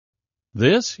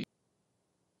This?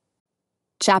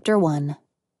 Chapter 1.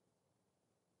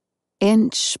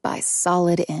 Inch by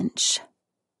solid inch.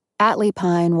 Atlee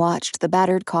Pine watched the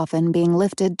battered coffin being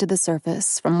lifted to the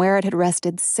surface from where it had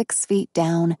rested 6 feet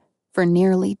down for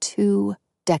nearly 2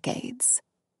 decades.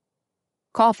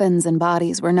 Coffins and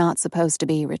bodies were not supposed to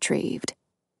be retrieved.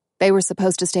 They were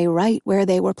supposed to stay right where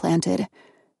they were planted,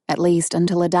 at least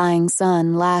until a dying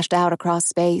sun lashed out across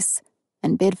space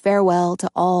and bid farewell to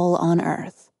all on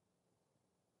Earth.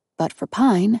 But for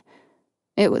Pine,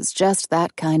 it was just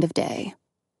that kind of day.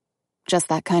 Just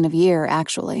that kind of year,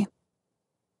 actually.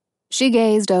 She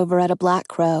gazed over at a black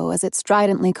crow as it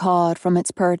stridently cawed from its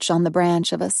perch on the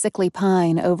branch of a sickly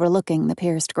pine overlooking the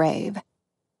pierced grave.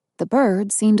 The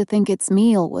bird seemed to think its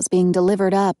meal was being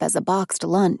delivered up as a boxed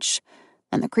lunch,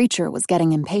 and the creature was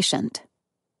getting impatient.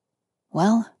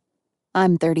 Well,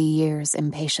 I'm 30 years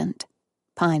impatient,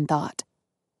 Pine thought.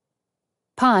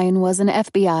 Pine was an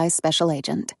FBI special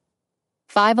agent.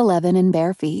 5'11" in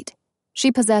bare feet,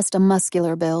 she possessed a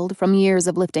muscular build from years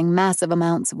of lifting massive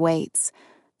amounts of weights,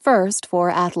 first for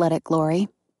athletic glory,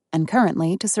 and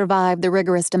currently to survive the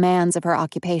rigorous demands of her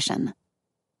occupation.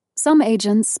 Some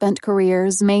agents spent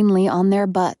careers mainly on their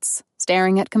butts,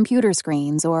 staring at computer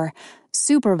screens or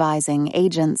supervising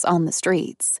agents on the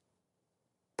streets.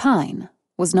 Pine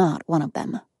was not one of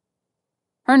them.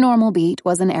 Her normal beat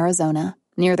was in Arizona,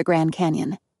 near the Grand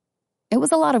Canyon. It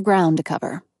was a lot of ground to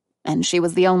cover, and she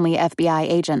was the only FBI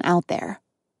agent out there.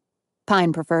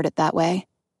 Pine preferred it that way.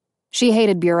 She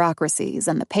hated bureaucracies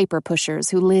and the paper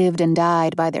pushers who lived and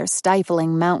died by their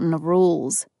stifling mountain of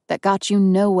rules that got you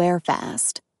nowhere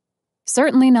fast.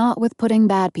 Certainly not with putting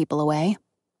bad people away,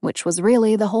 which was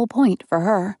really the whole point for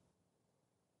her.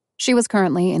 She was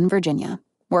currently in Virginia,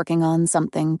 working on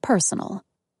something personal.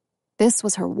 This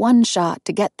was her one shot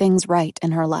to get things right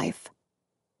in her life.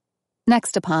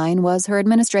 Next to Pine was her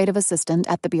administrative assistant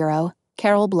at the bureau,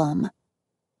 Carol Blum.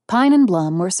 Pine and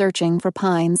Blum were searching for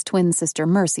Pine's twin sister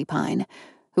Mercy Pine,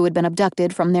 who had been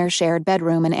abducted from their shared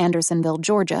bedroom in Andersonville,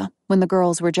 Georgia, when the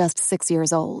girls were just 6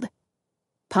 years old.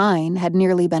 Pine had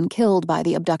nearly been killed by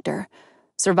the abductor,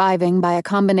 surviving by a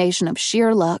combination of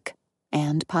sheer luck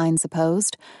and, Pine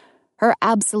supposed, her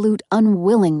absolute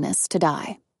unwillingness to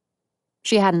die.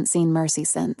 She hadn't seen Mercy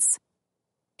since.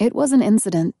 It was an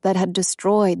incident that had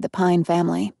destroyed the Pine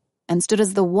family and stood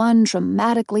as the one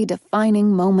dramatically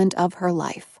defining moment of her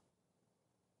life.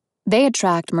 They had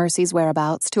tracked Mercy's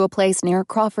whereabouts to a place near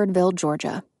Crawfordville,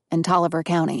 Georgia, in Tolliver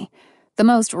County, the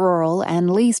most rural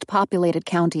and least populated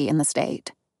county in the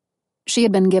state. She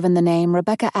had been given the name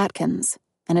Rebecca Atkins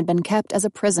and had been kept as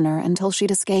a prisoner until she'd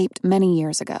escaped many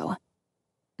years ago.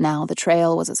 Now the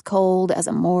trail was as cold as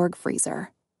a morgue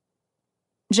freezer.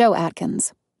 Joe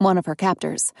Atkins, one of her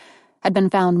captors, had been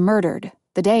found murdered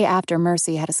the day after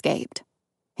Mercy had escaped.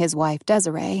 His wife,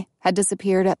 Desiree, had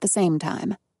disappeared at the same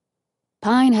time.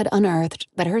 Pine had unearthed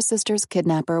that her sister's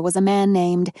kidnapper was a man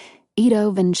named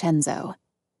Ito Vincenzo.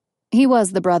 He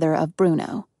was the brother of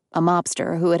Bruno, a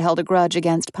mobster who had held a grudge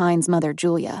against Pine's mother,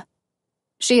 Julia.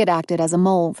 She had acted as a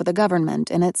mole for the government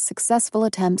in its successful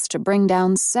attempts to bring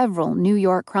down several New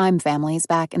York crime families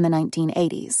back in the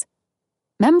 1980s.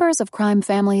 Members of crime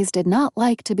families did not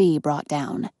like to be brought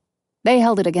down. They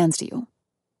held it against you.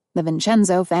 The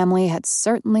Vincenzo family had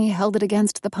certainly held it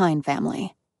against the Pine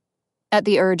family. At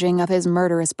the urging of his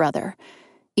murderous brother,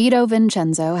 Ito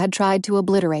Vincenzo had tried to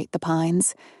obliterate the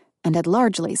Pines and had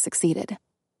largely succeeded.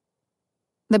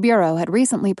 The Bureau had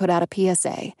recently put out a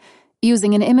PSA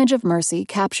using an image of Mercy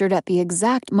captured at the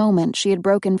exact moment she had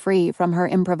broken free from her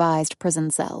improvised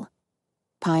prison cell.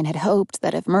 Pine had hoped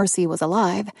that if Mercy was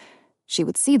alive, she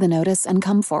would see the notice and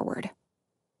come forward.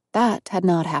 That had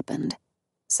not happened,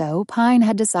 so Pine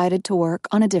had decided to work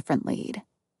on a different lead.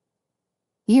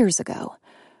 Years ago,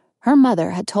 her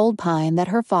mother had told Pine that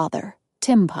her father,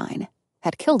 Tim Pine,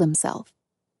 had killed himself.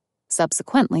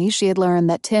 Subsequently, she had learned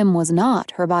that Tim was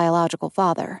not her biological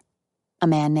father. A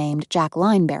man named Jack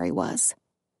Lineberry was.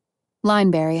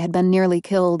 Lineberry had been nearly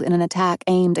killed in an attack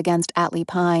aimed against Atlee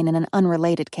Pine in an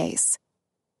unrelated case.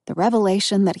 The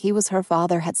revelation that he was her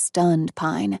father had stunned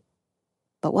Pine.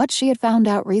 But what she had found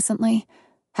out recently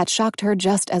had shocked her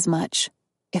just as much,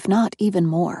 if not even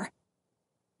more.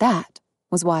 That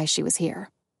was why she was here.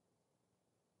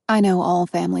 I know all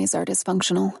families are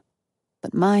dysfunctional,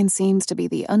 but mine seems to be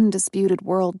the undisputed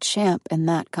world champ in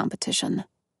that competition.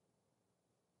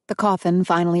 The coffin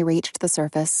finally reached the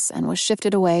surface and was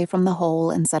shifted away from the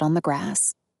hole and set on the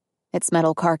grass. Its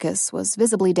metal carcass was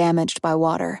visibly damaged by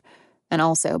water, and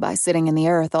also by sitting in the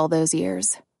earth all those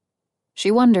years.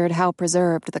 She wondered how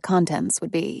preserved the contents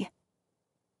would be.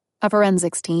 A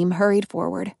forensics team hurried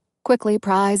forward, quickly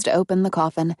prized open the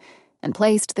coffin, and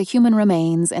placed the human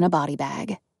remains in a body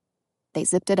bag. They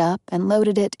zipped it up and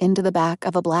loaded it into the back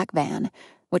of a black van,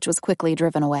 which was quickly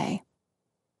driven away.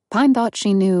 Pine thought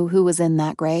she knew who was in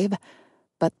that grave,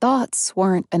 but thoughts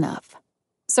weren't enough.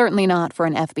 Certainly not for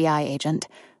an FBI agent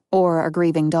or a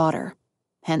grieving daughter,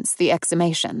 hence the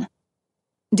exhumation.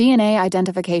 DNA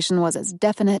identification was as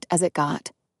definite as it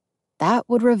got. That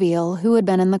would reveal who had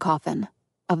been in the coffin.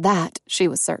 Of that, she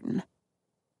was certain.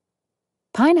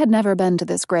 Pine had never been to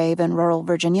this grave in rural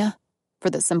Virginia, for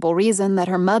the simple reason that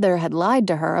her mother had lied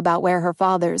to her about where her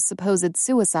father's supposed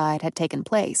suicide had taken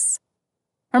place.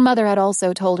 Her mother had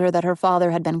also told her that her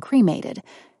father had been cremated,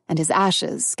 and his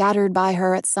ashes scattered by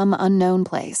her at some unknown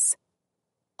place.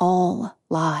 All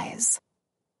lies.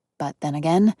 But then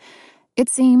again, it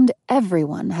seemed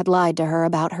everyone had lied to her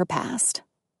about her past.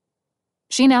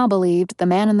 She now believed the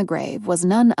man in the grave was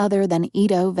none other than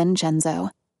Ito Vincenzo.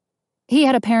 He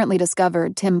had apparently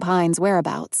discovered Tim Pine's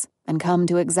whereabouts and come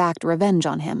to exact revenge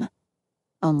on him.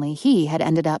 Only he had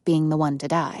ended up being the one to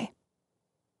die.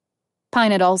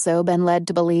 Pine had also been led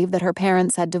to believe that her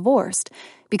parents had divorced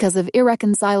because of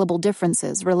irreconcilable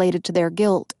differences related to their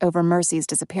guilt over Mercy's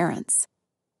disappearance.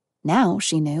 Now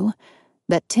she knew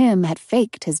that Tim had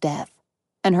faked his death,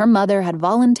 and her mother had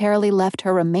voluntarily left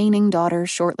her remaining daughter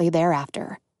shortly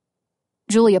thereafter.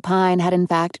 Julia Pine had in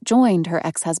fact joined her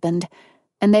ex-husband,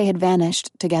 and they had vanished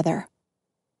together.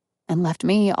 And left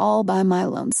me all by my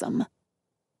lonesome.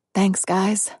 Thanks,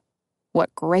 guys.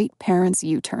 What great parents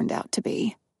you turned out to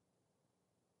be.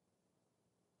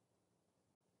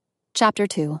 Chapter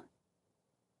 2.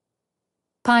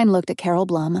 Pine looked at Carol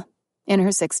Blum, in her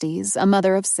 60s, a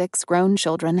mother of 6 grown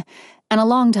children, and a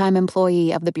longtime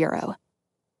employee of the Bureau.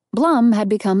 Blum had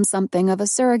become something of a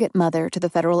surrogate mother to the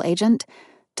federal agent,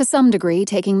 to some degree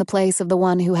taking the place of the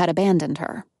one who had abandoned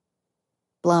her.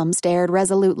 Blum stared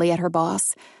resolutely at her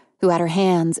boss, who had her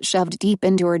hands shoved deep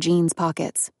into her jeans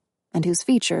pockets, and whose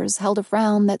features held a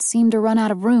frown that seemed to run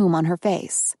out of room on her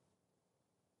face.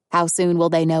 "How soon will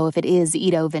they know if it is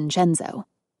Ito Vincenzo?"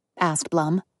 asked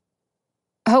Blum.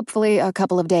 "Hopefully a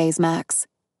couple of days, max.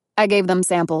 I gave them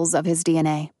samples of his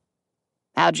DNA."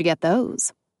 "How'd you get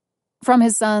those?" "From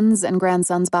his son's and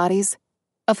grandson's bodies.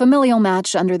 A familial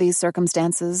match under these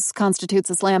circumstances constitutes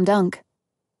a slam dunk."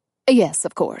 "Yes,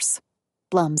 of course,"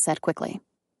 Blum said quickly.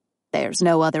 "There's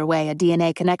no other way a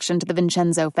DNA connection to the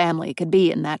Vincenzo family could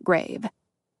be in that grave."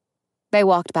 They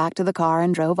walked back to the car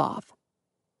and drove off.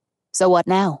 "So what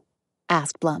now?"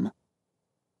 asked Blum.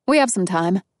 "We have some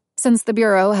time, since the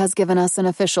Bureau has given us an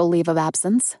official leave of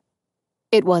absence."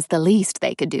 "It was the least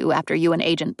they could do after you and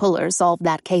Agent Puller solved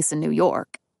that case in New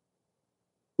York."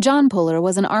 John Puller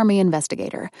was an Army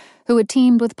investigator who had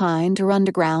teamed with Pine to run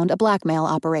to ground a blackmail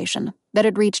operation that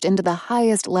had reached into the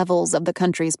highest levels of the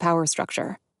country's power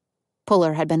structure.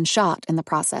 Puller had been shot in the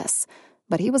process,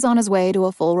 but he was on his way to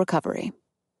a full recovery.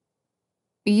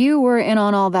 "You were in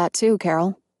on all that too,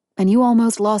 Carol. And you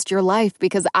almost lost your life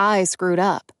because I screwed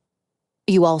up.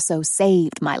 You also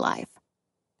saved my life.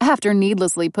 After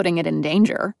needlessly putting it in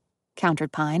danger,"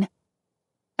 countered Pine.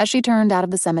 As she turned out of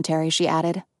the cemetery, she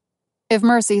added, "If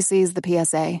Mercy sees the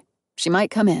PSA, she might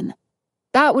come in.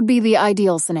 That would be the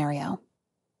ideal scenario."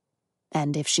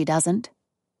 "And if she doesn't?"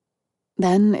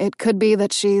 "Then it could be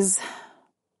that she's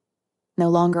no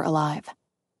longer alive."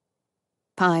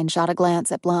 Pine shot a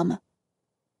glance at Blum.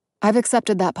 "I've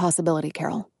accepted that possibility,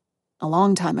 Carol. A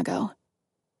long time ago.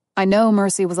 I know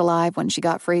Mercy was alive when she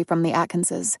got free from the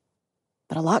Atkinses,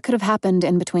 but a lot could have happened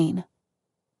in between."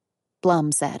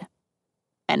 Blum said,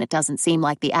 "And it doesn't seem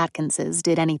like the Atkinses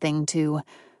did anything to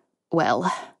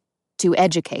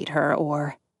educate her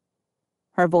or—"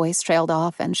 Her voice trailed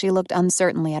off and she looked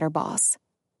uncertainly at her boss.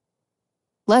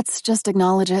 "Let's just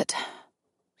acknowledge it.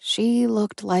 She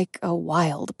looked like a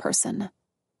wild person,"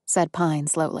 said Pine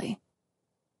slowly.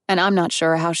 "And I'm not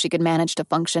sure how she could manage to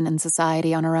function in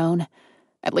society on her own,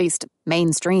 at least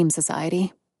mainstream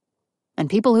society. And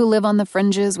people who live on the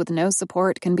fringes with no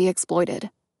support can be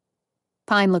exploited."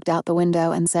 Pine looked out the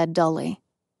window and said dully,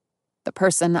 "The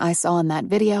person I saw in that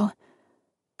video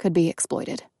could be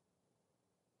exploited."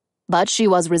 "But she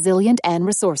was resilient and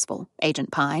resourceful,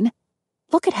 Agent Pine.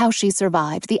 Look at how she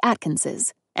survived the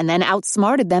Atkinses and then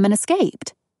outsmarted them and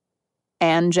escaped."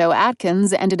 "And Joe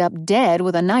Atkins ended up dead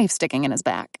with a knife sticking in his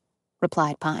back,"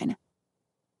 replied Pine.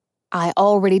 "I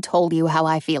already told you how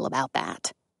I feel about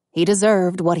that. He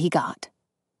deserved what he got."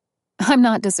 "I'm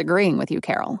not disagreeing with you,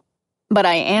 Carol. But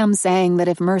I am saying that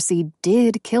if Mercy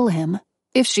did kill him,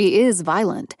 if she is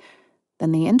violent,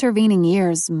 then the intervening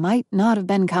years might not have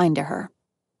been kind to her.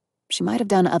 She might have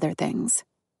done other things."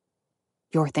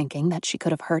 "You're thinking that she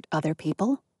could have hurt other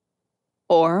people?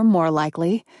 Or, more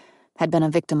likely, had been a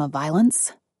victim of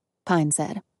violence, Pine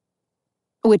said.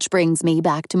 Which brings me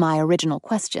back to my original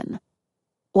question.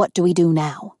 What do we do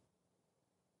now?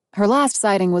 Her last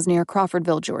sighting was near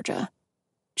Crawfordville, Georgia.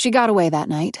 She got away that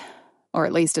night, or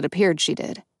at least it appeared she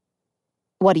did.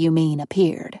 What do you mean,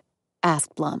 appeared?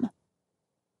 Asked Blum.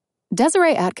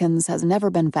 Desiree Atkins has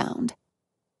never been found.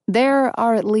 There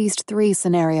are at least 3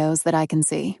 scenarios that I can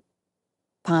see.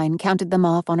 Pine counted them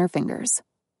off on her fingers.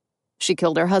 She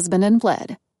killed her husband and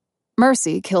fled.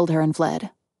 Mercy killed her and fled.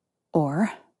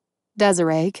 Or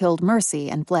Desiree killed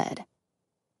Mercy and fled.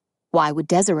 Why would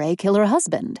Desiree kill her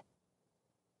husband?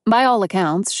 By all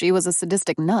accounts, she was a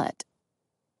sadistic nut.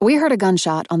 We heard a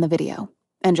gunshot on the video,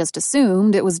 and just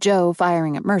assumed it was Joe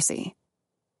firing at Mercy.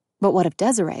 But what if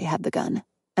Desiree had the gun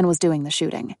and was doing the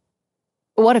shooting?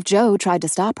 What if Joe tried to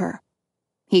stop her?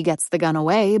 He gets the gun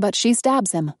away, but she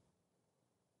stabs him.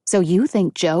 So you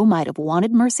think Joe might have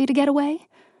wanted Mercy to get away?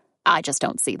 I just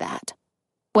don't see that.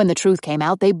 When the truth came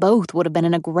out, they both would have been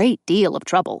in a great deal of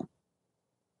trouble.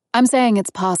 I'm saying it's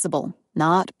possible,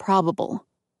 not probable.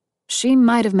 She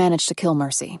might have managed to kill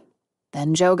Mercy.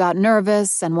 Then Joe got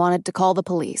nervous and wanted to call the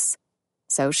police.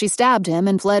 So she stabbed him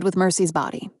and fled with Mercy's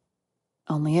body.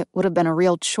 Only it would have been a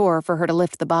real chore for her to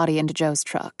lift the body into Joe's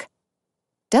truck.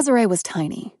 Desiree was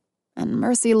tiny, and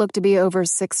Mercy looked to be over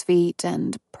 6 feet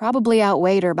and probably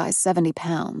outweighed her by 70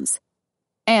 pounds.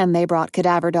 And they brought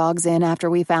cadaver dogs in after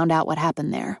we found out what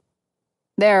happened there.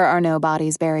 There are no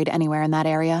bodies buried anywhere in that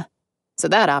area, so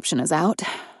that option is out.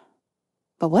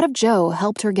 But what if Joe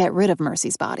helped her get rid of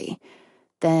Mercy's body,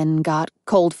 then got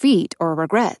cold feet or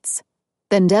regrets?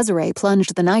 Then Desiree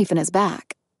plunged the knife in his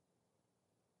back.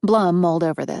 Blum mulled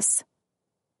over this.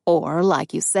 Or,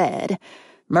 like you said,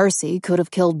 Mercy could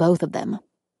have killed both of them.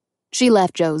 She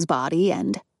left Joe's body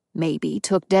and maybe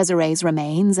took Desiree's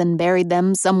remains and buried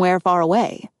them somewhere far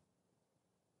away.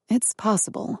 It's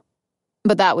possible,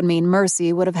 but that would mean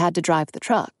Mercy would have had to drive the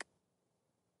truck.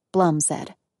 Blum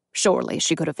said, surely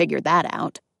she could have figured that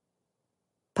out.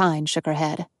 Pine shook her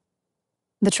head.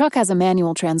 The truck has a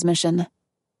manual transmission.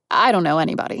 I don't know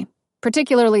anybody,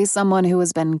 particularly someone who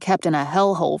has been kept in a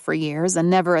hellhole for years and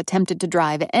never attempted to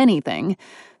drive anything,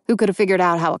 who could have figured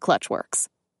out how a clutch works.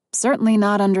 Certainly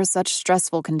not under such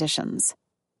stressful conditions.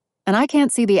 And I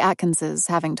can't see the Atkinses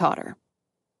having taught her.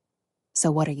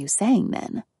 So what are you saying,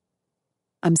 then?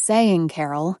 I'm saying,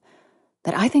 Carol,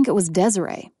 that I think it was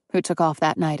Desiree who took off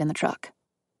that night in the truck.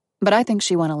 But I think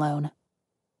she went alone.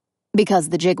 Because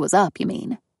the jig was up, you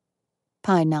mean?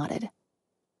 Pine nodded.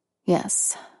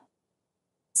 Yes.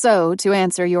 So, to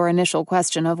answer your initial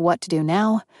question of what to do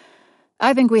now,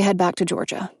 I think we head back to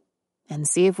Georgia and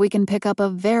see if we can pick up a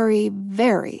very,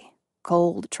 very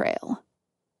cold trail.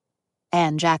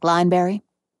 And Jack Lineberry?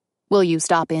 Will you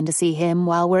stop in to see him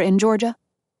while we're in Georgia?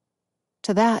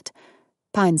 To that,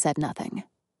 Pine said nothing.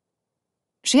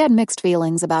 She had mixed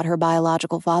feelings about her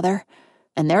biological father,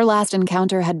 and their last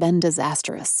encounter had been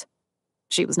disastrous.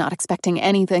 She was not expecting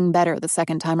anything better the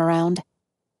second time around.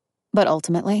 But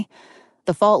ultimately,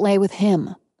 the fault lay with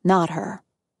him, not her.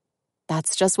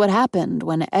 That's just what happened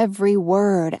when every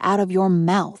word out of your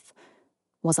mouth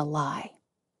was a lie.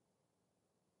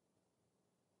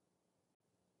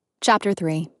 Chapter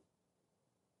 3.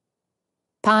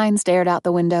 Pine stared out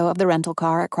the window of the rental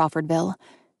car at Crawfordville,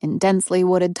 in densely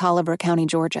wooded Tolliver County,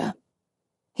 Georgia.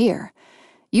 Here,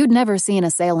 you'd never see an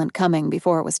assailant coming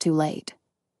before it was too late.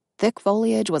 Thick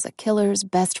foliage was a killer's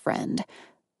best friend,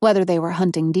 whether they were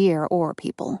hunting deer or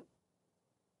people.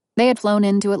 They had flown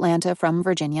into Atlanta from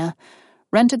Virginia,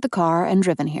 rented the car, and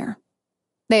driven here.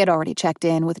 They had already checked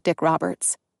in with Dick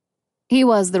Roberts. He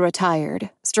was the retired,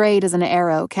 straight as an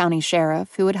arrow county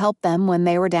sheriff who had helped them when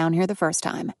they were down here the first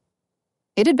time.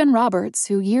 It had been Roberts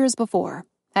who, years before,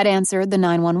 had answered the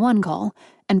 911 call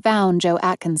and found Joe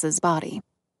Atkins's body.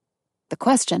 The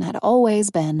question had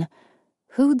always been,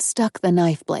 who'd stuck the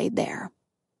knife blade there?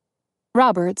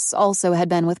 Roberts also had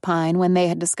been with Pine when they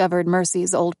had discovered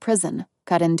Mercy's old prison,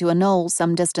 cut into a knoll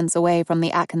some distance away from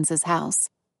the Atkinses' house,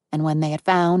 and when they had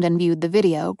found and viewed the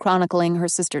video chronicling her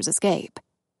sister's escape.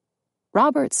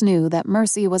 Roberts knew that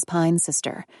Mercy was Pine's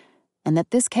sister, and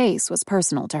that this case was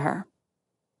personal to her.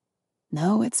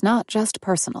 No, it's not just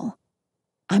personal.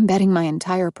 I'm betting my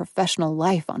entire professional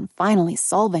life on finally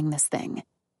solving this thing.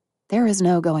 There is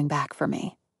no going back for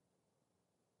me.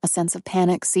 A sense of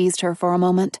panic seized her for a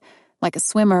moment, like a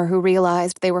swimmer who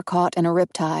realized they were caught in a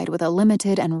riptide with a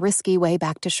limited and risky way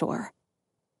back to shore.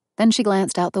 Then she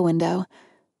glanced out the window,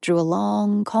 drew a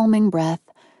long, calming breath,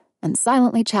 and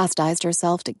silently chastised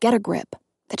herself to get a grip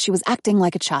that she was acting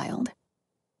like a child.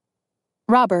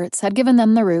 Roberts had given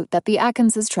them the route that the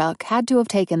Atkinses' truck had to have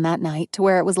taken that night to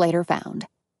where it was later found.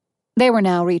 They were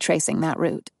now retracing that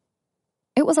route.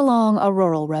 It was along a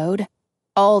rural road.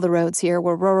 All the roads here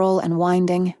were rural and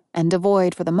winding, and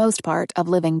devoid for the most part of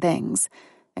living things,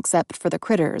 except for the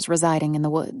critters residing in the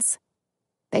woods.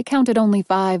 They counted only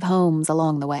 5 homes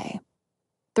along the way.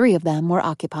 3 of them were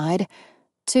occupied,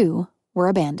 2 were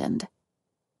abandoned.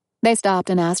 They stopped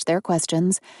and asked their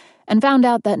questions, and found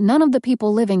out that none of the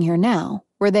people living here now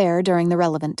were there during the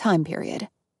relevant time period.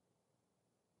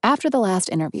 After the last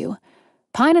interview,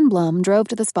 Pine and Blum drove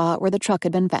to the spot where the truck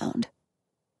had been found.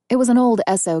 It was an old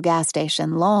Esso gas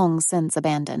station long since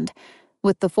abandoned,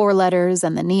 with the 4 letters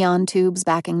and the neon tubes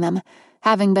backing them,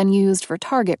 having been used for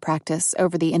target practice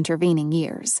over the intervening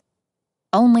years.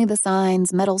 Only the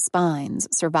sign's metal spines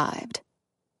survived.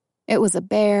 It was a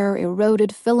bare,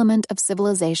 eroded filament of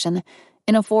civilization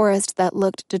in a forest that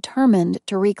looked determined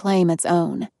to reclaim its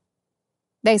own.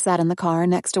 They sat in the car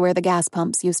next to where the gas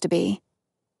pumps used to be.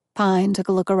 Pine took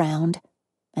a look around,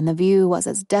 and the view was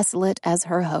as desolate as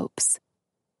her hopes.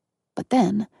 But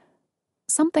then,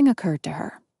 something occurred to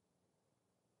her.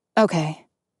 "Okay,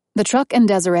 the truck and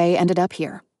Desiree ended up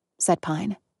here," said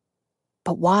Pine.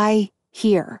 "But why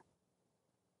here?"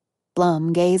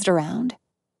 Blum gazed around.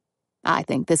 "I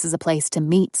think this is a place to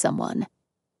meet someone.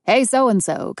 Hey,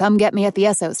 so-and-so, come get me at the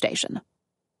Esso station."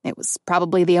 It was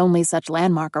probably the only such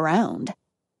landmark around.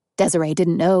 Desiree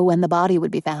didn't know when the body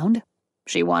would be found.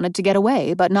 She wanted to get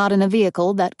away, but not in a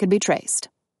vehicle that could be traced.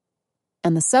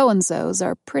 And the so-and-sos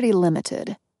are pretty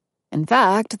limited. In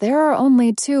fact, there are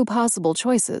only 2 possible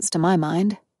choices to my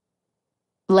mind.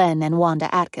 "Len and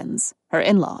Wanda Atkins, her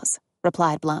in-laws,"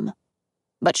 replied Blum.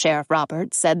 "But Sheriff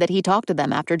Roberts said that he talked to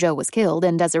them after Joe was killed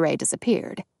and Desiree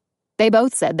disappeared. They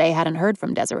both said they hadn't heard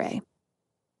from Desiree.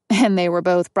 And they were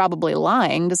both probably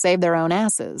lying to save their own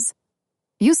asses.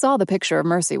 You saw the picture of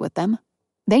Mercy with them.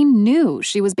 They knew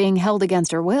she was being held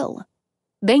against her will.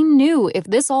 They knew if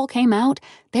this all came out,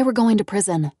 they were going to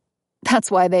prison.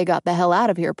 That's why they got the hell out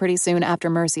of here pretty soon after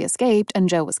Mercy escaped and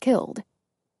Joe was killed.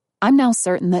 I'm now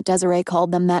certain that Desiree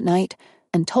called them that night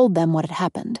and told them what had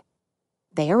happened.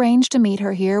 They arranged to meet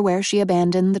her here where she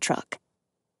abandoned the truck.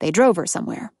 They drove her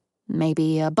somewhere,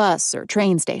 maybe a bus or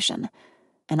train station,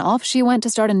 and off she went to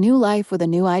start a new life with a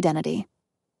new identity.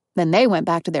 Then they went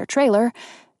back to their trailer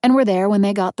and were there when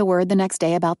they got the word the next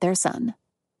day about their son."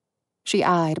 She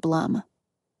eyed Blum.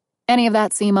 "Any of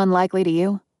that seem unlikely to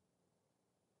you?"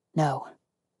 "No.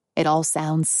 It all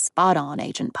sounds spot on,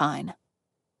 Agent Pine."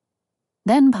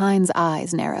 Then Pine's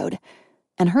eyes narrowed,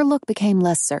 and her look became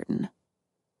less certain.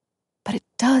 "But it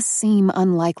does seem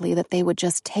unlikely that they would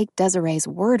just take Desiree's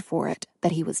word for it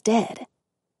that he was dead.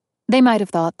 They might have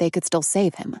thought they could still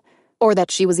save him, or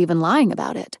that she was even lying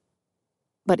about it.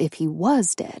 But if he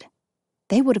was dead,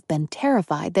 they would have been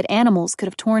terrified that animals could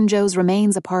have torn Joe's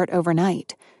remains apart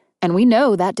overnight, and we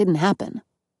know that didn't happen.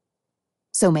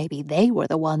 So maybe they were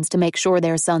the ones to make sure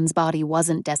their son's body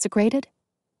wasn't desecrated?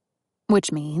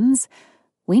 Which means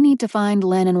we need to find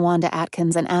Len and Wanda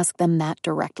Atkins and ask them that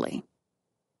directly.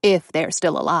 If they're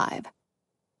still alive.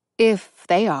 If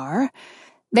they are,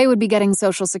 they would be getting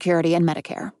Social Security and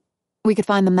Medicare. We could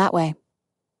find them that way.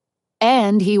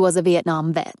 And he was a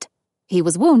Vietnam vet. He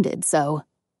was wounded, so...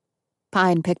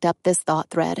 Pine picked up this thought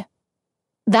thread.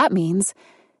 That means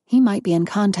he might be in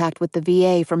contact with the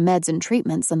VA for meds and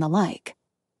treatments and the like.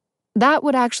 That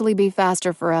would actually be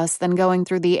faster for us than going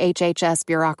through the HHS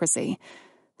bureaucracy,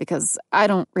 because I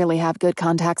don't really have good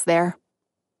contacts there.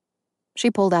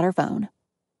 She pulled out her phone.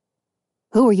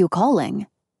 "Who are you calling?"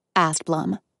 asked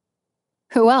Blum.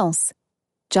 "Who else?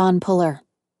 John Puller.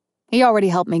 He already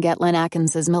helped me get Len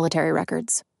Atkins's military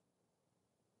records."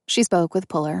 She spoke with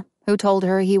Puller, who told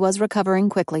her he was recovering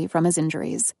quickly from his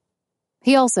injuries.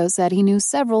 He also said he knew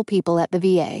several people at the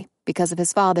VA because of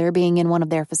his father being in one of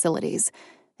their facilities,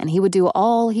 and he would do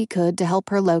all he could to help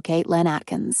her locate Len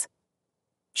Atkins.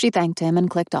 She thanked him and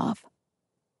clicked off.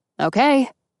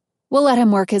 "Okay, we'll let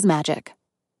him work his magic.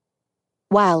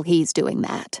 While he's doing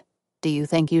that, do you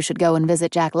think you should go and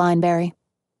visit Jack Lineberry?"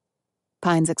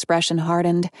 Pine's expression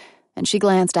hardened, and she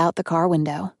glanced out the car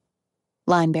window.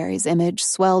 Lineberry's image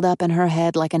swelled up in her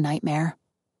head like a nightmare.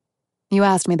 "You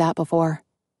asked me that before."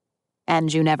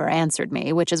 "And you never answered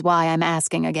me, which is why I'm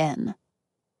asking again."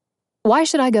 "Why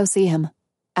should I go see him?"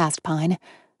 asked Pine,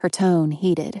 her tone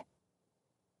heated.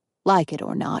 "Like it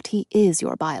or not, he is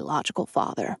your biological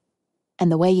father.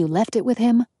 And the way you left it with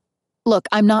him? Look,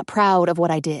 I'm not proud of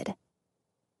what I did.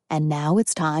 And now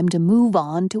it's time to move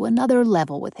on to another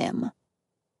level with him."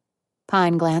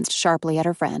 Pine glanced sharply at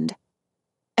her friend.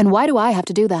 "And why do I have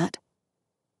to do that?"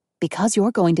 "Because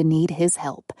you're going to need his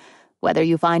help, whether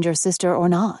you find your sister or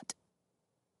not."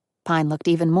 Pine looked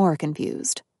even more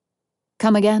confused.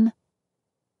 "Come again?"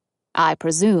 I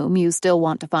presume you still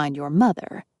want to find your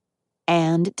mother.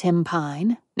 And Tim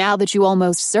Pine, now that you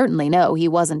almost certainly know he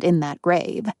wasn't in that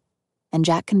grave. And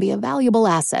Jack can be a valuable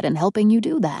asset in helping you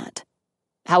do that.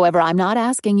 However, I'm not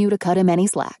asking you to cut him any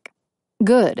slack.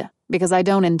 Good, because I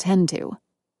don't intend to,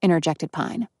 interjected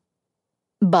Pine.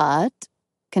 But,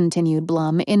 continued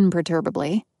Blum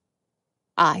imperturbably,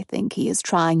 I think he is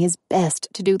trying his best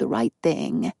to do the right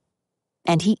thing.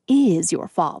 And he is your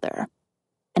father.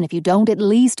 And if you don't at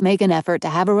least make an effort to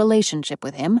have a relationship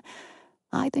with him,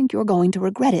 I think you're going to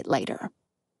regret it later.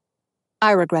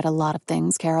 I regret a lot of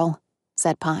things, Carol,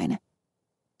 said Pine.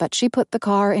 But she put the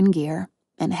car in gear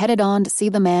and headed on to see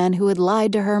the man who had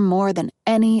lied to her more than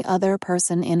any other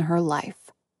person in her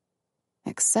life.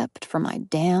 Except for my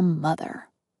damn mother.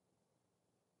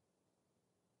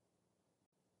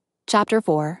 Chapter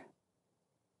 4.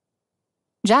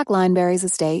 Jack Lineberry's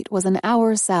estate was an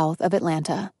hour south of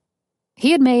Atlanta.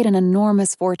 He had made an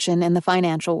enormous fortune in the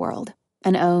financial world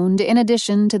and owned, in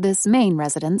addition to this main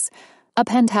residence, a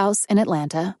penthouse in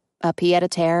Atlanta, a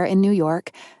pied-à-terre in New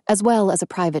York, as well as a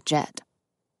private jet.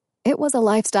 It was a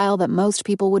lifestyle that most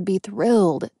people would be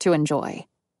thrilled to enjoy.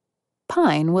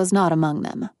 Pine was not among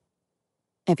them.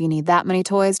 If you need that many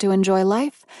toys to enjoy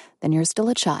life, then you're still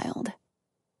a child.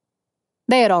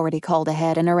 They had already called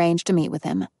ahead and arranged to meet with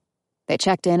him. They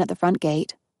checked in at the front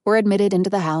gate, were admitted into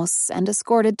the house, and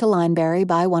escorted to Lineberry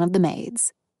by one of the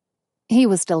maids. He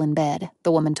was still in bed,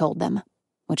 the woman told them,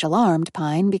 which alarmed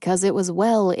Pine because it was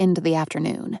well into the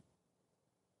afternoon.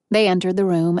 They entered the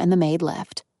room and the maid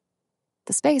left.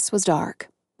 The space was dark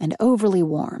and overly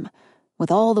warm,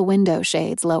 with all the window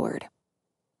shades lowered.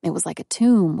 It was like a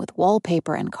tomb with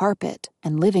wallpaper and carpet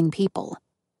and living people.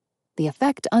 The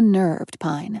effect unnerved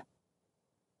Pine.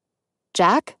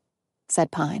 "Jack?"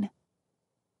 said Pine.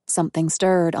 Something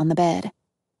stirred on the bed.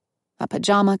 A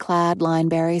pajama-clad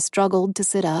Lineberry struggled to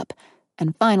sit up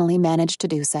and finally managed to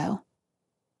do so.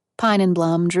 Pine and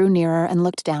Blum drew nearer and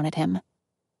looked down at him.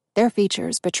 Their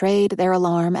features betrayed their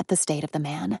alarm at the state of the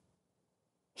man.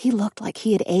 He looked like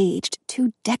he had aged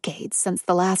 2 decades since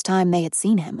the last time they had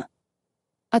seen him.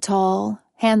 A tall,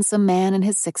 handsome man in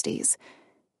his 60s,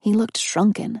 he looked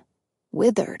shrunken,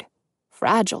 withered,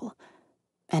 fragile,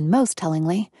 and most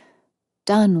tellingly,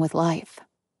 done with life.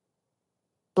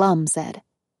 Blum said,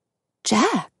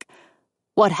 "Jack,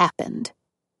 what happened?"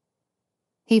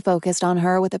 He focused on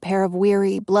her with a pair of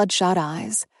weary, bloodshot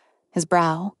eyes, his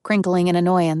brow crinkling in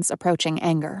annoyance approaching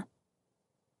anger.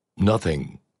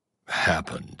 Nothing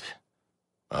happened.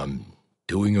 I'm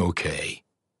doing okay.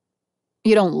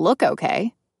 "You don't look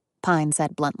okay," Pine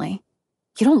said bluntly.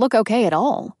 "You don't look okay at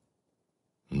all."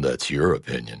 That's your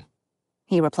opinion,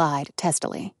 he replied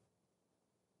testily.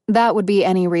 "That would be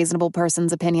any reasonable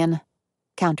person's opinion,"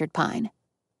 countered Pine.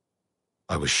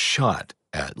 I was shot,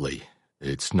 Atlee.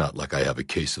 It's not like I have a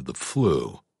case of the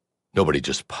flu. Nobody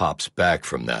just pops back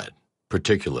from that,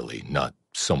 particularly not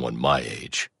someone my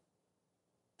age.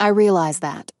 "I realize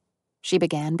that," she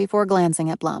began before glancing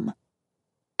at Blum.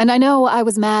 "And I know I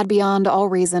was mad beyond all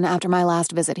reason after my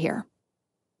last visit here."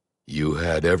 You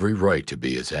had every right to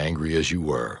be as angry as you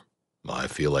were. I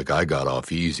feel like I got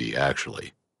off easy,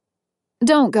 actually.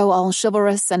 "Don't go all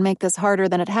chivalrous and make this harder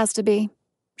than it has to be,"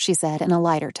 she said in a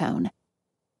lighter tone.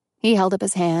 He held up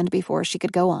his hand before she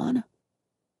could go on.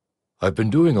 I've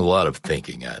been doing a lot of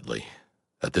thinking, Atlee.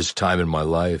 At this time in my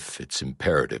life, it's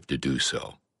imperative to do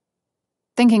so.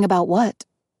 "Thinking about what?"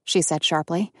 she said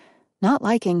sharply, not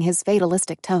liking his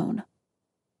fatalistic tone.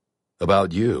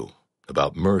 About you,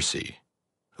 about Mercy,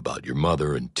 about your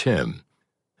mother and Tim,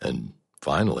 and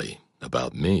finally,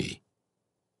 about me.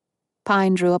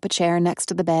 Pine drew up a chair next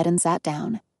to the bed and sat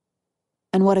down.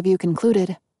 "And what have you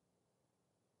concluded?"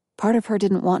 Part of her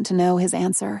didn't want to know his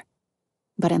answer.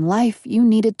 But in life, you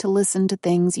needed to listen to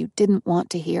things you didn't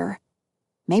want to hear.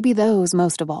 Maybe those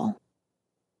most of all.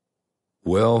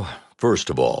 Well, first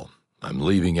of all, I'm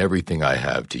leaving everything I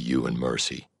have to you and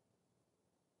Mercy.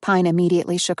 Pine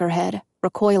immediately shook her head,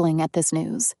 recoiling at this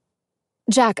news.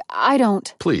 "Jack, I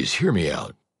don't—" Please, hear me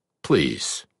out.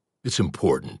 Please. It's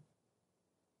important.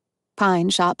 Pine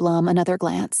shot Blum another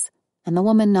glance, and the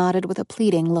woman nodded with a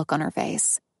pleading look on her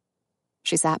face.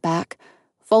 She sat back,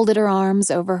 folded her arms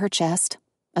over her chest,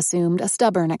 assumed a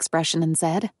stubborn expression and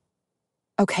said,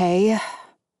 "Okay,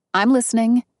 I'm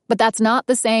listening, but that's not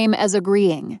the same as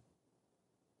agreeing."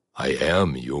 I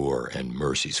am your and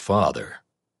Mercy's father.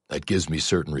 That gives me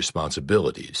certain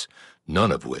responsibilities,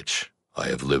 none of which I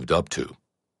have lived up to.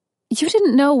 "You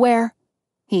didn't know where—"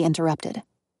 he interrupted.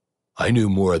 I knew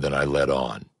more than I let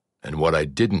on, and what I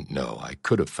didn't know I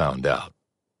could have found out.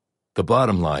 The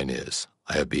bottom line is,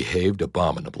 I have behaved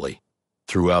abominably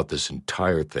throughout this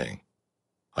entire thing.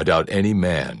 I doubt any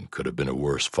man could have been a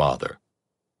worse father.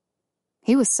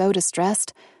 He was so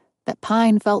distressed that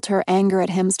Pine felt her anger at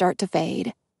him start to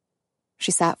fade.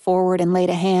 She sat forward and laid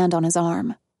a hand on his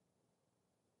arm.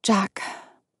 Jack,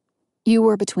 you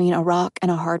were between a rock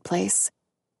and a hard place.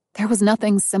 There was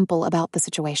nothing simple about the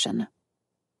situation.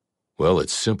 Well,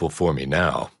 it's simple for me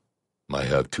now. I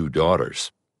have 2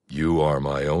 daughters. You are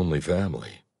my only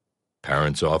family.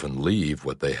 Parents often leave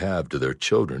what they have to their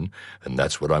children, and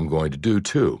that's what I'm going to do,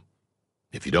 too.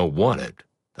 If you don't want it,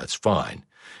 that's fine.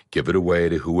 Give it away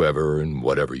to whoever and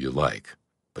whatever you like.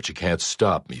 But you can't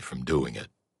stop me from doing it.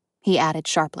 He added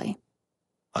sharply.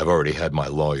 I've already had my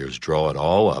lawyers draw it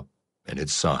all up, and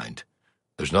it's signed.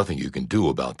 There's nothing you can do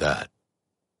about that.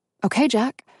 Okay,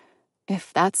 Jack,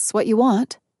 if that's what you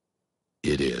want.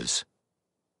 It is.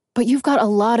 But you've got a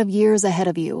lot of years ahead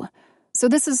of you, so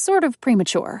this is sort of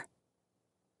premature.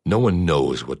 No one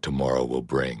knows what tomorrow will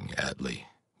bring, Atlee.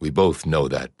 We both know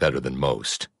that better than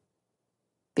most.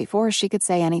 Before she could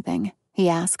say anything, he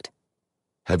asked,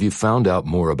 Have you found out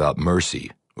more about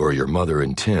Mercy, or your mother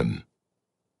and Tim?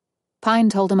 Pine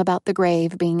told him about the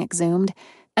grave being exhumed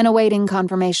and awaiting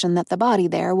confirmation that the body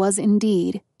there was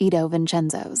indeed Ito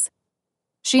Vincenzo's.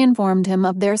 She informed him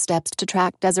of their steps to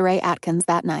track Desiree Atkins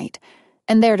that night,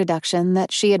 and their deduction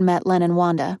that she had met Len and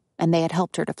Wanda, and they had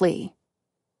helped her to flee.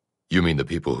 You mean the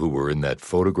people who were in that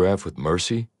photograph with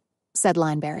Mercy? Said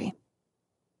Lineberry.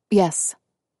 Yes.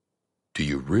 Do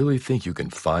you really think you can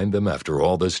find them after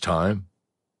all this time?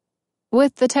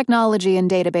 With the technology and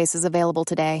databases available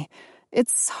today,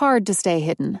 it's hard to stay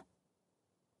hidden.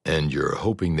 And you're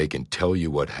hoping they can tell you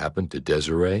what happened to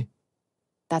Desiree?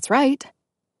 That's right.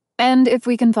 And if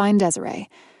we can find Desiree,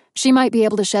 she might be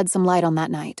able to shed some light on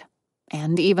that night,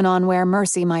 and even on where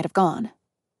Mercy might have gone.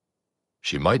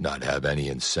 She might not have any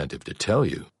incentive to tell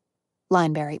you,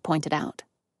 Lineberry pointed out.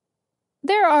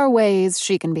 There are ways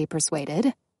she can be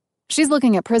persuaded. She's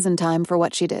looking at prison time for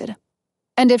what she did.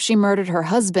 And if she murdered her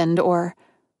husband or...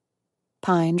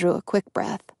 Pine drew a quick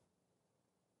breath.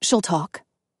 She'll talk.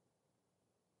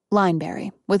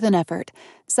 Lineberry, with an effort,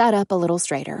 sat up a little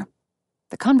straighter.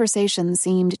 The conversation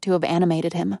seemed to have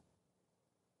animated him.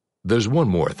 There's one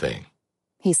more thing,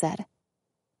 he said.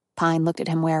 Pine looked at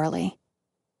him warily.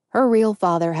 Her real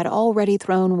father had already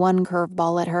thrown one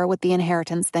curveball at her with the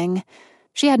inheritance thing.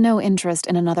 She had no interest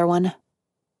in another one.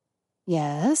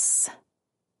 Yes?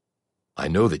 I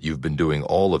know that you've been doing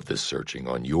all of this searching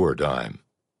on your dime.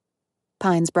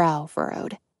 Pine's brow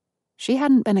furrowed. She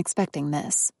hadn't been expecting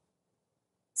this.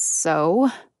 So?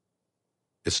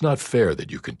 It's not fair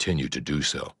that you continue to do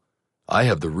so. I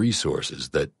have the resources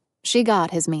that... She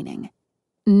got his meaning.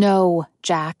 No,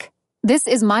 Jack. This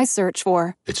is my search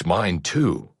for... It's mine,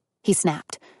 too. He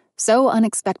snapped. So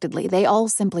unexpectedly, they all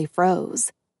simply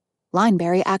froze.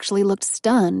 Lineberry actually looked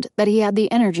stunned that he had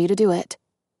the energy to do it.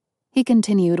 He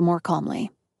continued more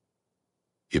calmly.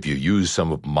 If you use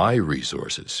some of my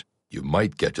resources, you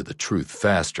might get to the truth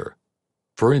faster.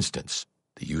 For instance,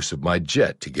 the use of my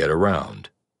jet to get around.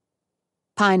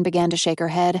 Pine began to shake her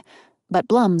head, but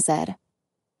Blum said,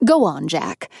 Go on,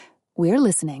 Jack. We're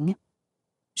listening.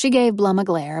 She gave Blum a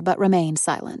glare, but remained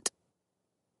silent.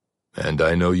 And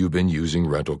I know you've been using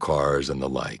rental cars and the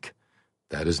like.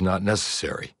 That is not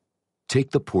necessary.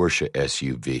 Take the Porsche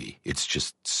SUV. It's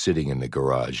just sitting in the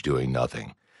garage doing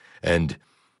nothing. And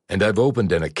I've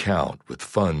opened an account with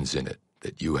funds in it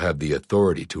that you have the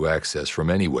authority to access from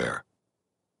anywhere.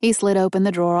 He slid open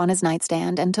the drawer on his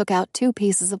nightstand and took out 2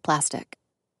 pieces of plastic.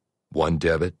 1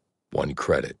 debit, 1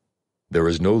 credit. There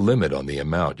is no limit on the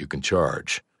amount you can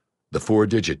charge. The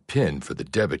 4-digit PIN for the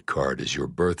debit card is your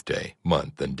birthday,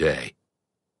 month, and day.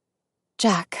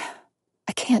 Jack,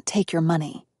 I can't take your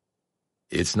money.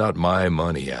 It's not my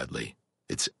money, Atlee.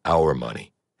 It's our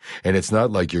money. And it's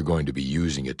not like you're going to be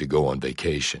using it to go on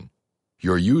vacation.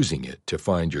 You're using it to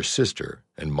find your sister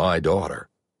and my daughter,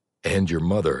 and your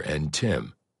mother and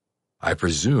Tim. I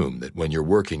presume that when you're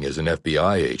working as an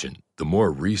FBI agent, the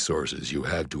more resources you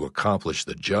have to accomplish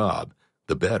the job,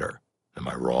 the better. Am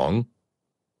I wrong?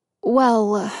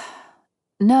 Well,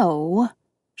 no,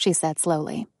 she said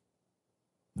slowly.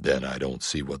 Then I don't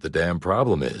see what the damn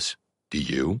problem is. Do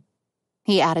you?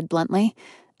 He added bluntly,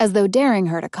 as though daring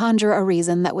her to conjure a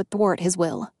reason that would thwart his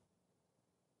will.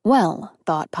 Well,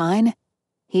 thought Pine,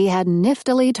 he had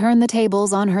niftily turned the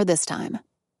tables on her this time.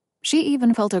 She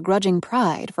even felt a grudging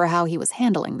pride for how he was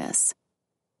handling this.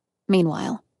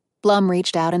 Meanwhile, Blum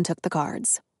reached out and took the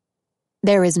cards.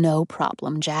 There is no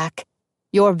problem, Jack.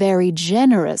 Your very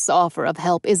generous offer of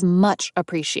help is much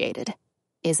appreciated.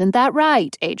 Isn't that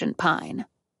right, Agent Pine?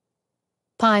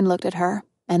 Pine looked at her,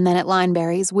 and then at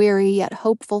Lineberry's weary yet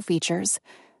hopeful features,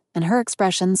 and her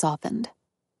expression softened.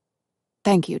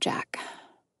 Thank you, Jack.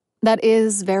 That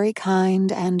is very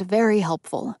kind and very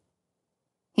helpful.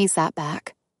 He sat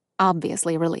back,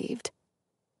 obviously relieved.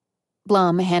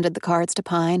 Blum handed the cards to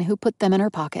Pine, who put them in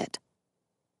her pocket.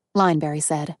 Lineberry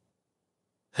said,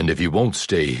 And if you won't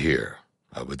stay here,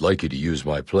 I would like you to use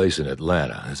my place in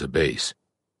Atlanta as a base.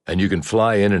 And you can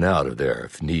fly in and out of there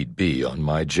if need be on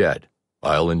my jet.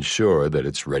 I'll ensure that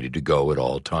it's ready to go at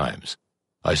all times.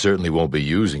 I certainly won't be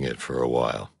using it for a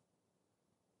while.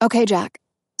 Okay, Jack,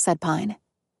 said Pine.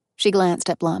 She glanced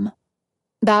at Blum.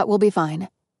 That will be fine.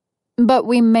 But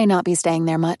we may not be staying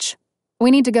there much. We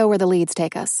need to go where the leads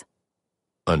take us.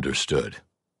 Understood,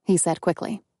 he said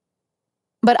quickly.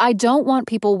 But I don't want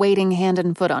people waiting hand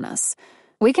and foot on us.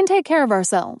 We can take care of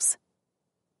ourselves.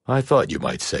 I thought you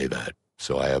might say that,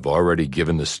 so I have already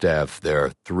given the staff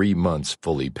there 3 months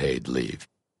fully paid leave.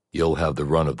 You'll have the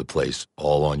run of the place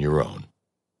all on your own.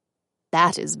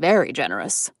 That is very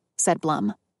generous, said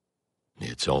Blum.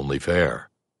 It's only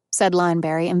fair, said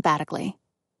Lineberry emphatically.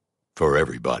 For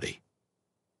everybody.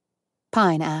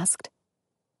 Pine asked,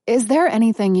 Is there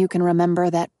anything you can remember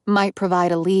that might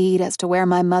provide a lead as to where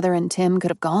my mother and Tim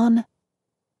could have gone?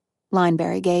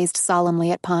 Lineberry gazed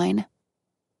solemnly at Pine.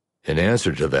 In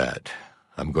answer to that,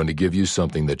 I'm going to give you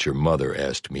something that your mother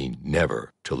asked me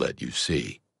never to let you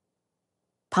see.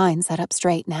 Pine sat up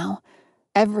straight now,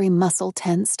 every muscle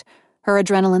tensed, her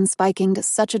adrenaline spiking to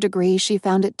such a degree she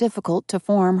found it difficult to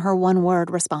form her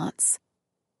one-word response.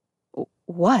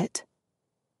 What?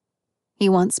 He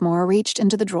once more reached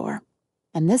into the drawer,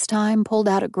 and this time pulled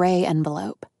out a gray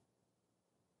envelope.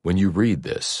 When you read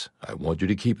this, I want you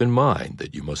to keep in mind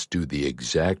that you must do the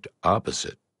exact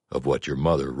opposite of what your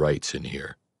mother writes in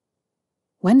here.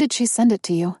 When did she send it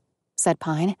to you? Said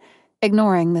Pine,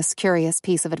 ignoring this curious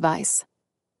piece of advice.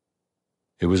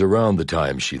 It was around the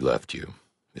time she left you.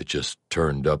 It just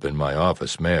turned up in my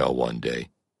office mail one day.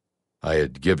 I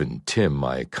had given Tim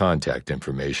my contact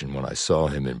information when I saw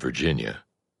him in Virginia.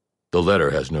 The letter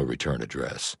has no return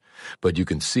address, but you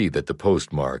can see that the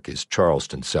postmark is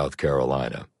Charleston, South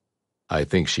Carolina. I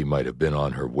think she might have been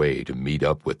on her way to meet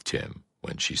up with Tim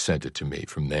when she sent it to me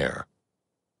from there.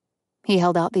 He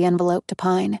held out the envelope to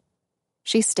Pine.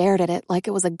 She stared at it like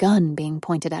it was a gun being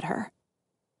pointed at her.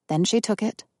 Then she took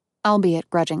it, albeit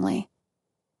grudgingly.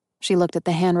 She looked at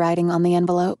the handwriting on the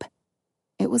envelope.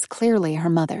 It was clearly her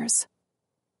mother's.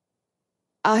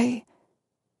 I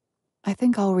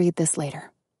think I'll read this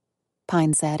later,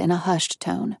 Pine said in a hushed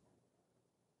tone.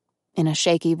 In a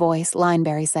shaky voice,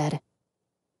 Lineberry said,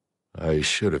 I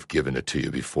should have given it to you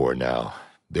before now.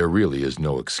 There really is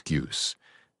no excuse,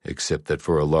 except that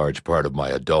for a large part of my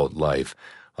adult life,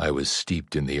 I was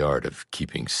steeped in the art of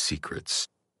keeping secrets.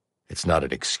 It's not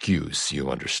an excuse,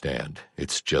 you understand.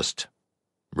 It's just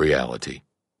reality.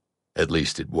 At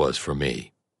least it was for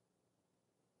me.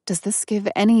 Does this give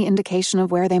any indication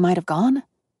of where they might have gone?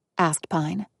 Asked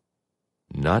Pine.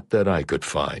 Not that I could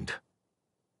find.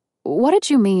 What did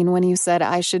you mean when you said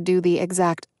I should do the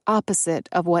exact opposite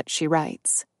of what she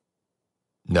writes?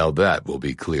 Now that will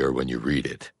be clear when you read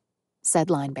it, said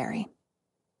Lineberry.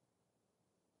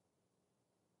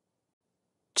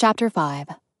 Chapter 5.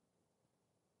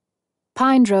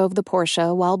 Pine drove the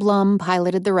Porsche while Blum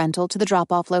piloted the rental to the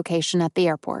drop-off location at the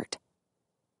airport.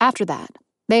 After that,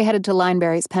 they headed to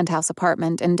Lineberry's penthouse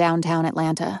apartment in downtown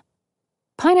Atlanta.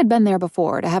 Pine had been there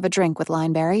before to have a drink with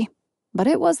Lineberry, but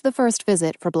it was the first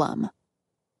visit for Blum.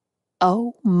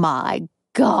 Oh my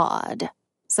God,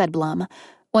 said Blum,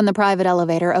 when the private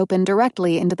elevator opened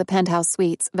directly into the penthouse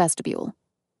suite's vestibule.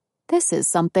 This is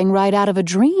something right out of a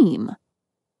dream.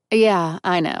 Yeah,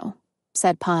 I know,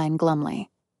 said Pine glumly.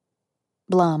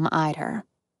 Blum eyed her.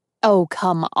 Oh,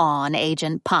 come on,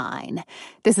 Agent Pine.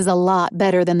 This is a lot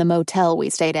better than the motel we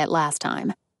stayed at last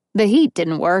time. The heat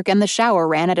didn't work and the shower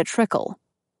ran at a trickle.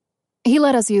 He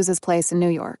let us use his place in New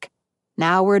York.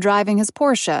 Now we're driving his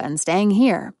Porsche and staying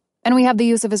here, and we have the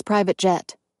use of his private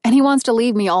jet. And he wants to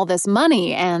leave me all this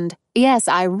money, and yes,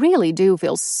 I really do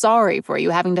feel sorry for you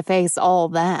having to face all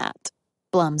that,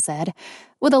 Blum said,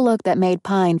 with a look that made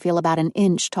Pine feel about an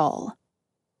inch tall.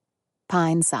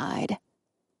 Pine sighed.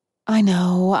 I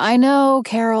know,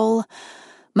 Carol.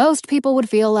 Most people would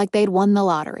feel like they'd won the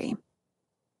lottery.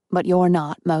 But you're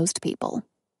not most people,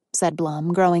 said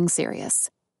Blum, growing serious.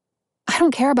 I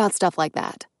don't care about stuff like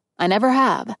that. I never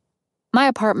have. My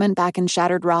apartment back in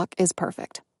Shattered Rock is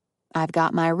perfect. I've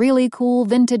got my really cool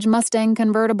vintage Mustang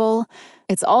convertible.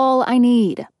 It's all I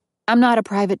need. I'm not a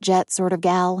private jet sort of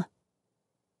gal.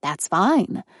 That's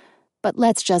fine. But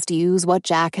let's just use what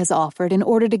Jack has offered in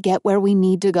order to get where we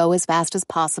need to go as fast as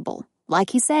possible, like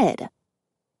he said.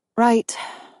 Right.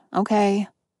 Okay.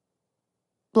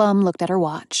 Blum looked at her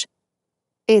watch.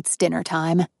 It's dinner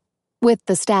time. With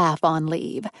the staff on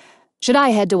leave. Should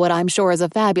I head to what I'm sure is a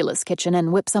fabulous kitchen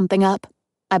and whip something up?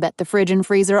 I bet the fridge and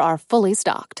freezer are fully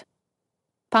stocked.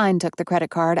 Pine took the credit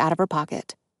card out of her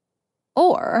pocket.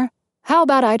 Or, how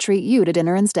about I treat you to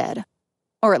dinner instead?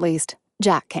 Or at least,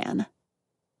 Jack can.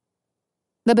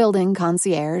 The building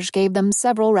concierge gave them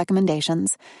several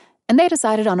recommendations, and they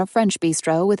decided on a French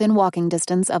bistro within walking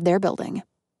distance of their building.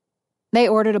 They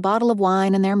ordered a bottle of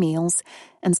wine and their meals,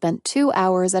 and spent 2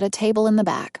 hours at a table in the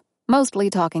back, mostly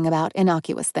talking about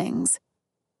innocuous things.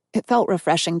 It felt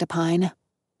refreshing to Pine,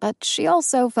 but she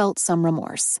also felt some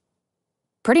remorse.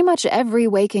 Pretty much every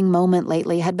waking moment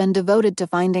lately had been devoted to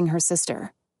finding her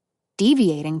sister.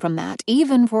 Deviating from that,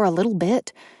 even for a little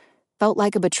bit, felt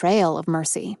like a betrayal of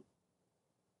Mercy.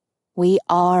 We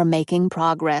are making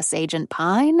progress, Agent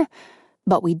Pine,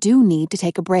 but we do need to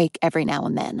take a break every now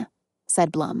and then,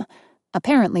 said Blum,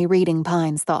 apparently reading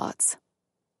Pine's thoughts.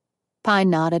 Pine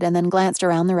nodded and then glanced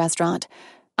around the restaurant,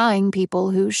 eyeing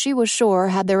people who she was sure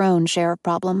had their own share of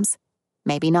problems.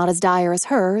 Maybe not as dire as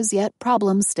hers, yet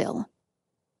problems still.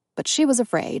 But she was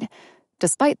afraid,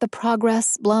 despite the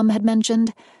progress Blum had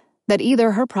mentioned, that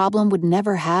either her problem would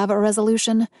never have a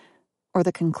resolution, or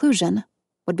the conclusion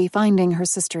would be finding her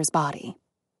sister's body.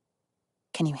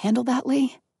 Can you handle that,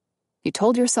 Lee? You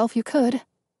told yourself you could,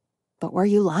 but were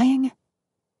you lying?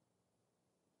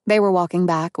 They were walking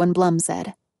back when Blum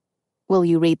said, "Will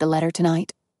you read the letter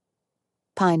tonight?"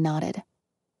 Pine nodded.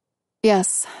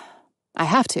 "Yes, I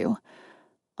have to,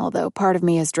 although part of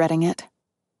me is dreading it."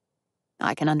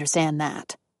 "I can understand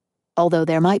that, although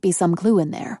there might be some clue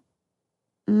in there."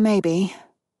 "Maybe,"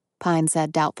 Pine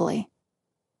said doubtfully.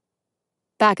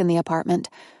 Back in the apartment,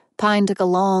 Pine took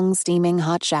a long, steaming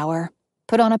hot shower,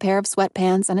 put on a pair of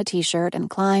sweatpants and a t-shirt, and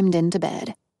climbed into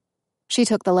bed. She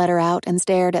took the letter out and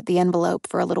stared at the envelope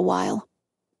for a little while.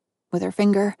 With her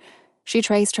finger, she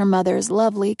traced her mother's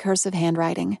lovely cursive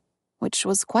handwriting, which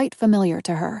was quite familiar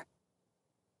to her.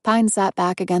 Pine sat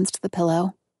back against the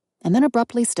pillow, and then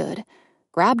abruptly stood,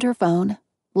 grabbed her phone,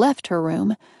 left her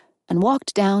room, and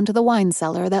walked down to the wine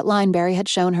cellar that Lineberry had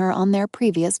shown her on their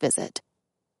previous visit.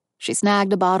 She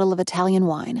snagged a bottle of Italian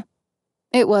wine.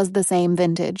 It was the same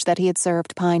vintage that he had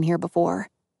served Pine here before.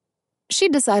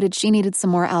 She'd decided she needed some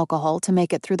more alcohol to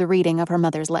make it through the reading of her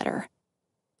mother's letter.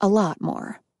 A lot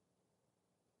more.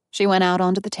 She went out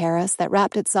onto the terrace that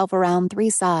wrapped itself around 3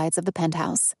 sides of the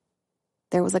penthouse.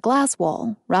 There was a glass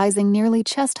wall rising nearly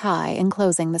chest-high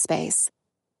enclosing the space.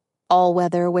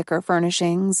 All-weather wicker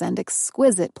furnishings and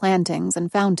exquisite plantings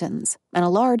and fountains and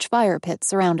a large fire pit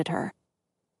surrounded her.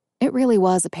 It really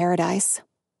was a paradise,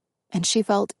 and she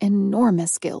felt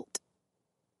enormous guilt.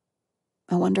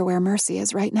 I wonder where Mercy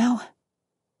is right now.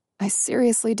 I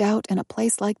seriously doubt in a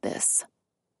place like this.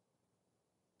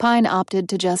 Pine opted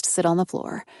to just sit on the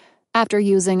floor, after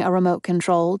using a remote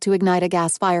control to ignite a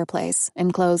gas fireplace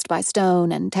enclosed by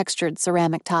stone and textured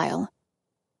ceramic tile.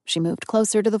 She moved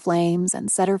closer to the flames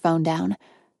and set her phone down,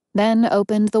 then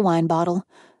opened the wine bottle,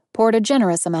 poured a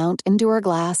generous amount into her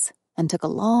glass, and took a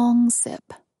long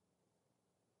sip.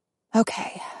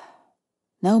 Okay,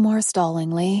 no more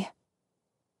stalling, Lee.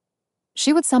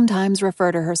 She would sometimes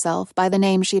refer to herself by the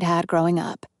name she'd had growing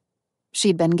up.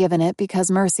 She'd been given it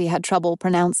because Mercy had trouble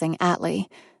pronouncing Atlee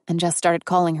and just started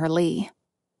calling her Lee.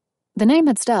 The name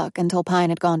had stuck until Pine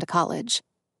had gone to college.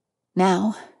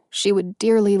 Now, she would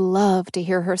dearly love to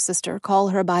hear her sister call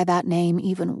her by that name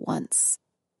even once.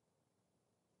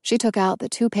 She took out the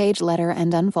 2-page letter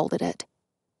and unfolded it.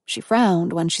 She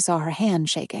frowned when she saw her hand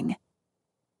shaking.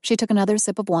 She took another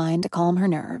sip of wine to calm her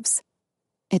nerves.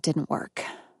 It didn't work.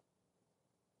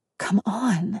 Come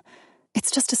on,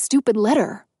 it's just a stupid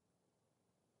letter.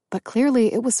 But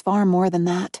clearly it was far more than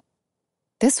that.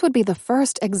 This would be the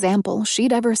first example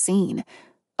she'd ever seen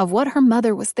of what her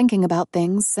mother was thinking about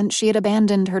things since she had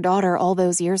abandoned her daughter all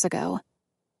those years ago.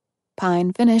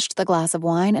 Pine finished the glass of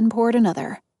wine and poured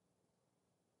another.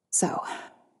 So,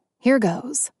 here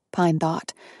goes, Pine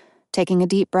thought, taking a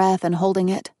deep breath and holding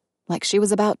it, like she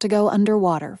was about to go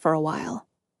underwater for a while.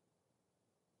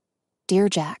 Dear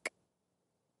Jack,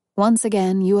 once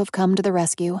again you have come to the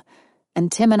rescue,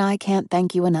 and Tim and I can't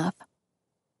thank you enough.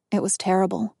 It was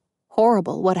terrible,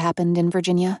 horrible what happened in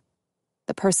Virginia.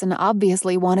 The person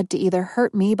obviously wanted to either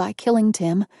hurt me by killing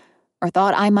Tim, or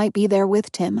thought I might be there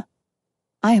with Tim.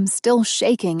 I am still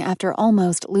shaking after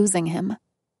almost losing him.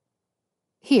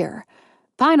 Here,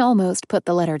 Pine almost put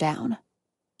the letter down.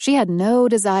 She had no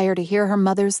desire to hear her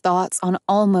mother's thoughts on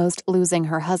almost losing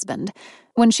her husband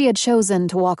when she had chosen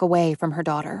to walk away from her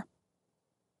daughter.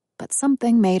 But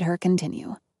something made her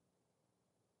continue.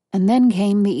 And then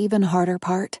came the even harder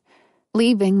part,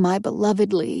 leaving my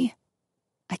beloved Lee.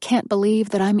 I can't believe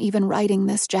that I'm even writing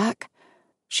this, Jack.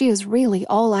 She is really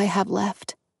all I have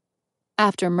left.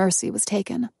 After Mercy was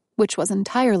taken, which was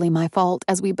entirely my fault,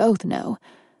 as we both know,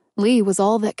 Lee was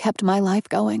all that kept my life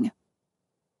going.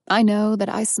 I know that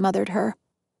I smothered her.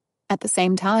 At the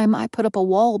same time, I put up a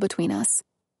wall between us.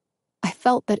 I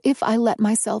felt that if I let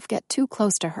myself get too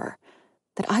close to her,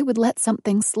 that I would let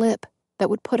something slip that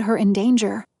would put her in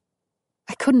danger.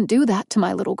 I couldn't do that to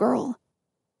my little girl.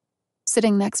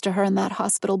 Sitting next to her in that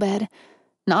hospital bed,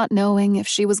 not knowing if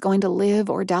she was going to live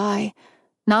or die,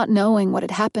 not knowing what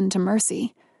had happened to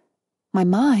Mercy, my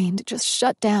mind just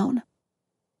shut down.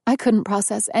 I couldn't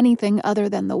process anything other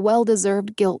than the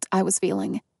well-deserved guilt I was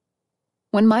feeling.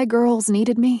 When my girls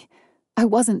needed me, I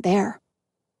wasn't there.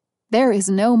 There is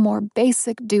no more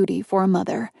basic duty for a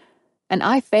mother, and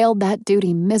I failed that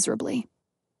duty miserably.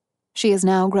 She has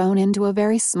now grown into a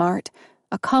very smart,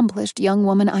 accomplished young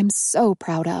woman I'm so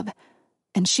proud of,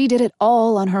 and she did it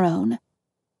all on her own.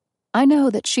 I know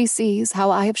that she sees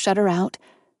how I have shut her out,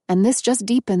 and this just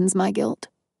deepens my guilt.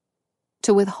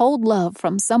 To withhold love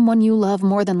from someone you love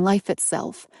more than life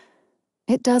itself,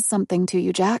 it does something to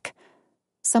you, Jack.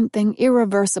 Something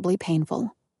irreversibly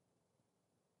painful.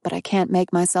 But I can't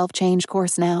make myself change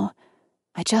course now.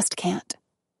 I just can't.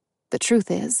 The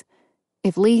truth is,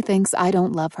 if Lee thinks I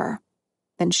don't love her,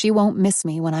 then she won't miss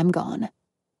me when I'm gone.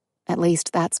 At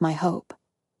least that's my hope.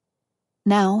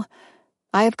 Now,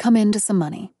 I have come into some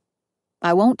money.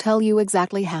 I won't tell you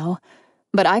exactly how,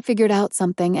 but I figured out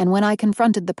something, and when I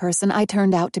confronted the person, I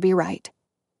turned out to be right.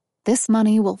 This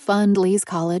money will fund Lee's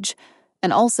college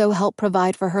and also help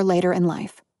provide for her later in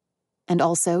life, and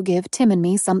also give Tim and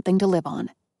me something to live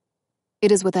on.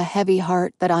 It is with a heavy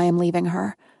heart that I am leaving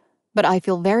her, but I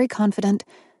feel very confident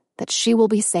that she will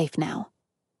be safe now.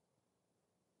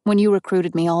 When you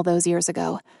recruited me all those years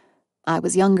ago, I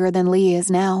was younger than Lee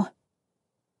is now.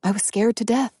 I was scared to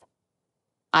death.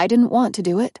 I didn't want to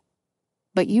do it,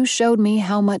 but you showed me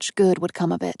how much good would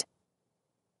come of it.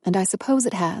 And I suppose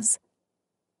it has.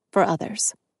 For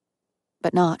others.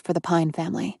 But not for the Pine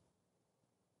family.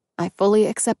 I fully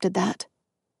accepted that.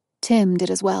 Tim did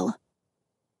as well.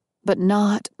 But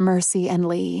not Mercy and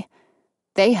Lee.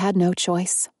 They had no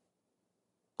choice.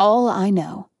 All I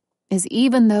know is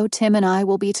even though Tim and I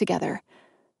will be together,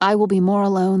 I will be more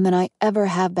alone than I ever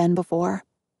have been before.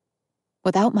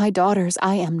 Without my daughters,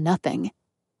 I am nothing.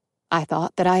 I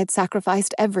thought that I had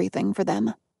sacrificed everything for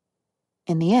them.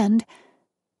 In the end,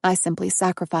 I simply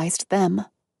sacrificed them.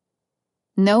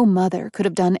 No mother could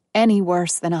have done any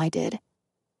worse than I did.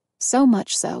 So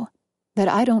much so that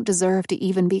I don't deserve to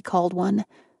even be called one.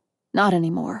 Not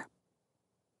anymore.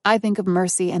 I think of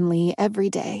Mercy and Lee every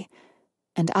day,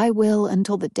 and I will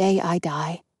until the day I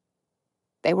die.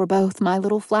 They were both my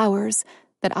little flowers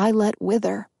that I let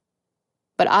wither.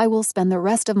 But I will spend the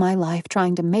rest of my life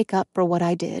trying to make up for what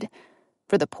I did,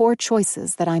 for the poor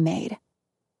choices that I made.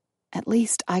 At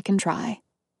least I can try.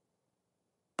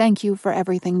 Thank you for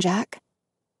everything, Jack.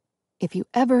 If you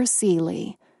ever see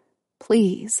Lee,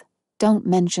 please don't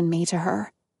mention me to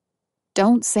her.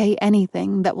 Don't say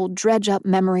anything that will dredge up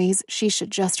memories she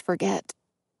should just forget.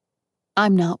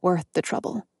 I'm not worth the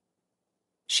trouble.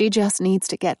 She just needs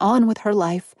to get on with her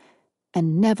life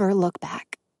and never look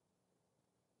back.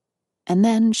 And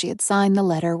then she had signed the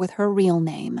letter with her real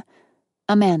name,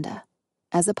 Amanda,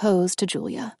 as opposed to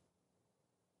Julia.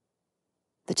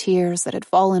 The tears that had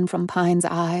fallen from Pine's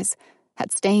eyes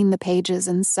had stained the pages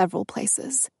in several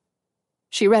places.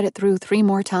 She read it through 3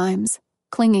 more times,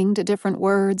 clinging to different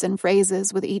words and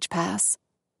phrases with each pass.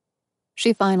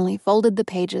 She finally folded the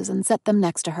pages and set them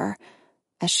next to her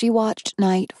as she watched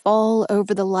night fall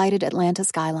over the lighted Atlanta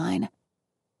skyline.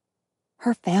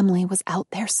 Her family was out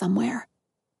there somewhere.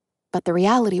 But the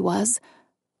reality was,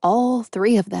 all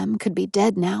 3 of them could be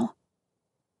dead now.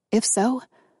 If so,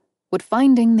 would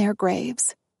finding their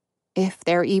graves, if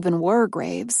there even were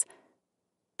graves,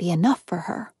 be enough for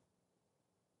her?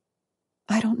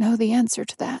 I don't know the answer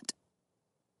to that.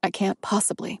 I can't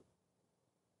possibly.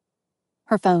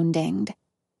 Her phone dinged.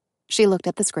 She looked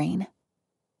at the screen.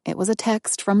 It was a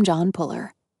text from John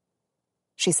Puller.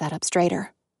 She sat up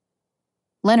straighter.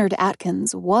 Leonard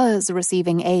Atkins was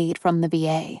receiving aid from the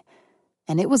VA,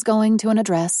 and it was going to an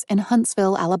address in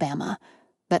Huntsville, Alabama,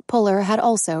 that Puller had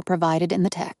also provided in the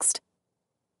text.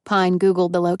 Pine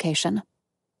Googled the location.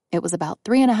 It was about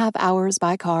 3.5 hours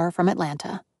by car from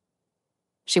Atlanta.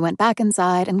 She went back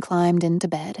inside and climbed into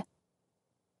bed.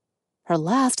 Her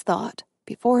last thought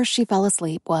before she fell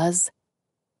asleep was,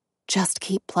 just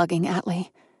keep plugging, Atlee,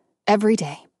 every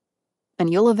day,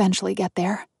 and you'll eventually get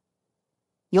there.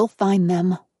 You'll find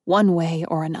them one way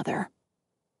or another.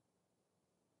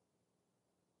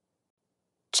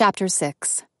 Chapter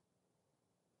 6.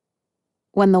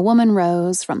 When the woman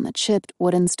rose from the chipped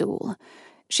wooden stool,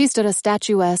 she stood a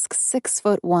statuesque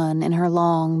 6'1" in her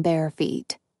long, bare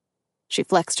feet. She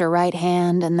flexed her right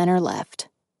hand and then her left.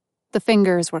 The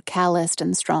fingers were calloused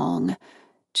and strong,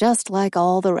 just like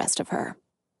all the rest of her.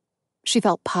 She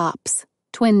felt pops,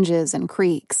 twinges, and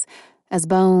creaks as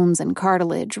bones and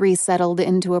cartilage resettled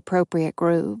into appropriate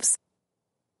grooves.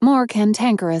 More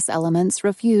cantankerous elements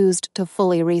refused to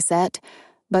fully reset,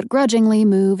 but grudgingly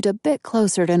moved a bit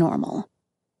closer to normal.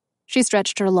 She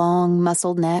stretched her long,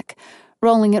 muscled neck,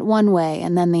 rolling it one way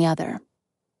and then the other.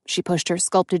 She pushed her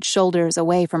sculpted shoulders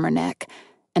away from her neck,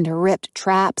 and her ripped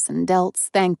traps and delts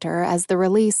thanked her as the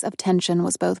release of tension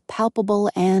was both palpable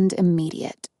and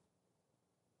immediate.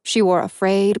 She wore a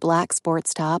frayed black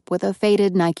sports top with a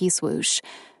faded Nike swoosh,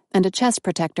 and a chest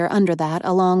protector under that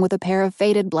along with a pair of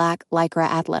faded black Lycra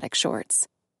athletic shorts.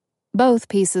 Both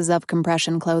pieces of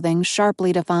compression clothing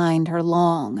sharply defined her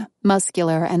long,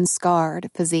 muscular, and scarred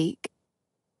physique.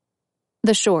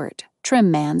 The short,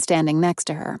 trim man standing next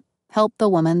to her helped the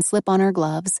woman slip on her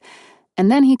gloves,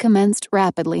 and then he commenced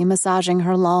rapidly massaging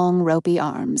her long, ropey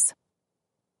arms.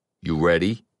 You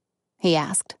ready? He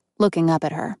asked, looking up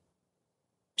at her.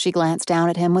 She glanced down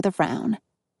at him with a frown.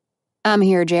 I'm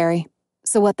here, Jerry.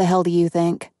 So what the hell do you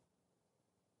think?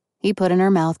 He put in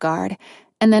her mouth guard,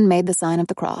 and then made the sign of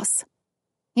the cross.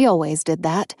 He always did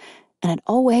that, and it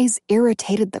always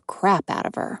irritated the crap out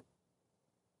of her.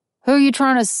 Who you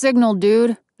trying to signal,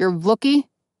 dude? Your rookie?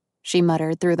 She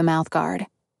muttered through the mouth guard.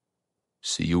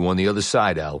 See you on the other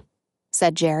side, Al,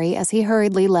 said Jerry as he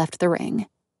hurriedly left the ring.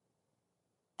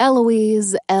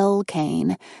 Eloise L.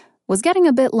 Kane was getting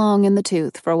a bit long in the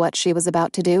tooth for what she was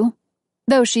about to do,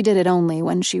 though she did it only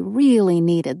when she really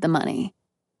needed the money.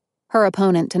 Her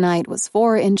opponent tonight was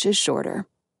 4 inches shorter,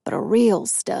 but a real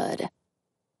stud.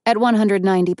 At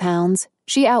 190 pounds,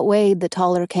 she outweighed the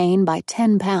taller Kane by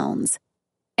 10 pounds.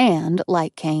 And,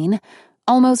 like Kane,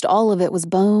 almost all of it was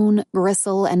bone,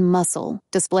 gristle, and muscle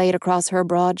displayed across her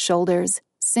broad shoulders,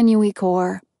 sinewy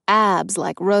core, abs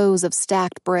like rows of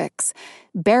stacked bricks,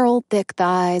 barrel-thick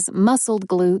thighs, muscled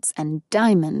glutes, and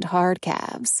diamond-hard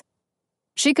calves.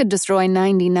 She could destroy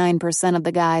 99% of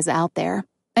the guys out there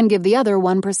and give the other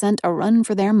 1% a run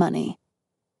for their money.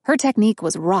 Her technique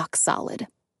was rock solid.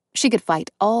 She could fight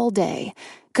all day,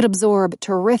 could absorb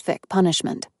terrific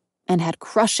punishment, and had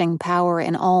crushing power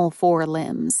in all 4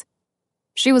 limbs.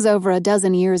 She was over a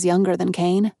dozen years younger than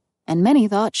Kane, and many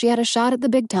thought she had a shot at the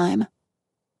big time.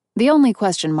 The only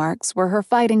question marks were her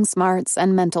fighting smarts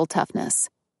and mental toughness,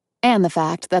 and the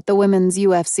fact that the women's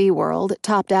UFC world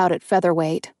topped out at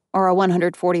featherweight or a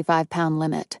 145-pound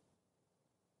limit.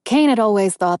 Kane had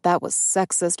always thought that was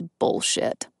sexist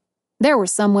bullshit. There were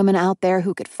some women out there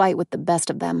who could fight with the best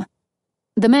of them.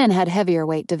 The men had heavier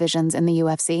weight divisions in the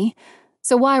UFC,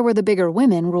 so why were the bigger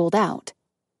women ruled out?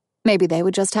 Maybe they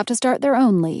would just have to start their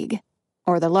own league,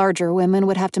 or the larger women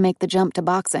would have to make the jump to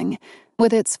boxing,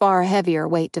 with its far heavier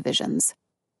weight divisions.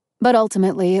 But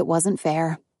ultimately it wasn't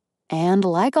fair, and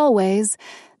like always,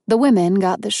 the women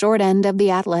got the short end of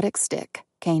the athletic stick,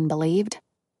 Kane believed.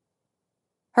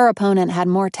 Her opponent had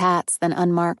more tats than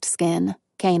unmarked skin,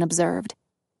 Kane observed.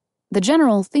 The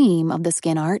general theme of the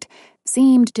skin art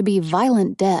seemed to be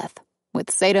violent death, with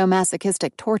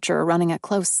sadomasochistic torture running a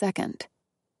close second.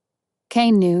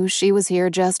 Kane knew she was here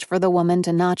just for the woman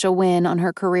to notch a win on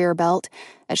her career belt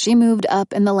as she moved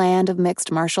up in the land of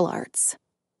mixed martial arts.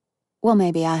 Well,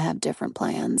 maybe I have different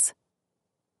plans.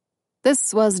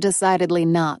 This was decidedly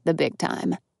not the big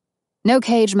time. No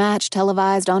cage match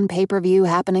televised on pay-per-view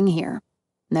happening here.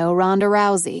 No Ronda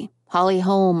Rousey, Holly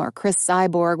Holm, or Chris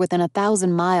Cyborg within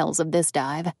 1,000 miles of this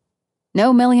dive.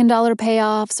 No $1 million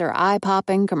payoffs or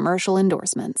eye-popping commercial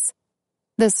endorsements.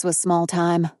 This was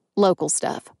small-time, local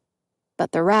stuff.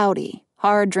 But the rowdy,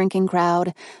 hard-drinking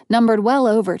crowd numbered well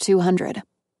over 200,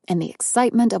 and the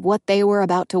excitement of what they were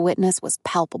about to witness was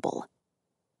palpable.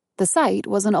 The site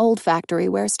was an old factory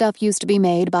where stuff used to be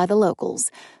made by the locals,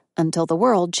 until the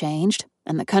world changed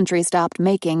and the country stopped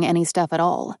making any stuff at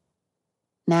all.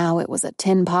 Now it was a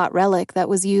tin pot relic that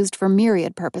was used for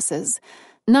myriad purposes,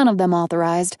 none of them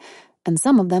authorized, and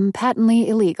some of them patently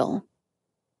illegal.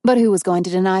 But who was going to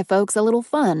deny folks a little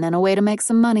fun and a way to make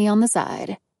some money on the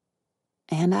side?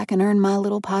 And I can earn my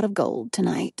little pot of gold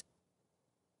tonight.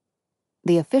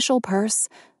 The official purse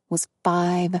was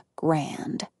 $5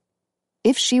 grand.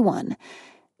 If she won,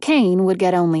 Kane would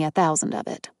get only 1,000 of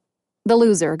it. The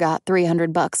loser got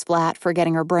 $300 flat for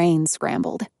getting her brains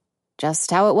scrambled.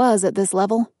 Just how it was at this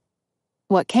level.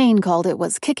 What Kane called it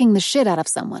was kicking the shit out of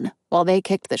someone while they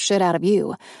kicked the shit out of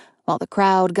you, while the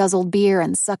crowd guzzled beer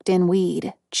and sucked in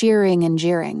weed, cheering and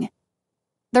jeering.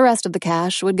 The rest of the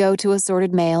cash would go to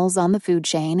assorted males on the food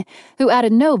chain who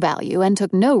added no value and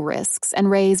took no risks and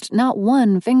raised not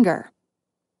one finger.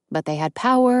 But they had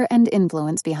power and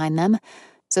influence behind them,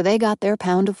 so they got their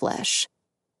pound of flesh.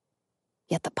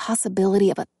 Yet the possibility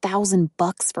of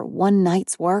 $1,000 for one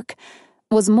night's work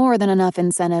was more than enough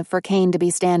incentive for Kane to be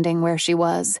standing where she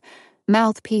was,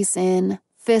 mouthpiece in,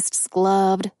 fists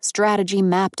gloved, strategy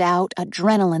mapped out,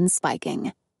 adrenaline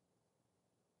spiking.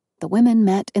 The women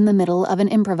met in the middle of an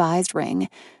improvised ring,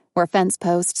 where fence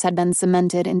posts had been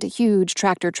cemented into huge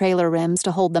tractor-trailer rims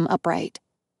to hold them upright.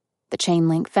 The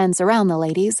chain-link fence around the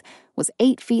ladies was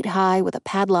 8 feet high with a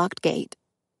padlocked gate.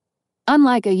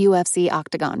 Unlike a UFC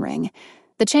octagon ring,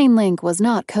 the chain-link was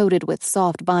not coated with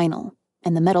soft vinyl,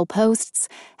 and the metal posts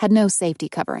had no safety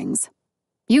coverings.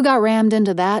 You got rammed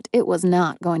into that, it was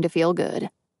not going to feel good.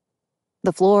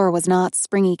 The floor was not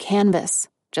springy canvas,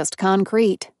 just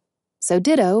concrete, so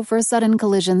ditto for sudden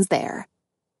collisions there.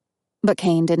 But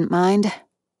Kane didn't mind.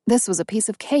 This was a piece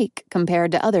of cake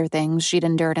compared to other things she'd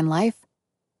endured in life,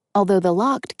 although the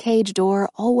locked cage door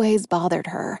always bothered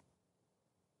her.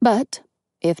 But,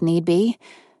 if need be,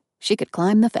 she could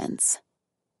climb the fence.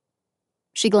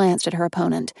 She glanced at her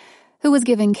opponent, who was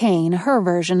giving Kane her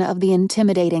version of the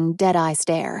intimidating dead-eye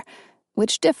stare,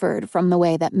 which differed from the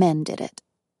way that men did it.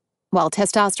 While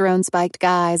testosterone-spiked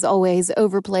guys always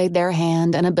overplayed their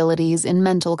hand and abilities in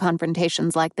mental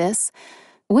confrontations like this,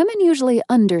 women usually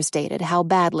understated how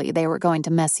badly they were going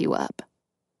to mess you up.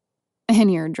 "In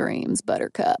your dreams,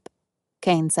 Buttercup,"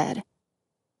 Kane said.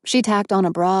 She tacked on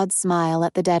a broad smile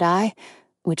at the dead-eye,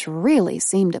 which really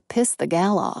seemed to piss the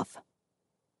gal off.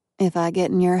 "If I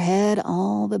get in your head,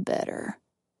 all the better."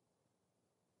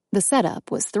 The setup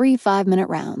was 3 5-minute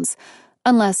rounds,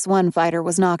 unless one fighter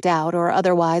was knocked out or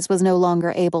otherwise was no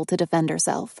longer able to defend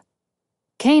herself.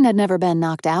 Kane had never been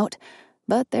knocked out,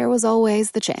 but there was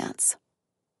always the chance.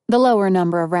 The lower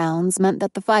number of rounds meant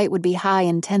that the fight would be high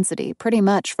intensity pretty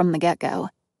much from the get-go.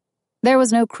 There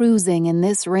was no cruising in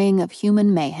this ring of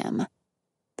human mayhem.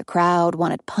 The crowd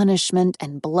wanted punishment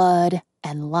and blood,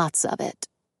 and lots of it.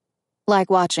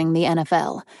 Like watching the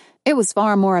NFL, it was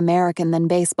far more American than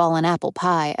baseball and apple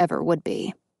pie ever would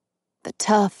be. The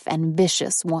tough and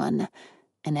vicious won,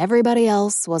 and everybody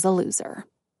else was a loser.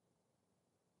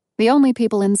 The only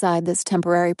people inside this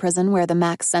temporary prison where the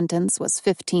max sentence was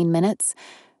 15 minutes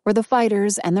were the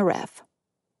fighters and the ref.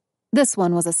 This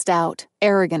one was a stout,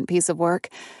 arrogant piece of work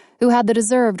who had the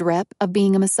deserved rep of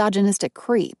being a misogynistic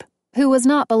creep who was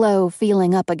not below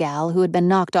feeling up a gal who had been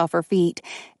knocked off her feet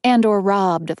and or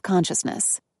robbed of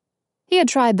consciousness. He had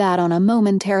tried that on a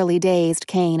momentarily dazed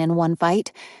Kane in one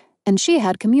fight, and she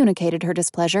had communicated her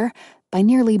displeasure by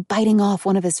nearly biting off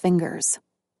one of his fingers.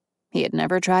 He had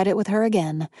never tried it with her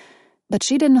again, but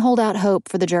she didn't hold out hope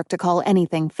for the jerk to call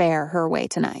anything fair her way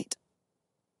tonight.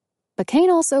 But Kane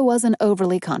also wasn't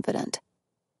overly confident.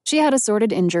 She had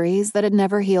assorted injuries that had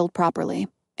never healed properly,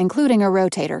 including a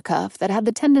rotator cuff that had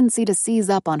the tendency to seize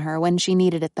up on her when she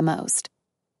needed it the most.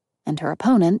 And her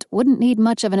opponent wouldn't need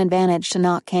much of an advantage to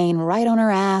knock Kane right on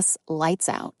her ass, lights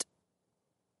out.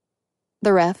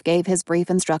 The ref gave his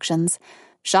brief instructions,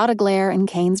 shot a glare in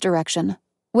Kane's direction,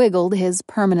 wiggled his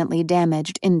permanently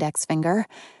damaged index finger,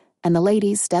 and the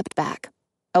ladies stepped back,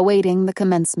 awaiting the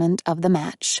commencement of the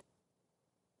match.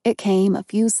 It came a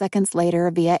few seconds later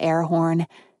via air horn,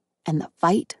 and the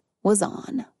fight was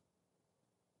on.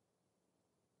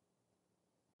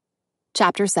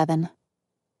 Chapter 7.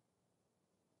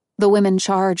 The women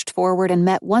charged forward and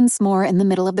met once more in the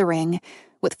middle of the ring,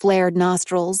 with flared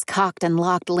nostrils, cocked and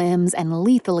locked limbs, and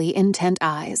lethally intent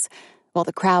eyes, while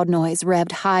the crowd noise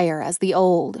revved higher as the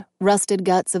old, rusted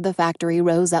guts of the factory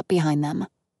rose up behind them.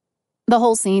 The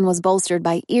whole scene was bolstered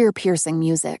by ear-piercing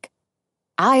music.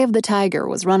 Eye of the Tiger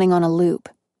was running on a loop,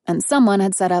 and someone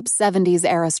had set up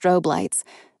 70s-era strobe lights,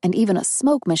 and even a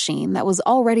smoke machine that was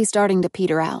already starting to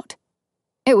peter out.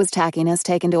 It was tackiness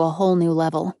taken to a whole new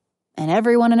level, and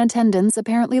everyone in attendance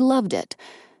apparently loved it,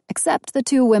 except the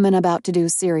 2 women about to do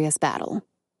serious battle.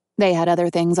 They had other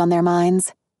things on their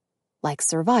minds, like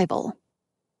survival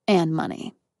and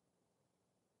money.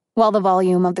 While the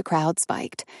volume of the crowd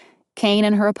spiked, Kane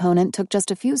and her opponent took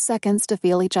just a few seconds to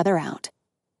feel each other out.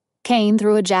 Kane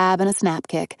threw a jab and a snap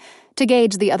kick to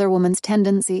gauge the other woman's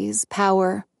tendencies,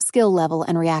 power, skill level,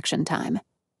 and reaction time.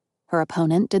 Her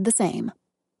opponent did the same.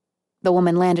 The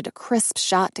woman landed a crisp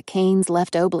shot to Kane's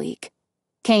left oblique.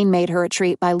 Kane made her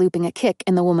retreat by looping a kick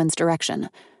in the woman's direction,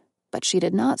 but she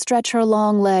did not stretch her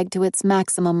long leg to its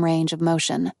maximum range of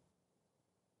motion.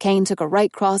 Kane took a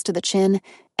right cross to the chin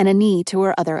and a knee to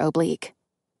her other oblique.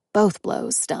 Both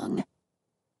blows stung.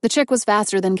 The chick was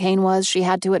faster than Kane was, she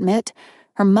had to admit,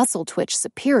 her muscle twitch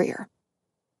superior.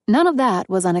 None of that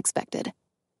was unexpected.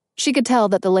 She could tell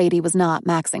that the lady was not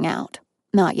maxing out.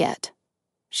 Not yet.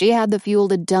 She had the fuel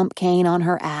to dump Kane on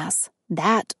her ass.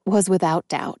 That was without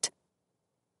doubt.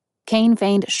 Kane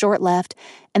feigned a short left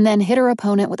and then hit her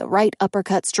opponent with a right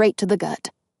uppercut straight to the gut.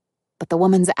 But the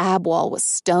woman's ab wall was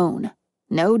stone.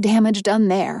 No damage done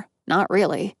there. Not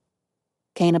really.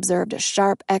 Kane observed a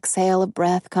sharp exhale of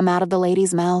breath come out of the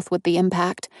lady's mouth with the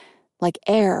impact, like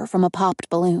air from a popped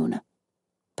balloon.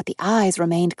 But the eyes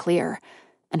remained clear,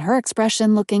 and her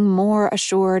expression looking more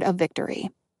assured of victory.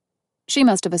 She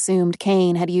must have assumed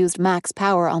Kane had used max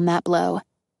power on that blow.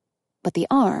 But the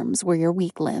arms were your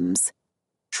weak limbs.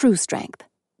 True strength,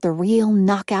 the real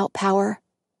knockout power,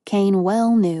 Kane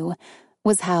well knew,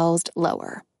 was housed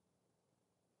lower.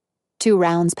 2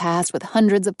 rounds passed with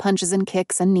hundreds of punches and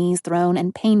kicks and knees thrown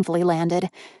and painfully landed,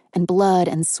 and blood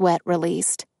and sweat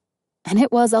released. And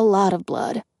it was a lot of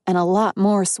blood and a lot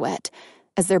more sweat,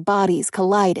 as their bodies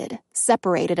collided,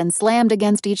 separated, and slammed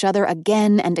against each other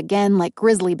again and again like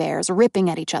grizzly bears ripping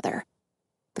at each other.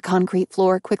 The concrete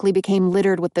floor quickly became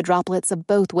littered with the droplets of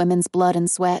both women's blood and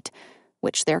sweat,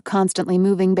 which their constantly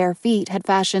moving bare feet had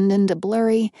fashioned into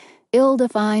blurry,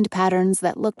 ill-defined patterns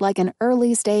that looked like an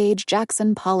early-stage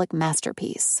Jackson Pollock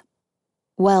masterpiece.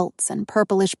 Welts and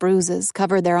purplish bruises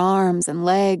covered their arms and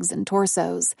legs and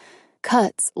torsos.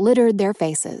 Cuts littered their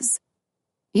faces.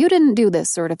 You didn't do this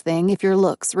sort of thing if your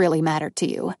looks really mattered to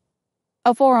you.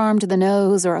 A forearm to the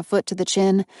nose or a foot to the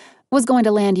chin was going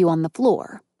to land you on the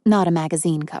floor, not a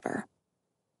magazine cover.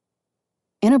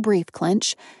 In a brief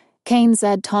clinch, Kane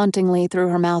said tauntingly through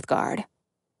her mouthguard,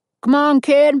 "Come on,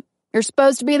 kid. You're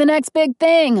supposed to be the next big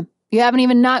thing. You haven't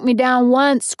even knocked me down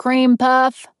once, cream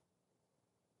puff."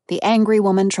 The angry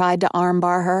woman tried to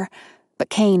armbar her, but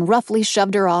Kane roughly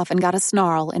shoved her off and got a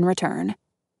snarl in return.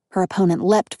 Her opponent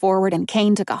leapt forward and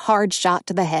Kane took a hard shot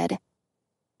to the head.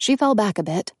 She fell back a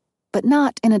bit, but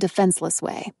not in a defenseless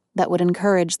way that would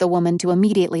encourage the woman to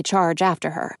immediately charge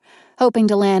after her, hoping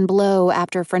to land blow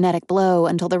after frenetic blow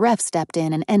until the ref stepped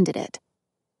in and ended it.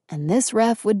 And this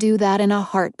ref would do that in a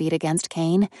heartbeat against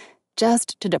Kane,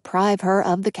 just to deprive her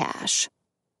of the cash.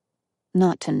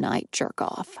 Not tonight,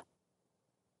 jerk-off.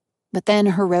 But then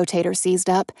her rotator seized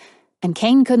up, and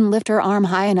Kane couldn't lift her arm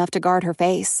high enough to guard her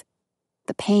face.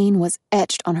 The pain was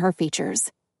etched on her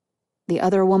features. The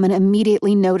other woman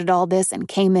immediately noted all this and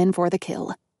came in for the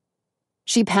kill.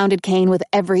 She pounded Kane with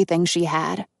everything she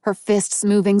had, her fists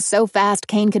moving so fast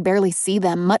Kane could barely see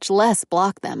them, much less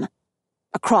block them.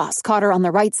 A cross caught her on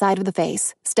the right side of the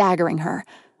face, staggering her.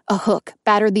 A hook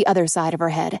battered the other side of her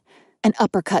head. An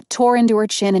uppercut tore into her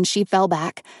chin and she fell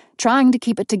back, trying to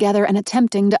keep it together and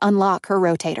attempting to unlock her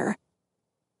rotator.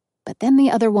 But then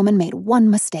the other woman made one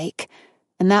mistake,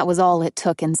 and that was all it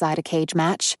took inside a cage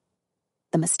match.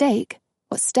 The mistake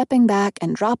was stepping back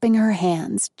and dropping her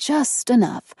hands just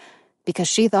enough, because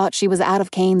she thought she was out of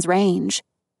Kane's range.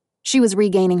 She was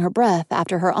regaining her breath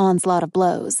after her onslaught of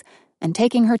blows, and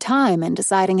taking her time in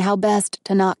deciding how best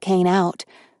to knock Kane out,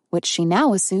 which she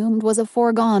now assumed was a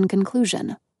foregone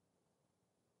conclusion.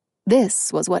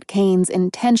 This was what Kane's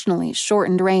intentionally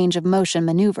shortened range of motion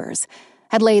maneuvers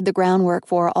had laid the groundwork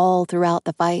for all throughout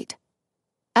the fight.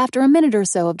 After a minute or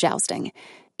so of jousting,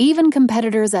 even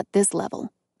competitors at this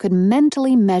level could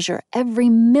mentally measure every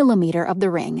millimeter of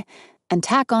the ring and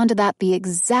tack onto that the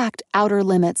exact outer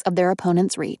limits of their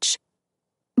opponent's reach.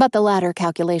 But the latter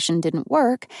calculation didn't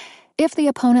work if the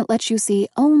opponent let you see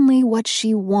only what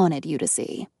she wanted you to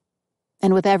see.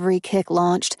 And with every kick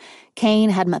launched, Kane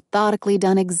had methodically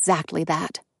done exactly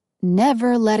that,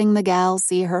 never letting the gal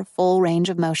see her full range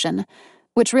of motion,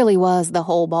 which really was the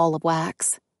whole ball of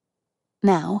wax.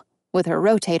 Now, with her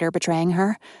rotator betraying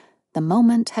her, the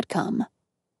moment had come.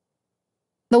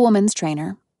 The woman's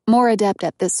trainer, more adept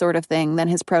at this sort of thing than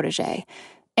his protege,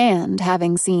 and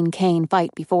having seen Kane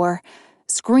fight before,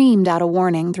 screamed out a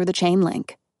warning through the chain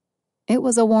link. It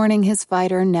was a warning his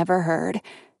fighter never heard,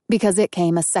 because it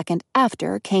came a second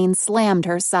after Kane slammed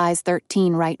her size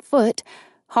 13 right foot,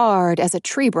 hard as a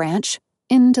tree branch,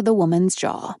 into the woman's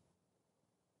jaw.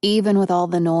 Even with all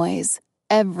the noise,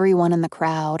 everyone in the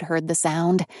crowd heard the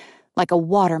sound, like a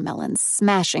watermelon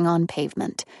smashing on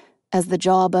pavement, as the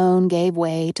jawbone gave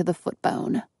way to the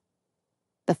footbone.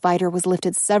 The fighter was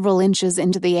lifted several inches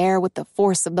into the air with the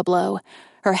force of the blow,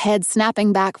 her head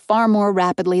snapping back far more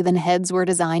rapidly than heads were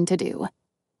designed to do.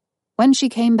 When she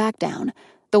came back down,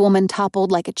 the woman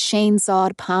toppled like a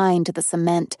chainsawed pine to the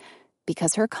cement,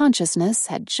 because her consciousness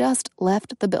had just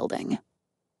left the building.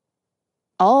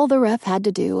 All the ref had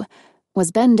to do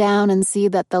was bend down and see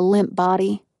that the limp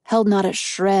body held not a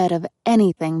shred of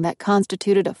anything that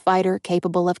constituted a fighter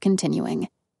capable of continuing.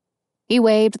 He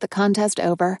waved the contest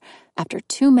over after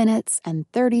 2 minutes and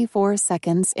 34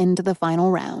 seconds into the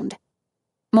final round.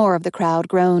 More of the crowd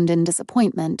groaned in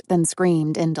disappointment than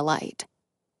screamed in delight.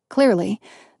 Clearly,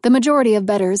 the majority of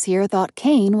bettors here thought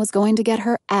Kane was going to get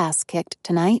her ass kicked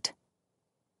tonight.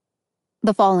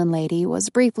 The fallen lady was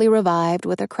briefly revived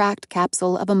with a cracked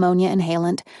capsule of ammonia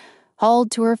inhalant,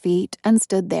 hauled to her feet, and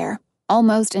stood there,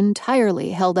 almost entirely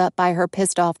held up by her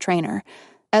pissed-off trainer,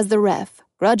 as the ref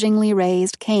grudgingly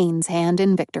raised Kane's hand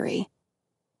in victory.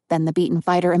 Then the beaten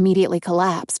fighter immediately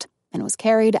collapsed and was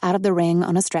carried out of the ring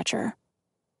on a stretcher.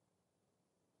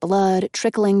 Blood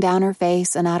trickling down her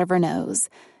face and out of her nose,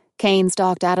 Kane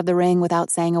stalked out of the ring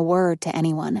without saying a word to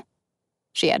anyone.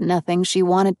 She had nothing she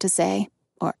wanted to say,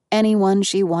 or anyone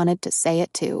she wanted to say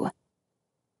it to.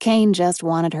 Kane just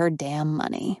wanted her damn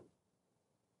money.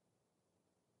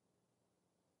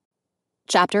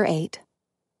 Chapter 8.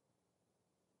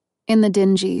 In the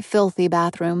dingy, filthy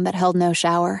bathroom that held no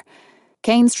shower,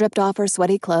 Kane stripped off her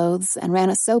sweaty clothes and ran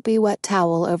a soapy wet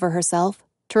towel over herself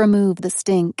to remove the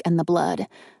stink and the blood,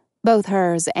 both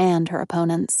hers and her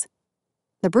opponent's.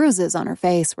 The bruises on her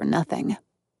face were nothing.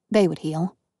 They would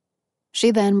heal.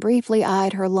 She then briefly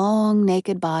eyed her long,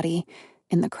 naked body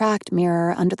in the cracked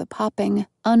mirror under the popping,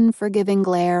 unforgiving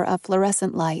glare of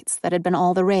fluorescent lights that had been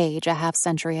all the rage a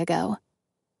half-century ago.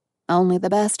 Only the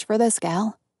best for this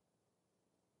gal.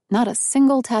 Not a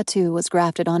single tattoo was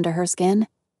grafted onto her skin.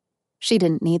 She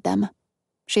didn't need them.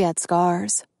 She had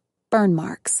scars, burn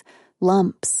marks,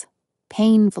 lumps,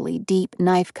 painfully deep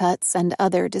knife cuts, and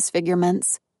other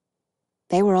disfigurements.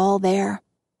 They were all there,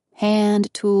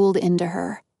 hand-tooled into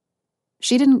her.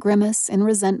 She didn't grimace in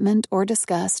resentment or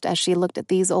disgust as she looked at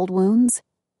these old wounds.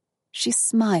 She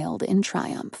smiled in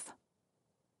triumph.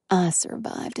 I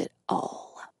survived it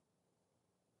all.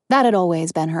 That had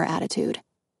always been her attitude.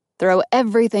 Throw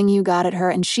everything you got at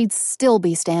her and she'd still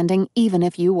be standing even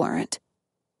if you weren't.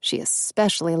 She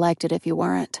especially liked it if you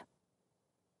weren't.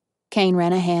 Kane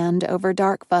ran a hand over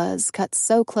dark fuzz cut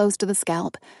so close to the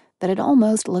scalp that it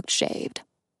almost looked shaved.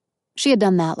 She had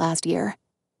done that last year.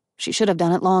 She should have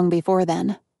done it long before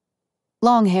then.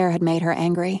 Long hair had made her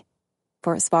angry,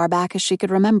 for as far back as she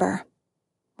could remember,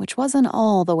 which wasn't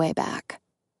all the way back.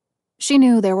 She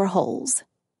knew there were holes,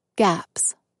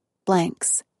 gaps,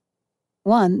 blanks.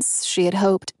 Once she had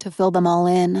hoped to fill them all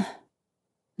in.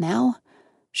 Now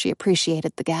she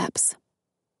appreciated the gaps.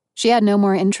 She had no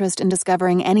more interest in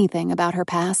discovering anything about her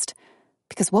past,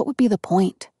 because what would be the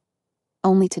point?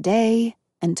 Only today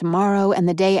and tomorrow and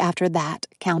the day after that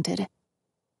counted.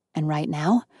 And right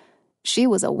now, she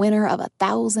was a winner of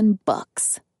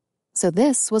 $1,000. So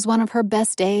this was one of her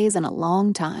best days in a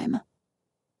long time.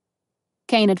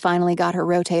 Kane had finally got her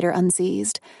rotator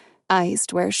unseized,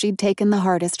 iced where she'd taken the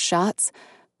hardest shots,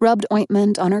 rubbed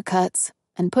ointment on her cuts,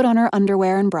 and put on her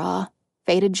underwear and bra,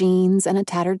 faded jeans, and a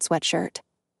tattered sweatshirt.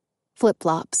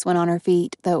 Flip-flops went on her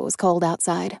feet, though it was cold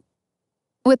outside.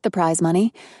 With the prize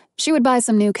money, she would buy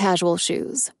some new casual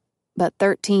shoes, but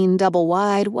 13 double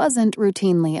wide wasn't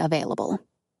routinely available,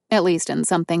 at least in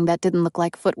something that didn't look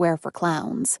like footwear for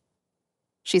clowns.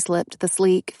 She slipped the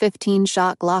sleek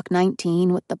 15-shot Glock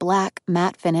 19 with the black,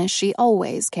 matte finish she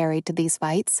always carried to these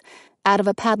fights out of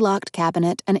a padlocked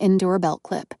cabinet and into her belt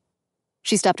clip.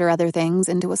 She stuffed her other things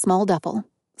into a small duffel,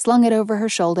 slung it over her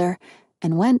shoulder,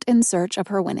 and went in search of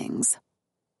her winnings.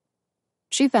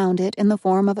 She found it in the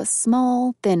form of a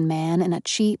small, thin man in a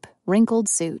cheap, wrinkled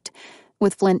suit,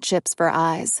 with flint chips for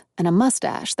eyes and a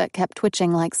mustache that kept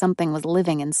twitching like something was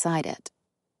living inside it.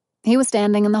 He was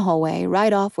standing in the hallway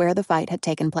right off where the fight had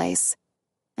taken place.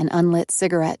 An unlit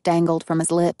cigarette dangled from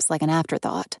his lips like an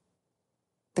afterthought.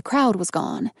 The crowd was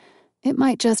gone. It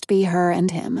might just be her and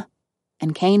him,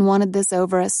 and Kane wanted this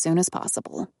over as soon as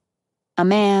possible. A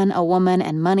man, a woman,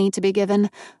 and money to be given,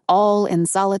 all in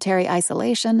solitary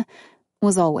isolation,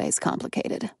 was always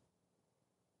complicated.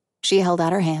 She held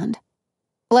out her hand.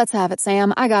 "Let's have it,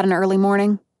 Sam. I got an early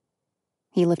morning."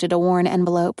 He lifted a worn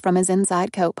envelope from his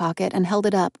inside coat pocket and held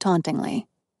it up tauntingly.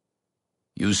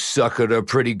 You suckered her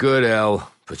pretty good, Elle,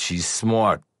 but she's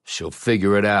smart. She'll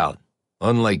figure it out.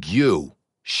 Unlike you,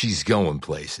 she's going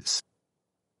places.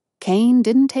 Kane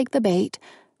didn't take the bait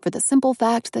for the simple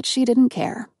fact that she didn't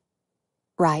care.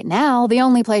 Right now, the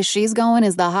only place she's going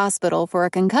is the hospital for a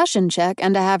concussion check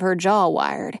and to have her jaw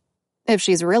wired. If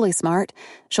she's really smart,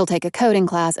 she'll take a coding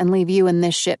class and leave you and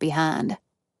this shit behind.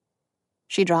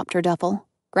 She dropped her duffel,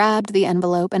 grabbed the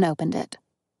envelope, and opened it.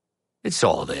 It's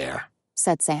all there,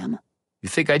 said Sam. You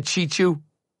think I'd cheat you?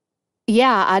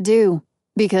 Yeah, I do.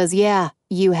 Because, yeah,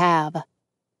 you have.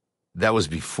 That was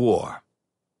before.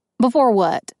 Before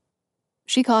what?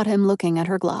 She caught him looking at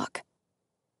her Glock.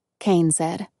 Kane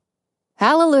said,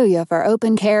 Hallelujah for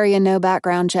open carry and no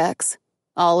background checks.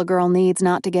 All a girl needs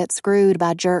not to get screwed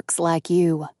by jerks like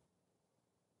you.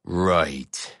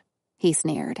 Right. He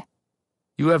sneered.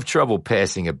 You have trouble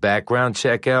passing a background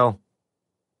check, Elle?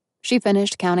 She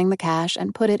finished counting the cash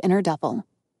and put it in her duffel.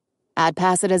 I'd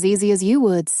pass it as easy as you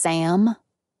would, Sam.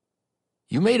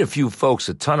 You made a few folks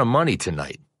a ton of money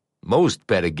tonight. Most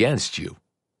bet against you.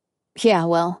 Yeah,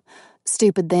 well,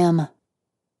 stupid them.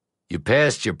 You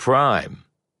passed your prime.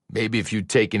 Maybe if you'd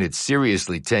taken it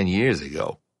seriously 10 years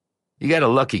ago. You got a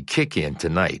lucky kick-in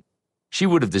tonight. She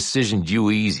would have decisioned you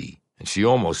easy, and she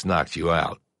almost knocked you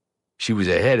out. She was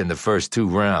ahead in the first 2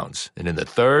 rounds, and in the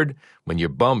third, when your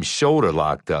bum's shoulder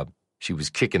locked up, she was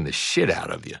kicking the shit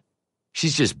out of you.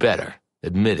 She's just better.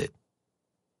 Admit it.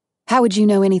 How would you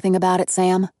know anything about it,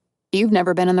 Sam? You've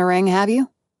never been in the ring, have you?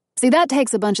 See, that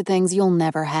takes a bunch of things you'll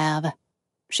never have.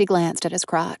 She glanced at his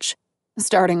crotch,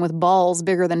 starting with balls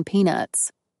bigger than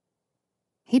peanuts.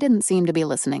 He didn't seem to be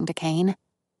listening to Kane.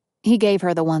 He gave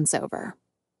her the once-over.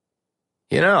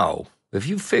 You know, if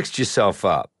you fixed yourself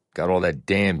up, got all that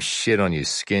damn shit on your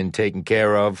skin taken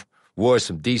care of, wore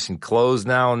some decent clothes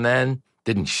now and then,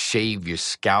 didn't shave your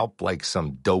scalp like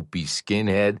some dopey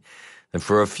skinhead, and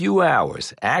for a few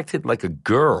hours acted like a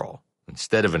girl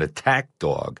instead of an attack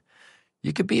dog,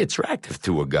 you could be attractive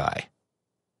to a guy.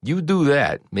 You do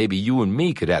that, maybe you and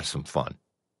me could have some fun.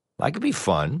 That could be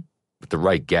fun, with the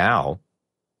right gal.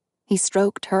 He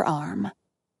stroked her arm.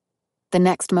 The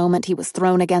next moment he was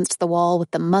thrown against the wall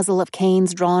with the muzzle of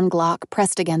Kane's drawn Glock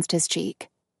pressed against his cheek.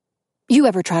 You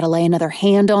ever try to lay another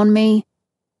hand on me?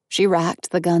 She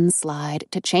racked the gun's slide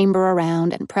to chamber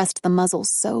around and pressed the muzzle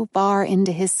so far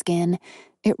into his skin,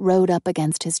 it rode up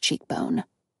against his cheekbone.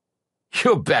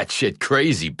 You're batshit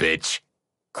crazy, bitch,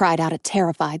 cried out a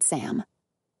terrified Sam.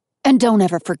 And don't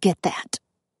ever forget that.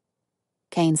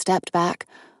 Kane stepped back,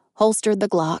 holstered the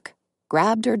Glock,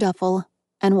 grabbed her duffel,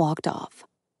 and walked off.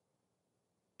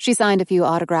 She signed a few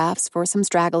autographs for some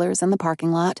stragglers in the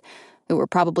parking lot, who were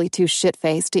probably too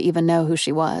shit-faced to even know who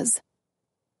she was.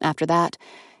 After that,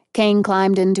 Kane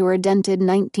climbed into her dented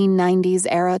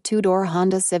 1990s-era 2-door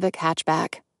Honda Civic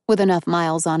hatchback, with enough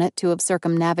miles on it to have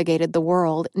circumnavigated the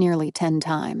world nearly 10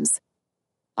 times.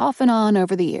 Off and on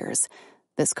over the years,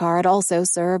 this car had also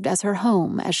served as her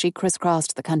home as she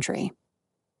crisscrossed the country.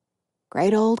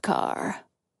 Great old car,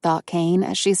 thought Kane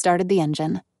as she started the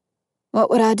engine.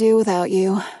 What would I do without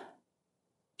you?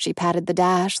 She patted the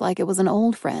dash like it was an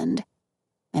old friend.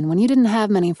 And when you didn't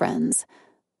have many friends,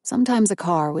 sometimes a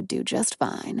car would do just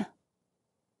fine.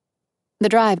 The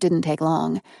drive didn't take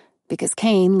long, because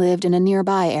Kane lived in a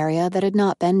nearby area that had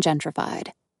not been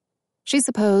gentrified. She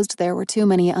supposed there were too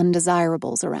many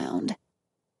undesirables around,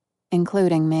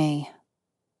 including me.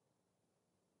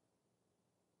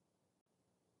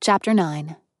 Chapter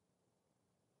 9.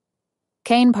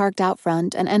 Kane parked out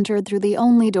front and entered through the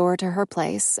only door to her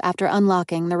place after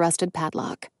unlocking the rusted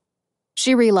padlock.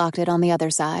 She relocked it on the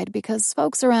other side because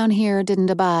folks around here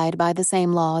didn't abide by the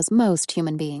same laws most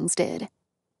human beings did.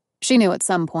 She knew at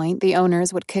some point the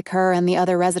owners would kick her and the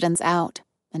other residents out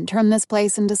and turn this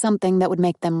place into something that would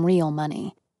make them real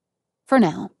money. For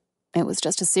now, it was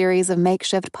just a series of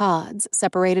makeshift pods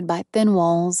separated by thin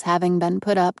walls having been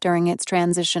put up during its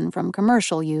transition from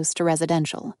commercial use to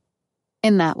residential.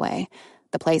 In that way,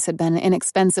 the place had been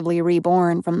inexpensively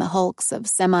reborn from the hulks of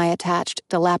semi-attached,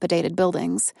 dilapidated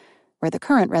buildings, where the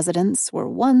current residents were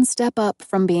one step up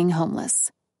from being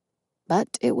homeless.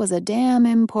 But it was a damn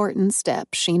important step,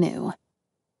 she knew.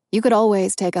 You could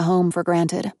always take a home for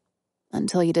granted,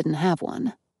 until you didn't have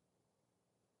one.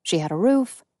 She had a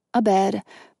roof, a bed,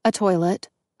 a toilet,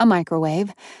 a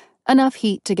microwave, enough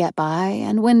heat to get by,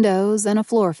 and windows and a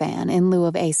floor fan in lieu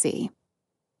of AC.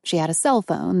 She had a cell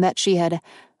phone that she had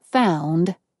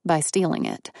found by stealing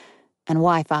it, and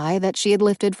Wi-Fi that she had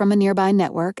lifted from a nearby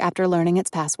network after learning its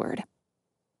password.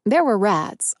 There were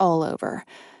rats all over,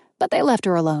 but they left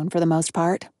her alone for the most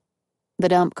part. The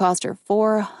dump cost her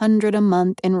 $400 a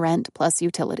month in rent plus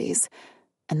utilities,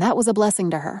 and that was a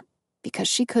blessing to her, because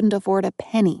she couldn't afford a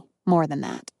penny more than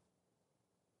that.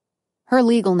 Her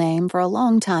legal name for a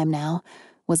long time now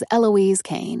was Eloise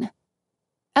Kane.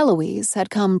 Eloise had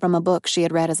come from a book she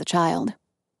had read as a child.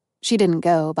 She didn't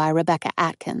go by Rebecca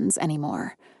Atkins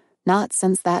anymore, not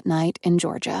since that night in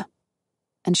Georgia.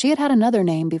 And she had had another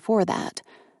name before that,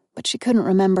 but she couldn't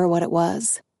remember what it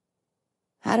was.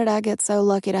 How did I get so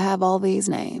lucky to have all these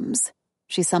names?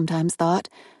 She sometimes thought,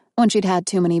 when she'd had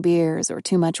too many beers or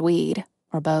too much weed,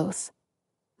 or both.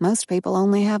 Most people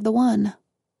only have the one.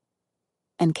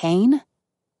 And Kane?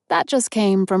 That just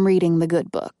came from reading the good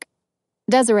book.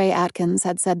 Desiree Atkins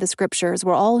had said the scriptures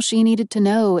were all she needed to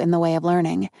know in the way of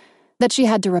learning, that she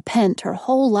had to repent her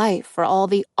whole life for all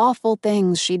the awful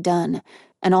things she'd done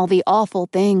and all the awful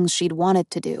things she'd wanted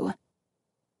to do.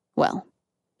 Well,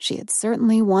 she had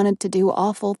certainly wanted to do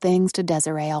awful things to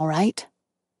Desiree, all right.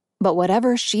 But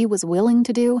whatever she was willing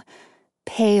to do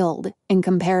paled in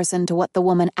comparison to what the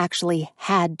woman actually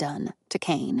had done to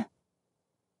Kane.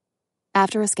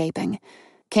 After escaping,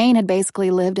 Kane had basically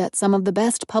lived at some of the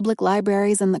best public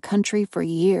libraries in the country for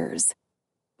years.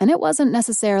 And it wasn't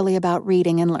necessarily about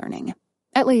reading and learning.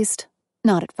 At least,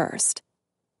 not at first.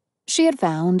 She had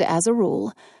found, as a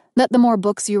rule, that the more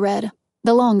books you read,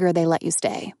 the longer they let you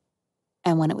stay.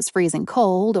 And when it was freezing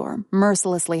cold or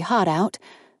mercilessly hot out,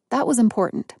 that was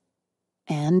important.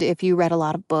 And if you read a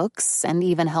lot of books and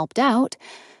even helped out,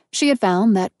 she had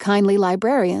found that kindly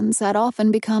librarians had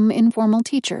often become informal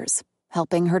teachers,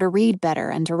 helping her to read better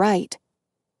and to write.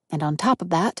 And on top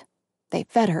of that, they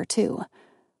fed her too,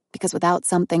 because without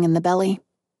something in the belly,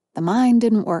 the mind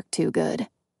didn't work too good.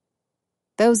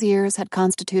 Those years had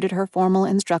constituted her formal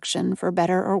instruction for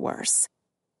better or worse.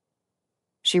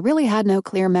 She really had no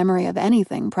clear memory of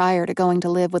anything prior to going to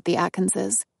live with the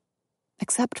Atkinses,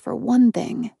 except for one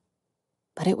thing.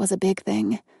 But it was a big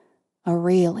thing, a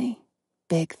really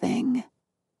big thing.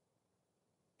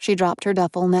 She dropped her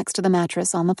duffel next to the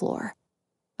mattress on the floor.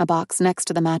 A box next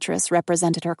to the mattress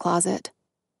represented her closet.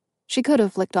 She could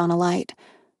have flicked on a light,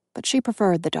 but she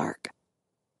preferred the dark.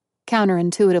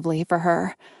 Counterintuitively for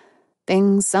her,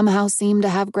 things somehow seemed to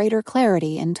have greater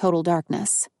clarity in total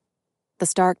darkness. The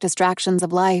stark distractions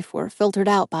of life were filtered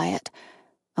out by it,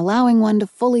 allowing one to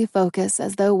fully focus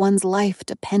as though one's life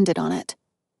depended on it,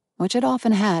 which it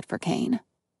often had for Kane.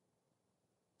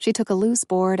 She took a loose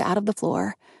board out of the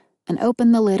floor and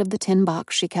opened the lid of the tin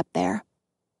box she kept there.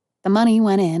 The money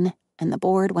went in, and the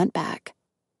board went back.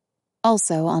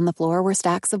 Also on the floor were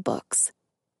stacks of books.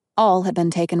 All had been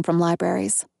taken from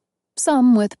libraries,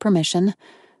 some with permission,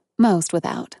 most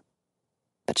without.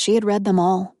 But she had read them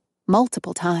all,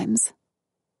 multiple times.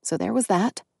 So there was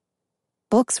that.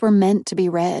 Books were meant to be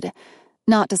read,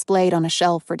 not displayed on a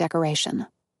shelf for decoration.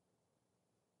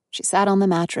 She sat on the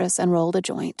mattress and rolled a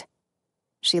joint.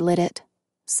 She lit it,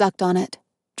 sucked on it,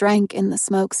 drank in the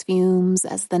smoke's fumes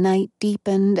as the night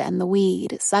deepened and the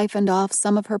weed siphoned off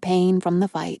some of her pain from the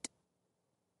fight.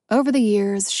 Over the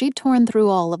years, she'd torn through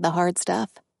all of the hard stuff.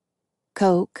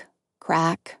 Coke,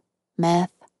 crack,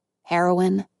 meth,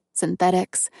 heroin,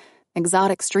 synthetics,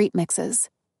 exotic street mixes.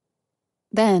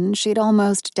 Then she'd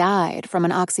almost died from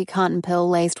an OxyContin pill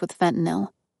laced with fentanyl.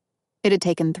 It had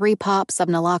taken 3 pops of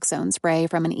naloxone spray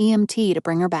from an EMT to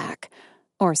bring her back,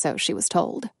 or so she was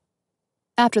told.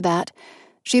 After that,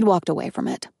 she'd walked away from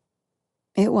it.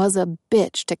 It was a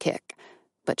bitch to kick,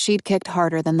 but she'd kicked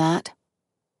harder than that.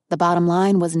 The bottom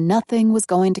line was nothing was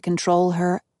going to control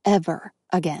her ever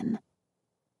again.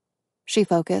 She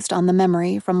focused on the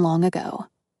memory from long ago.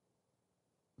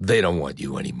 They don't want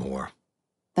you anymore,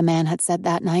 the man had said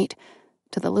that night,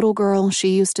 to the little girl she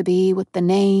used to be with the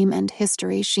name and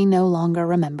history she no longer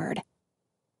remembered.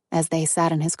 As they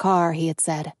sat in his car, he had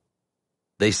said,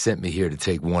 "They sent me here to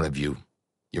take one of you.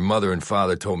 Your mother and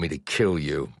father told me to kill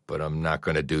you, but I'm not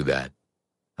going to do that.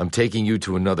 I'm taking you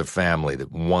to another family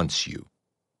that wants you.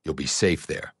 You'll be safe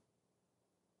there."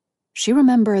 She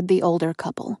remembered the older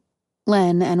couple,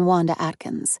 Len and Wanda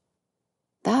Atkins.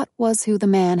 That was who the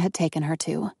man had taken her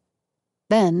to.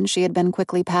 Then she had been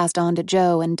quickly passed on to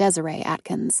Joe and Desiree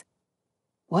Atkins.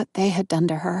 What they had done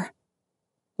to her.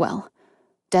 Well,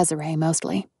 Desiree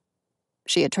mostly.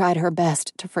 She had tried her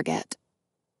best to forget,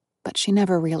 but she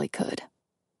never really could.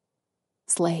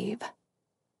 Slave.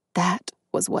 That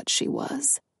was what she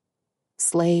was.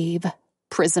 Slave,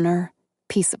 prisoner,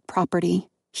 piece of property,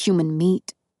 human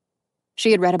meat.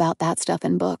 She had read about that stuff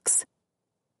in books.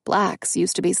 Blacks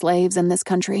used to be slaves in this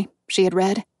country, she had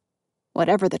read.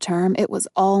 Whatever the term, it was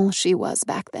all she was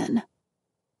back then.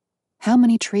 How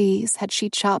many trees had she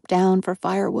chopped down for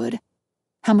firewood?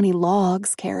 How many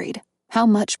logs carried? How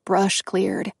much brush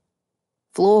cleared?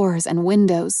 Floors and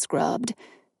windows scrubbed,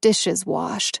 dishes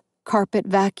washed, carpet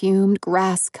vacuumed,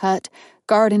 grass cut,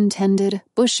 garden tended,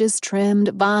 bushes trimmed,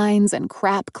 vines and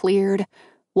crap cleared,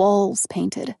 walls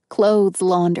painted, clothes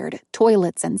laundered,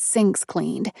 toilets and sinks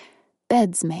cleaned,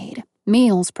 beds made,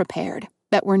 meals prepared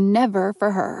that were never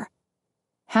for her.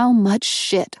 How much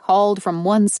shit hauled from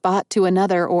one spot to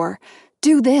another, or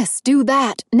do this, do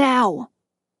that, now.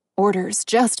 Orders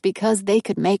just because they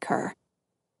could make her.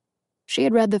 She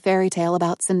had read the fairy tale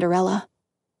about Cinderella.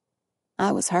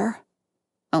 I was her,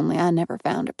 only I never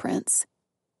found a prince,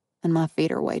 and my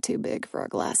feet are way too big for a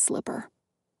glass slipper.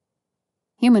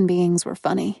 Human beings were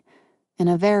funny, in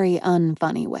a very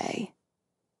unfunny way.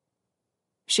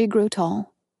 She grew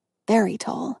tall, very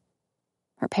tall,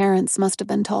 Her parents must have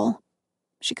been tall.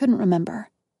 She couldn't remember.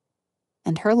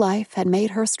 And her life had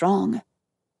made her strong.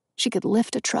 She could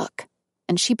lift a truck,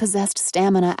 and she possessed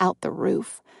stamina out the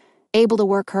roof, able to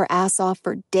work her ass off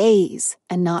for days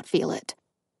and not feel it.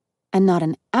 And not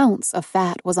an ounce of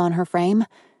fat was on her frame,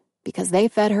 because they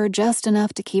fed her just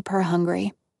enough to keep her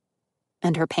hungry.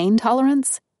 And her pain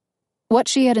tolerance? What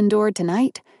she had endured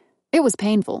tonight? It was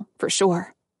painful, for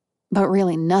sure, but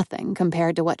really nothing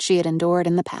compared to what she had endured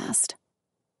in the past.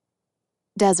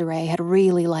 Desiree had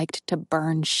really liked to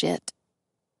burn shit.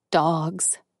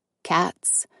 Dogs,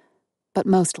 cats, but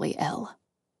mostly Elle.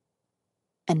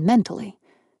 And mentally,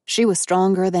 she was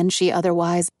stronger than she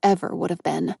otherwise ever would have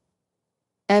been.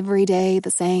 Every day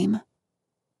the same.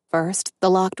 First, the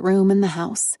locked room in the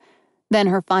house. Then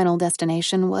her final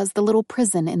destination was the little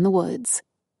prison in the woods.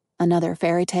 Another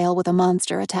fairy tale with a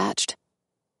monster attached.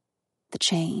 The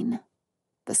chain.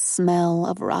 The smell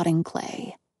of rotting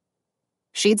clay.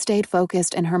 She'd stayed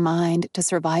focused in her mind to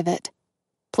survive it.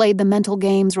 Played the mental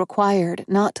games required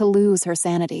not to lose her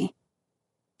sanity.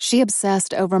 She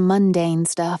obsessed over mundane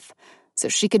stuff so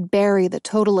she could bury the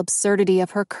total absurdity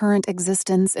of her current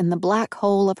existence in the black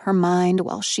hole of her mind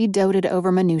while she doted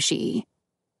over minutiae.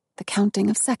 The counting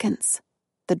of seconds,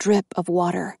 the drip of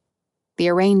water, the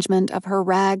arrangement of her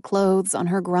rag clothes on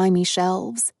her grimy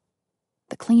shelves,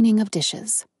 the cleaning of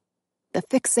dishes, the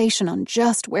fixation on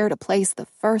just where to place the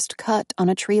first cut on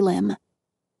a tree limb,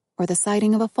 or the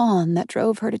sighting of a fawn that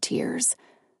drove her to tears,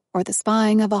 or the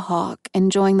spying of a hawk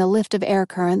enjoying the lift of air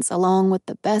currents along with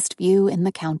the best view in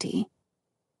the county.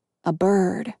 A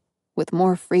bird with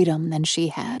more freedom than she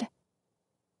had.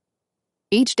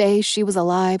 Each day she was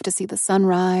alive to see the sun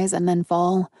rise and then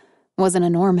fall was an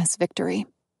enormous victory.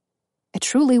 It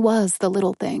truly was the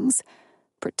little things,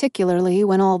 particularly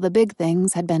when all the big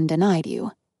things had been denied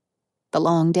you. The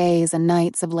long days and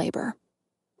nights of labor.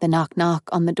 The knock-knock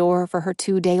on the door for her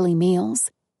 2 daily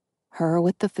meals. Her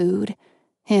with the food,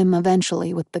 him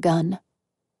eventually with the gun.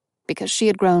 Because she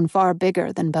had grown far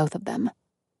bigger than both of them.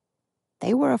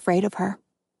 They were afraid of her.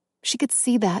 She could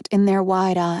see that in their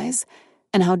wide eyes,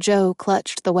 and how Joe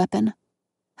clutched the weapon.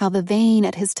 How the vein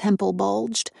at his temple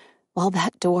bulged, while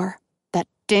that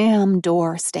damn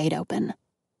door stayed open.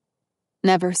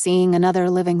 Never seeing another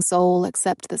living soul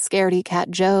except the scaredy cat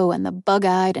Joe and the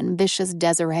bug-eyed and vicious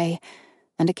Desiree,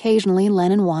 and occasionally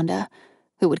Len and Wanda,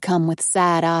 who would come with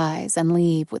sad eyes and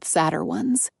leave with sadder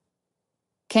ones.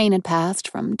 Kane had passed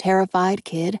from terrified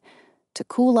kid to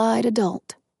cool-eyed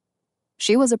adult.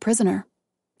 She was a prisoner,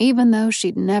 even though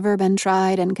she'd never been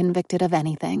tried and convicted of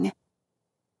anything.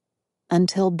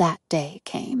 Until that day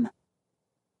came.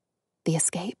 The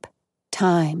escape,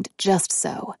 timed just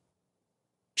so.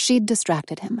 She'd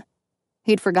distracted him.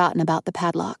 He'd forgotten about the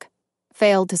padlock,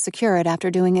 failed to secure it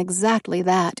after doing exactly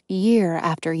that year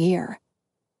after year.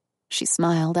 She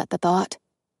smiled at the thought.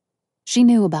 She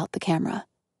knew about the camera,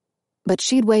 but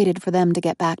she'd waited for them to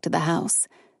get back to the house,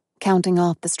 counting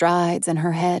off the strides in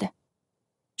her head.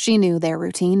 She knew their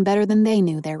routine better than they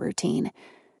knew their routine,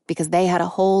 because they had a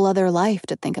whole other life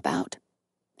to think about,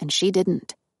 and she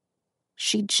didn't.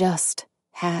 She just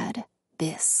had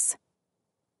this.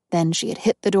 Then she had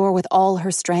hit the door with all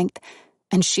her strength,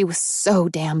 and she was so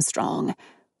damn strong,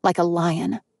 like a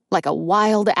lion, like a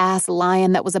wild-ass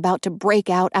lion that was about to break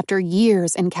out after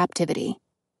years in captivity.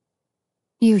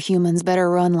 You humans better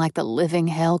run like the living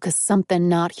hell, 'cause something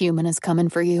not human is coming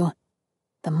for you.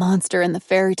 The monster in the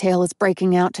fairy tale is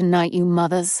breaking out tonight, you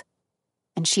mothers.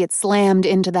 And she had slammed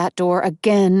into that door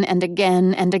again and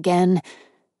again and again,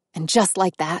 and just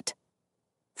like that,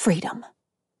 freedom.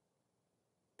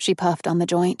 She puffed on the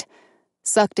joint,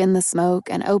 sucked in the smoke,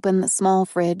 and opened the small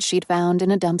fridge she'd found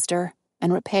in a dumpster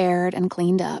and repaired and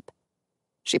cleaned up.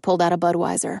 She pulled out a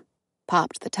Budweiser,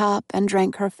 popped the top, and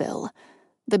drank her fill,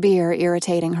 the beer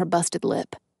irritating her busted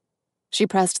lip. She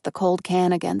pressed the cold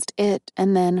can against it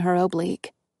and then her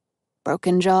oblique.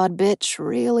 Broken-jawed bitch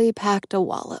really packed a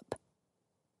wallop.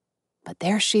 But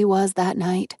there she was that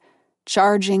night,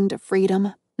 charging to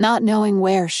freedom, not knowing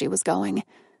where she was going,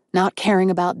 not caring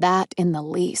about that in the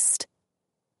least.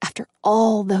 After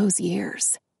all those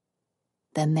years.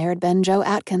 Then there had been Joe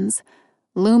Atkins,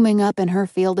 looming up in her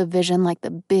field of vision like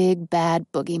the big, bad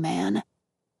boogeyman.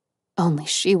 Only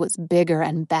she was bigger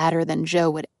and badder than Joe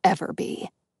would ever be.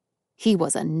 He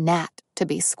was a gnat to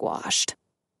be squashed.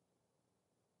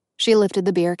 She lifted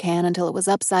the beer can until it was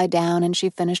upside down and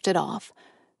she finished it off,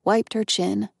 wiped her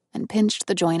chin, and pinched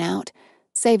the joint out,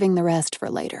 saving the rest for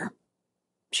later.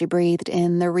 She breathed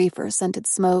in the reefer-scented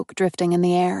smoke drifting in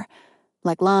the air,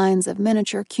 like lines of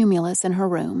miniature cumulus in her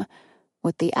room,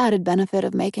 with the added benefit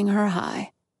of making her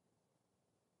high.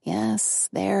 Yes,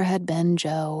 there had been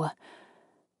Joe.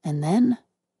 And then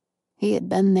he had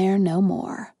been there no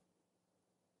more.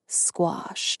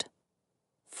 Squashed.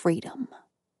 Freedom.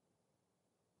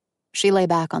 She lay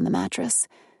back on the mattress,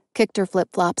 kicked her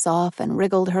flip-flops off, and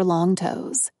wriggled her long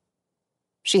toes.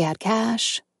 She had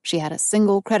cash. She had a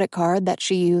single credit card that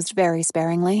she used very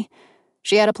sparingly.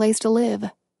 She had a place to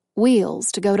live,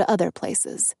 wheels to go to other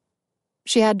places.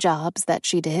 She had jobs that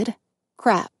she did,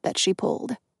 crap that she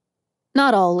pulled.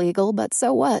 Not all legal, but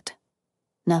so what?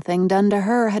 Nothing done to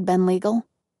her had been legal.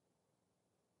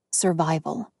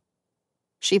 Survival.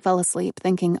 She fell asleep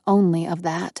thinking only of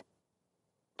that.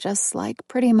 Just like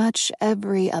pretty much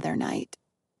every other night.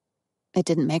 It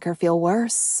didn't make her feel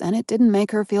worse, and it didn't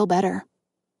make her feel better.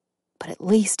 But at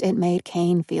least it made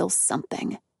Kane feel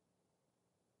something.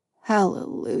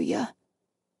 Hallelujah.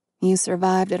 You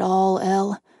survived it all,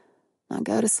 Elle. Now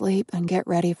go to sleep and get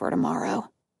ready for tomorrow.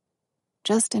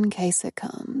 Just in case it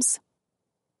comes.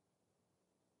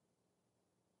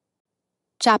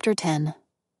 Chapter 10.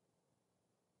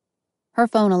 Her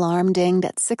phone alarm dinged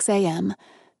at 6 a.m.,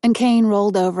 and Kane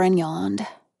rolled over and yawned.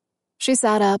 She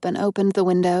sat up and opened the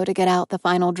window to get out the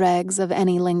final dregs of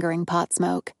any lingering pot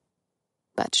smoke.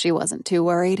 But she wasn't too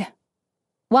worried.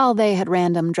 While they had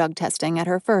random drug testing at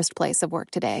her first place of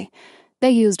work today, they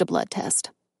used a blood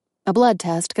test. A blood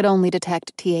test could only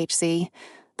detect THC,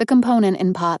 the component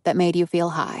in pot that made you feel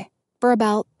high, for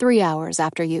about 3 hours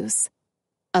after use.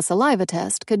 A saliva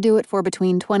test could do it for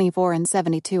between 24 and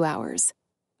 72 hours.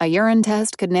 A urine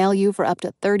test could nail you for up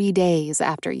to 30 days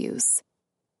after use.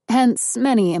 Hence,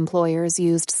 many employers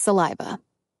used saliva,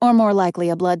 or more likely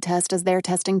a blood test as their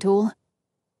testing tool.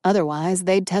 Otherwise,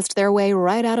 they'd test their way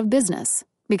right out of business,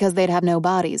 because they'd have no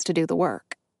bodies to do the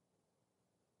work.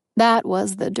 That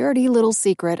was the dirty little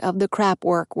secret of the crap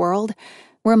work world,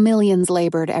 where millions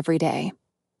labored every day,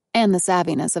 and the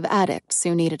savviness of addicts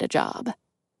who needed a job.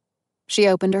 She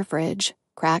opened her fridge,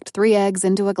 cracked 3 eggs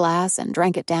into a glass, and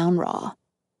drank it down raw.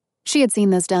 She had seen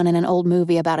this done in an old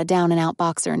movie about a down-and-out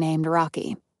boxer named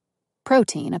Rocky.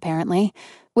 Protein, apparently,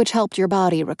 which helped your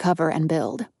body recover and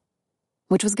build.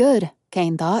 Which was good,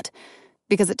 Kane thought,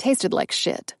 because it tasted like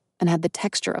shit and had the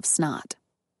texture of snot.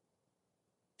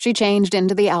 She changed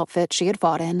into the outfit she had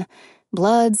fought in,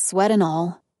 blood, sweat, and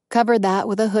all, covered that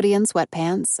with a hoodie and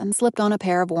sweatpants, and slipped on a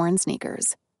pair of worn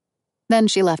sneakers. Then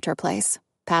she left her place,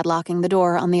 padlocking the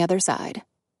door on the other side.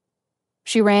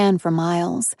 She ran for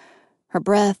miles, her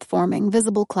breath forming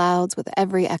visible clouds with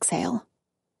every exhale.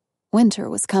 Winter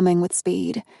was coming with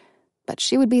speed, but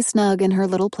she would be snug in her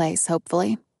little place,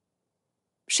 hopefully.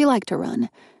 She liked to run,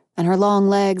 and her long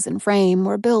legs and frame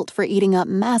were built for eating up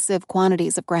massive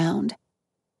quantities of ground.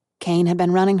 Kane had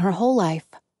been running her whole life,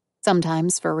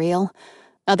 sometimes for real,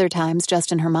 other times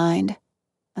just in her mind,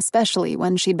 especially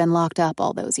when she'd been locked up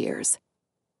all those years.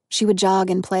 She would jog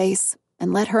in place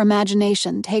and let her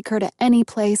imagination take her to any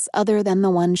place other than the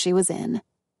one she was in.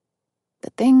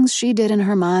 The things she did in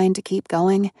her mind to keep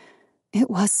going, it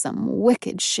was some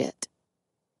wicked shit.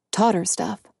 Taught her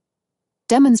stuff.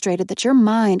 Demonstrated that your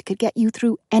mind could get you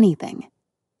through anything.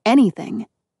 Anything.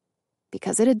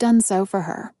 Because it had done so for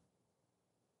her.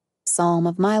 Psalm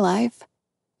of my life.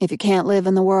 If you can't live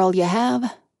in the world you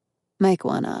have, make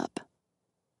one up.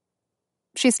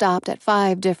 She stopped at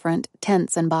 5 different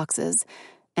tents and boxes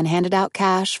and handed out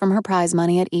cash from her prize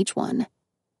money at each one.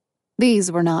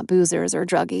 These were not boozers or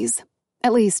druggies,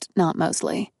 at least not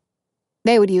mostly.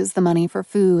 They would use the money for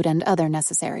food and other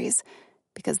necessaries,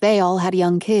 because they all had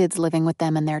young kids living with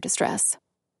them in their distress.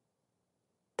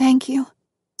 "Thank you,"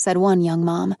 said one young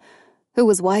mom, who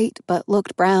was white but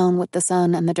looked brown with the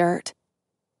sun and the dirt.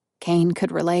 Kane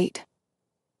could relate.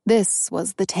 This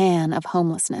was the tan of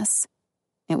homelessness.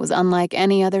 It was unlike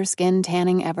any other skin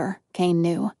tanning ever, Kane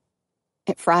knew.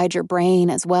 It fried your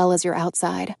brain as well as your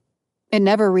outside. It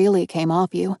never really came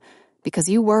off you, because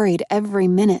you worried every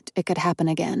minute it could happen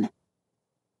again.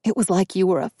 It was like you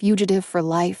were a fugitive for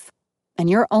life, and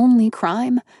your only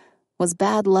crime was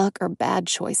bad luck or bad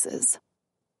choices.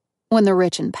 When the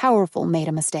rich and powerful made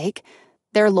a mistake,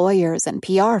 their lawyers and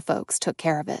PR folks took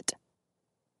care of it.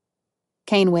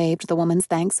 Kane waved the woman's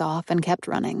thanks off and kept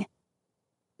running.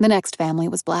 The next family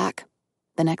was black.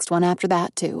 The next one after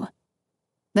that, too.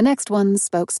 The next one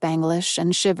spoke Spanglish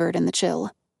and shivered in the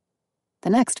chill. The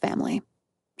next family,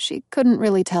 she couldn't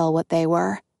really tell what they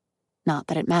were. Not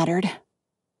that it mattered.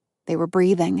 They were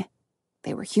breathing.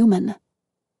 They were human.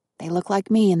 They looked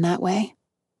like me in that way.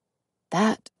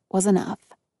 That was enough.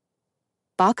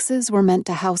 Boxes were meant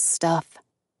to house stuff,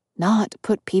 not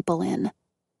put people in.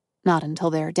 Not until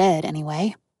they're dead,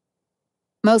 anyway.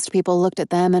 Most people looked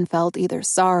at them and felt either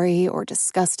sorry or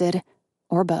disgusted,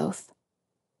 or both.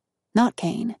 Not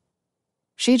Kane.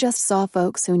 She just saw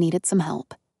folks who needed some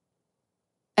help,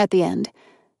 At the end,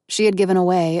 she had given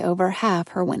away over half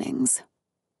her winnings.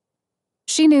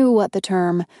 She knew what the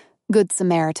term Good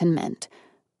Samaritan meant,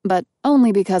 but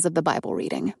only because of the Bible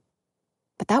reading.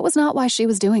 But that was not why she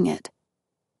was doing it.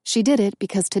 She did it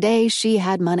because today she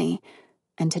had money,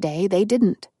 and today they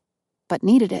didn't, but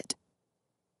needed it.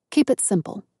 Keep it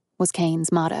simple, was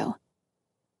Kane's motto.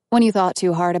 When you thought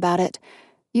too hard about it,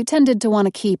 you tended to want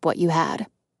to keep what you had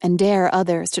and dare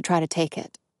others to try to take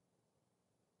it.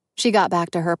 She got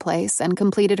back to her place and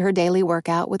completed her daily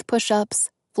workout with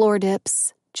push-ups, floor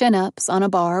dips, chin-ups on a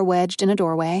bar wedged in a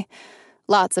doorway,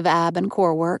 lots of ab and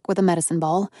core work with a medicine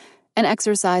ball, and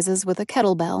exercises with a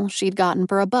kettlebell she'd gotten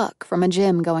for $1 from a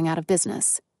gym going out of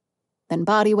business. Then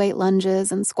bodyweight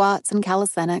lunges and squats and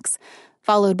calisthenics,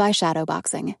 followed by shadow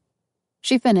boxing.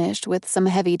 She finished with some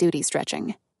heavy-duty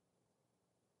stretching.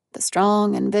 The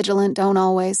strong and vigilant don't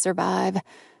always survive,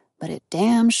 but it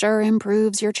damn sure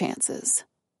improves your chances.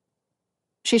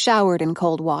 She showered in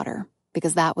cold water,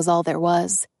 because that was all there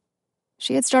was.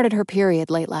 She had started her period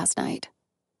late last night.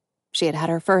 She had had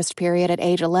her first period at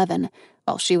age 11,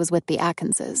 while she was with the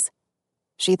Atkinses.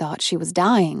 She thought she was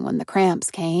dying when the cramps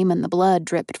came and the blood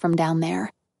dripped from down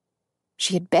there.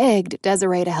 She had begged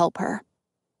Desiree to help her.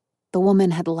 The woman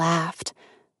had laughed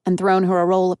and thrown her a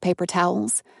roll of paper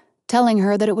towels, telling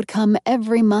her that it would come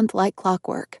every month like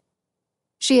clockwork.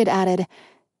 She had added,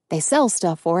 "They sell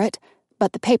stuff for it,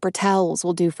 but the paper towels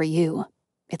will do for you.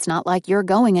 It's not like you're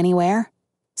going anywhere,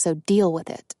 so deal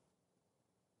with it."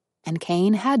 And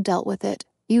Kane had dealt with it,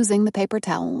 using the paper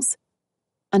towels.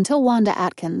 Until Wanda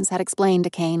Atkins had explained to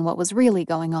Kane what was really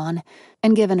going on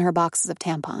and given her boxes of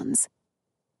tampons.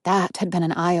 That had been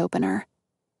an eye-opener.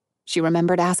 She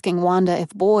remembered asking Wanda if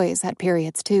boys had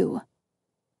periods too.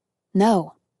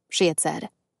 No, she had said.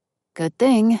 Good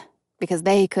thing, because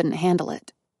they couldn't handle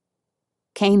it.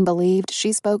 Kane believed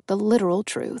she spoke the literal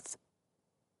truth.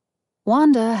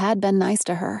 Wanda had been nice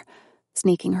to her,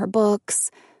 sneaking her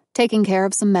books, taking care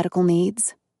of some medical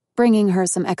needs, bringing her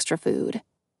some extra food.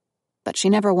 But she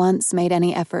never once made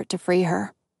any effort to free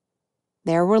her.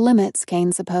 There were limits,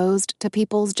 Kane supposed, to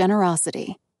people's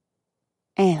generosity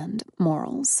and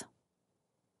morals.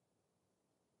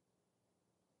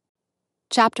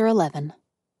 Chapter 11.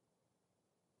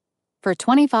 For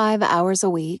 25 hours a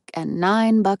week and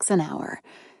 $9 an hour,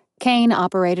 Kane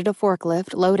operated a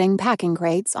forklift loading packing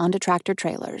crates onto tractor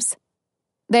trailers.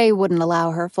 They wouldn't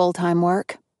allow her full-time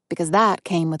work, because that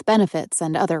came with benefits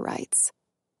and other rights.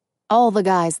 All the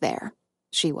guys there,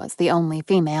 she was the only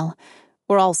female,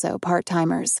 were also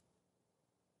part-timers.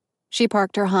 She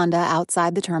parked her Honda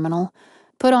outside the terminal,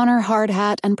 put on her hard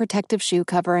hat and protective shoe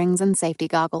coverings and safety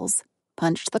goggles,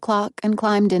 punched the clock, and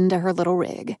climbed into her little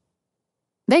rig.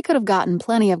 They could have gotten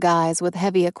plenty of guys with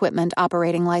heavy equipment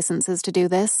operating licenses to do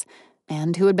this,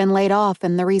 and who had been laid off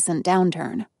in the recent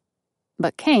downturn.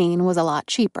 But Kane was a lot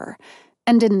cheaper,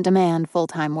 and didn't demand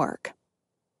full-time work.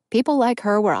 People like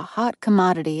her were a hot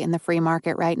commodity in the free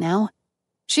market right now.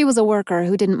 She was a worker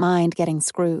who didn't mind getting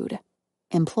screwed.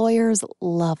 Employers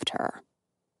loved her.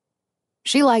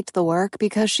 She liked the work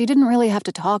because she didn't really have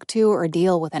to talk to or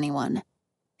deal with anyone.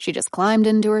 She just climbed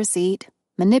into her seat,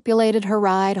 manipulated her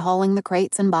ride hauling the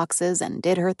crates and boxes, and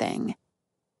did her thing.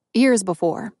 Years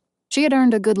before, she had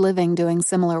earned a good living doing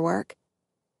similar work.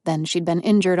 Then she'd been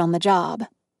injured on the job,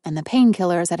 and the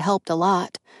painkillers had helped a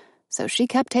lot, so she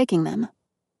kept taking them.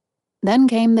 Then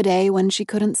came the day when she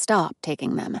couldn't stop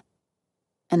taking them.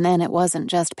 And then it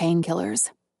wasn't just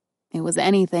painkillers. It was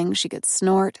anything she could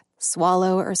snort,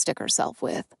 swallow, or stick herself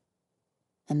with.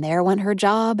 And there went her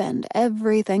job and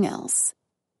everything else.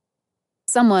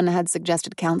 Someone had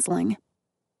suggested counseling.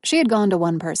 She had gone to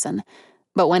one person,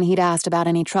 but when he'd asked about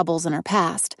any troubles in her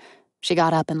past, she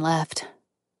got up and left.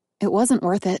 It wasn't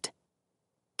worth it.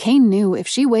 Kane knew if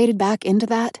she waded back into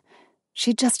that,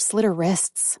 she'd just slit her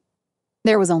wrists.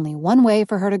 There was only one way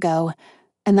for her to go,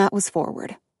 and that was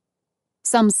forward.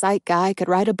 Some psych guy could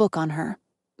write a book on her,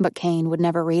 but Kane would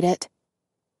never read it.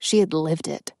 She had lived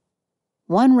it.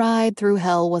 One ride through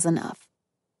hell was enough.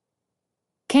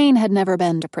 Kane had never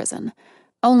been to prison,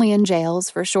 only in jails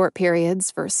for short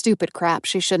periods for stupid crap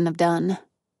she shouldn't have done.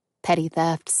 Petty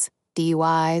thefts,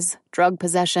 DUIs, drug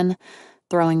possession,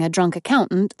 throwing a drunk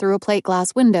accountant through a plate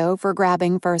glass window for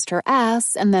grabbing first her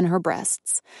ass and then her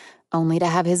breasts, only to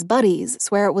have his buddies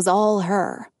swear it was all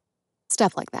her.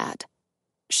 Stuff like that.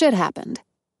 Shit happened.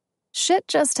 Shit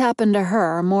just happened to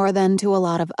her more than to a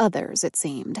lot of others, it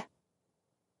seemed.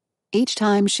 Each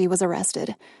time she was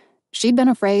arrested, she'd been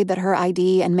afraid that her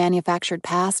ID and manufactured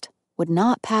past would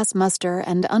not pass muster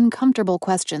and uncomfortable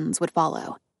questions would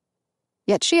follow.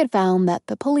 Yet she had found that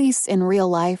the police in real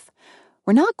life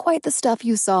were not quite the stuff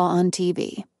you saw on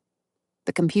TV.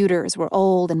 The computers were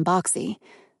old and boxy,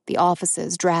 the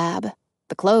offices drab,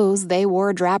 the clothes they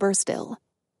wore drabber still.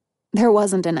 There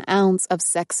wasn't an ounce of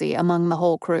sexy among the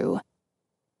whole crew.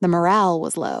 The morale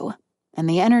was low, and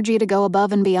the energy to go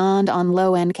above and beyond on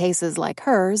low-end cases like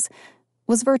hers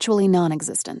was virtually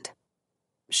non-existent.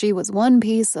 She was one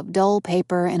piece of dull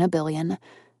paper in a billion.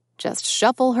 Just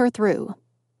shuffle her through,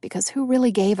 because who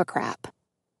really gave a crap?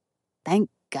 Thank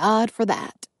God for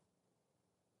that.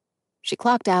 She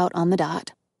clocked out on the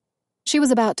dot. She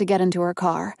was about to get into her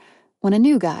car when a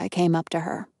new guy came up to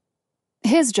her.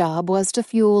 His job was to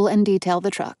fuel and detail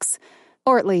the trucks,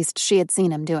 or at least she had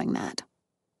seen him doing that.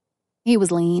 He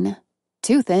was lean,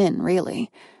 too thin,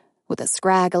 really, with a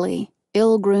scraggly,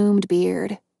 ill-groomed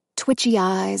beard, twitchy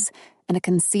eyes, and a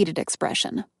conceited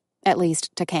expression, at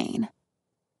least to Kane.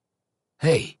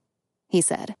 "Hey," he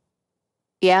said.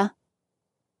 "Yeah?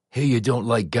 "Hear you don't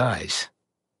like guys."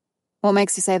 What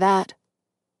makes you say that?"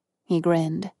 He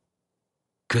grinned.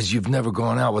 "'Cause you've never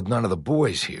gone out with none of the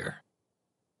boys here."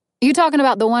 You talking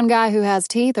about the one guy who has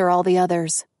teeth or all the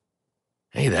others?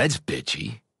 "Hey, that's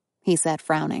bitchy." He said,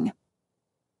 frowning.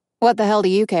 What the hell do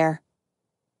you care?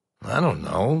 "I don't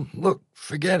know. Look,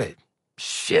 forget it.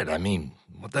 Shit, I mean,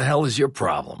 what the hell is your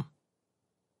problem?"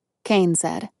 Kane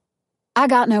said, I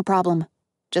got no problem.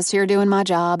 Just here doing my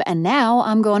job, and now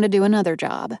I'm going to do another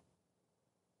job.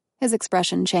 His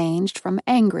expression changed from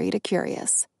angry to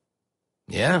curious.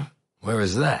 "Yeah? Where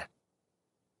is that?"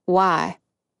 Why?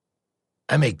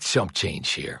 "I make chump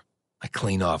change here. I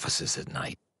clean offices at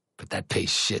night. But that pays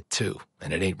shit too,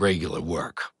 and it ain't regular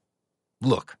work.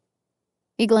 Look."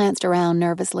 He glanced around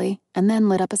nervously and then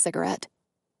lit up a cigarette.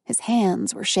 His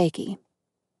hands were shaky.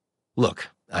 "Look,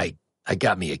 I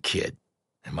got me a kid,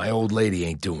 and my old lady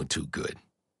ain't doing too good.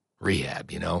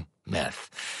 Rehab, you know,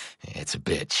 meth. It's a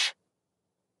bitch."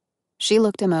 She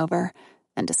looked him over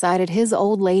and decided his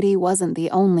old lady wasn't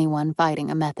the only one fighting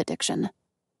a meth addiction.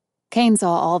 Kane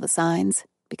saw all the signs,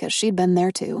 because she'd been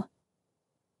there too.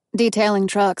 Detailing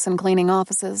trucks and cleaning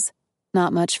offices.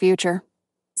 Not much future.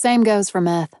 Same goes for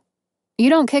meth. You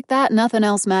don't kick that, nothing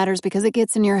else matters because it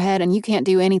gets in your head and you can't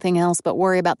do anything else but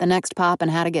worry about the next pop and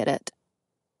how to get it.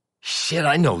 "Shit,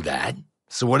 I know that.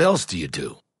 So what else do you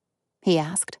do?" He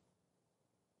asked.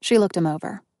 She looked him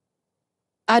over.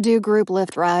 I do group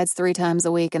Lyft rides 3 times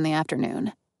a week in the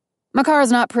afternoon. My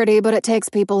car's not pretty, but it takes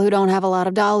people who don't have a lot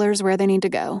of dollars where they need to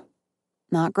go.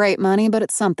 Not great money, but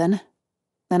it's something.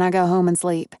 Then I go home and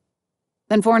sleep.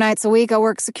 Then 4 nights a week I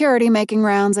work security, making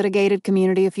rounds at a gated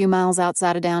community a few miles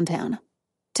outside of downtown.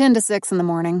 10 to 6 in the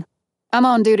morning. I'm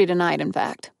on duty tonight, in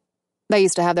fact. They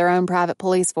used to have their own private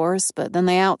police force, but then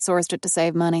they outsourced it to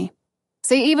save money.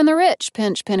 See, even the rich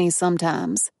pinch pennies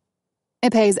sometimes.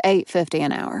 It pays $8.50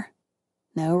 an hour.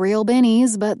 No real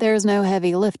bennies, but there's no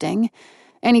heavy lifting,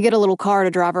 and you get a little car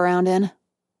to drive around in.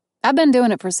 I've been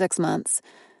doing it for 6 months,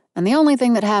 and the only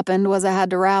thing that happened was I had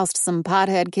to roust some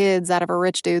pothead kids out of a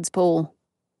rich dude's pool.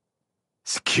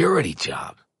 "Security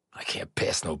job? I can't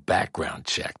pass no background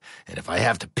check, and if I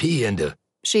have to pee into—"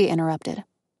 She interrupted.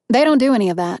 They don't do any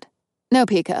of that. No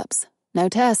P-cups. No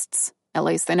tests. At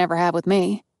least they never have with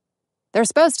me. They're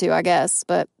supposed to, I guess,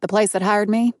 but the place that hired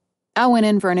me, I went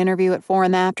in for an interview at 4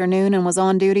 in the afternoon and was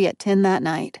on duty at 10 that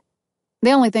night.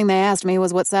 The only thing they asked me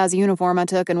was what size uniform I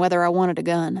took and whether I wanted a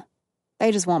gun.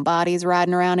 They just want bodies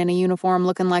riding around in a uniform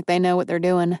looking like they know what they're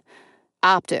doing.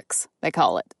 Optics, they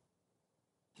call it.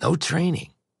 No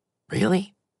training.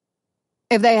 Really?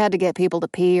 If they had to get people to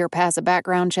pee or pass a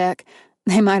background check,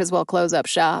 they might as well close up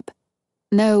shop.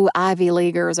 No Ivy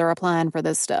Leaguers are applying for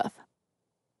this stuff.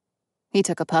 He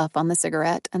took a puff on the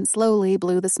cigarette and slowly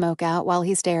blew the smoke out while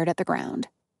he stared at the ground.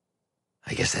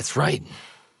 I guess that's right.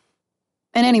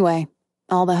 And anyway,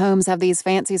 all the homes have these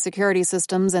fancy security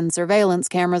systems and surveillance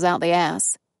cameras out the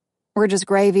ass. We're just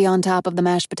gravy on top of the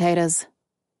mashed potatoes.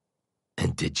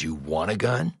 And did you want a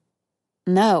gun?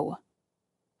 No.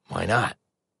 Why not?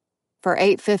 For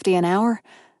 $8.50 an hour,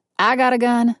 I got a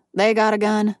gun, they got a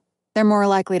gun. They're more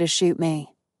likely to shoot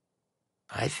me.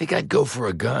 I think I'd go for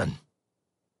a gun.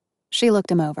 She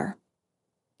looked him over.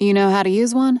 You know how to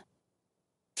use one?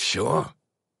 Sure.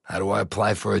 How do I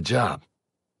apply for a job?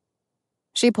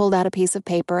 She pulled out a piece of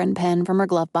paper and pen from her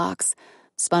glove box,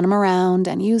 spun him around,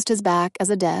 and used his back as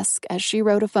a desk as she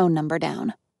wrote a phone number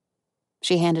down.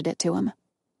 She handed it to him.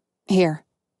 Here.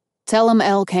 Tell him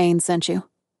L. Kane sent you.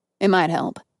 It might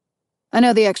help. I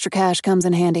know the extra cash comes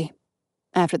in handy.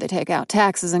 After they take out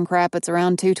taxes and crap, it's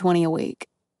around $220 a week.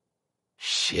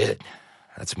 Shit.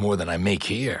 That's more than I make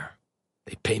here.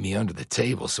 They pay me under the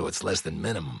table, so it's less than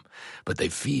minimum. But they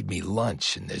feed me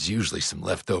lunch, and there's usually some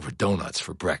leftover donuts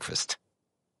for breakfast.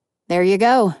 There you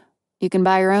go. You can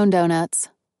buy your own donuts.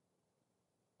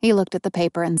 He looked at the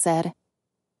paper and said,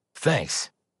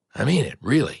 Thanks. I mean it,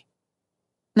 really.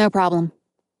 No problem.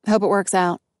 Hope it works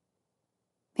out.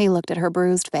 He looked at her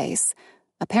bruised face,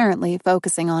 apparently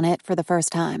focusing on it for the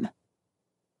first time.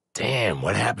 Damn,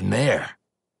 what happened there?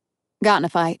 Got in a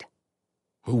fight.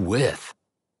 Who with?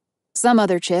 Some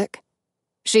other chick.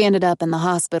 She ended up in the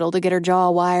hospital to get her jaw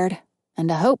wired and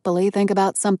to hopefully think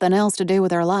about something else to do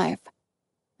with her life.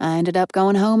 I ended up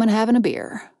going home and having a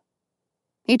beer.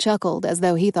 He chuckled as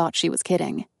though he thought she was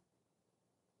kidding.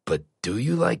 But do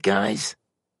you like guys?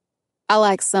 I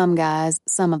like some guys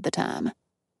some of the time.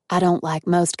 I don't like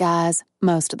most guys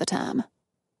most of the time.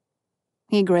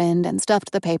 He grinned and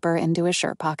stuffed the paper into his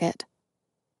shirt pocket.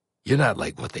 You're not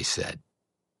like what they said.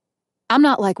 I'm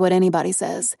not like what anybody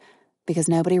says, because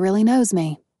nobody really knows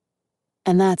me.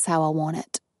 And that's how I want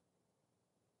it.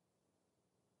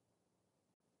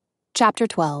 Chapter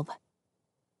 12.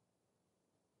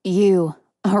 You,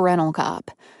 a rental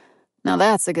cop. Now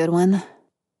that's a good one.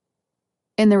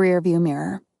 In the rearview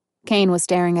mirror, Kane was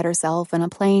staring at herself in a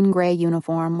plain gray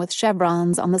uniform with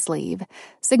chevrons on the sleeve,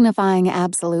 signifying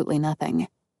absolutely nothing.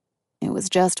 It was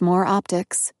just more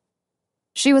optics.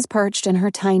 She was perched in her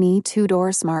tiny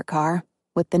two-door smart car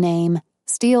with the name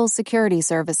Steel Security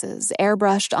Services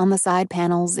airbrushed on the side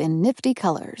panels in nifty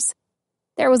colors.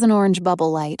 There was an orange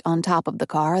bubble light on top of the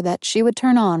car that she would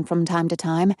turn on from time to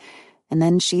time, and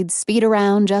then she'd speed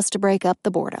around just to break up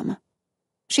the boredom.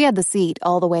 She had the seat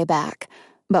all the way back,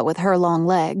 but with her long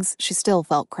legs, she still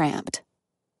felt cramped.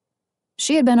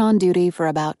 She had been on duty for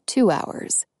about 2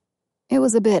 hours. It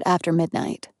was a bit after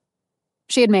midnight.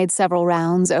 She had made several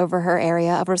rounds over her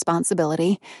area of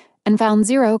responsibility and found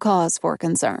zero cause for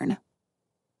concern.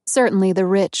 Certainly the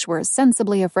rich were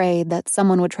sensibly afraid that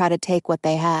someone would try to take what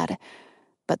they had,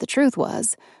 but the truth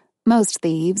was, most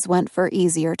thieves went for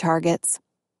easier targets,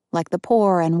 like the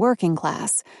poor and working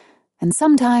class, and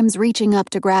sometimes reaching up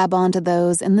to grab onto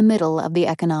those in the middle of the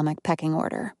economic pecking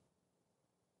order.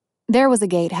 There was a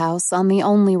gatehouse on the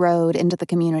only road into the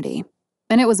community,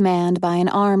 and it was manned by an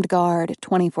armed guard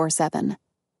 24/7.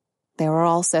 There were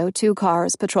also 2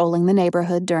 cars patrolling the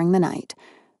neighborhood during the night,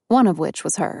 one of which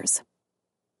was hers.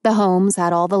 The homes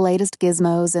had all the latest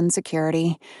gizmos in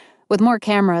security, with more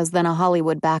cameras than a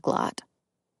Hollywood backlot.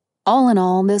 All in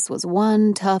all, this was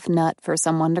one tough nut for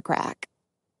someone to crack.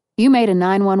 You made a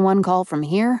 911 call from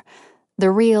here,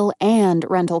 the real and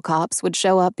rental cops would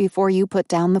show up before you put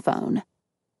down the phone.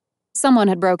 Someone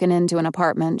had broken into an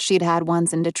apartment she'd had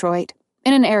once in Detroit,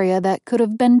 in an area that could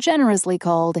have been generously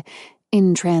called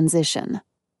in transition.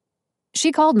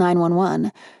 She called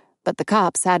 911, but the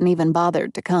cops hadn't even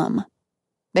bothered to come.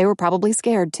 They were probably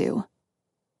scared to.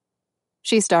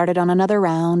 She started on another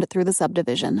round through the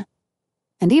subdivision.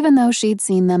 And even though she'd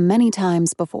seen them many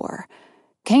times before,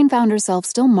 Kane found herself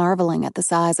still marveling at the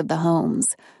size of the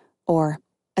homes, or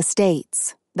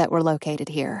estates, that were located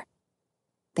here.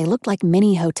 They looked like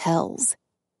mini hotels.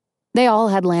 They all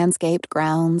had landscaped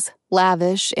grounds,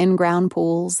 lavish in-ground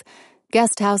pools,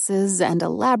 guest houses, and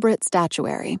elaborate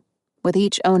statuary, with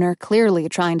each owner clearly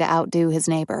trying to outdo his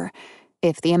neighbor,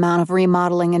 if the amount of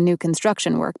remodeling and new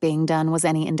construction work being done was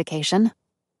any indication.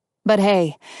 But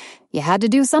hey, you had to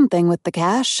do something with the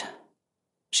cash.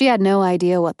 She had no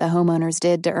idea what the homeowners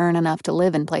did to earn enough to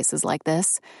live in places like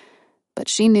this, but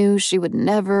she knew she would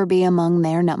never be among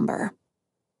their number.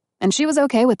 And she was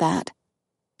okay with that.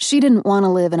 She didn't want to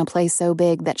live in a place so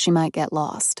big that she might get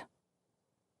lost.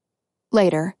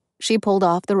 Later, she pulled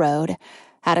off the road,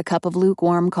 had a cup of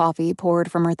lukewarm coffee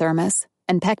poured from her thermos,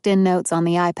 and pecked in notes on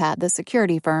the iPad the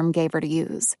security firm gave her to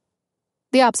use.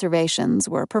 The observations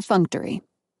were perfunctory,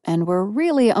 and were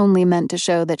really only meant to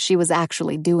show that she was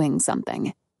actually doing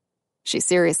something. She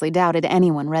seriously doubted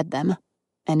anyone read them,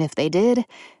 and if they did,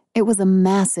 it was a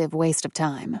massive waste of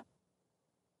time.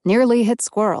 Nearly hit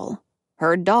squirrel,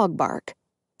 heard dog bark,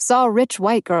 saw rich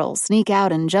white girl sneak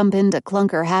out and jump into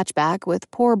clunker hatchback with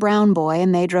poor brown boy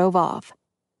and they drove off.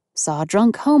 Saw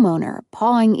drunk homeowner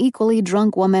pawing equally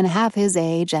drunk woman half his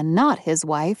age and not his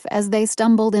wife as they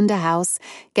stumbled into house,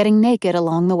 getting naked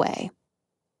along the way.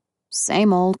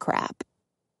 Same old crap.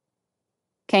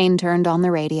 Kane turned on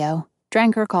the radio,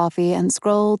 drank her coffee, and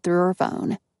scrolled through her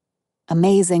phone.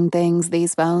 Amazing things,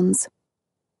 these phones.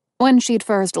 When she'd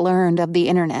first learned of the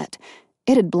internet,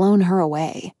 it had blown her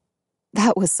away.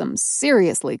 That was some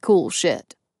seriously cool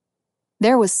shit.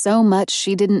 There was so much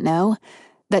she didn't know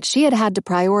that she had had to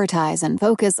prioritize and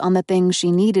focus on the things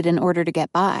she needed in order to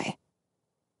get by.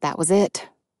 That was it.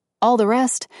 All the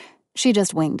rest, she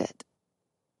just winged it.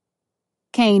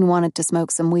 Kane wanted to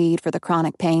smoke some weed for the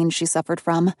chronic pain she suffered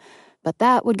from, but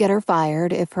that would get her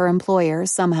fired if her employer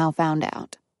somehow found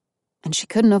out. and she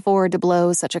couldn't afford to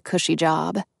blow such a cushy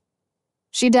job.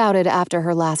 She doubted after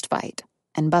her last fight,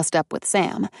 and bust up with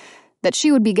Sam, that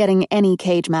she would be getting any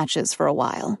cage matches for a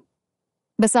while.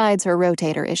 Besides her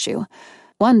rotator issue,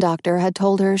 one doctor had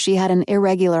told her she had an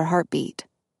irregular heartbeat.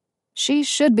 She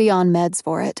should be on meds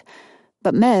for it,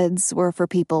 but meds were for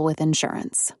people with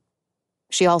insurance.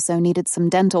 She also needed some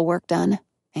dental work done,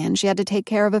 and she had to take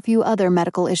care of a few other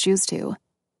medical issues too.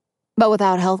 But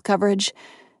without health coverage,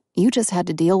 you just had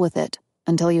to deal with it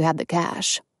until you had the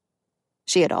cash.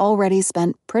 She had already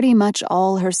spent pretty much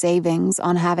all her savings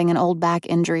on having an old back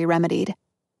injury remedied.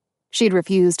 She'd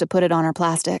refused to put it on her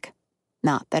plastic.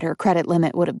 Not that her credit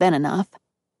limit would have been enough.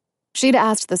 She'd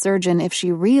asked the surgeon if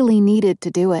she really needed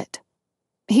to do it.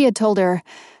 He had told her,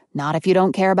 "Not if you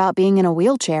don't care about being in a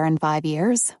wheelchair in 5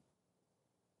 years."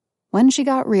 When she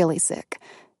got really sick,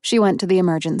 she went to the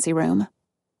emergency room.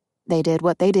 They did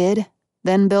what they did,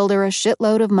 then billed her a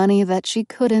shitload of money that she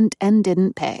couldn't and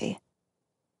didn't pay.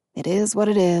 It is what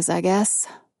it is, I guess.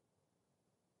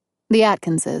 The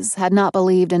Atkinses had not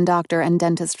believed in doctor and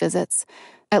dentist visits,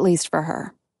 at least for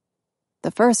her.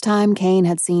 The first time Kane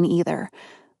had seen either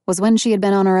was when she had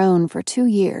been on her own for 2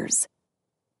 years.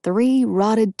 3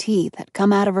 rotted teeth had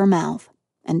come out of her mouth,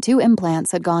 and 2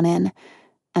 implants had gone in,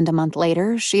 and a month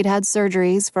later she'd had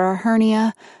surgeries for a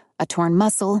hernia, a torn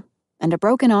muscle, and a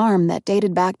broken arm that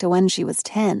dated back to when she was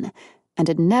 10 and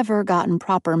had never gotten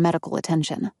proper medical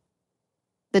attention.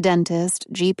 The dentist,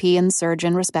 GP, and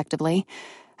surgeon, respectively,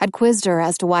 had quizzed her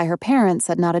as to why her parents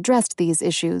had not addressed these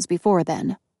issues before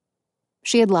then.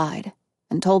 She had lied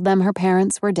and told them her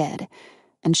parents were dead,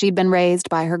 and she'd been raised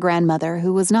by her grandmother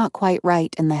who was not quite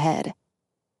right in the head.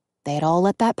 They had all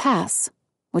let that pass,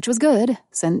 which was good,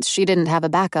 since she didn't have a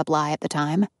backup lie at the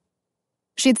time.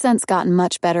 She'd since gotten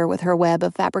much better with her web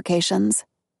of fabrications.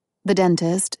 The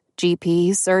dentist,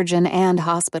 GP, surgeon, and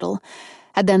hospital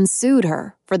had then sued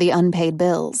her for the unpaid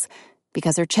bills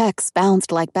because her checks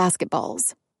bounced like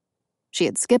basketballs. She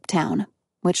had skipped town,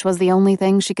 which was the only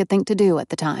thing she could think to do at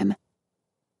the time.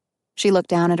 She looked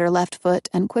down at her left foot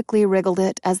and quickly wriggled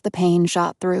it as the pain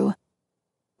shot through.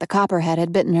 The copperhead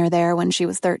had bitten her there when she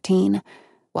was 13,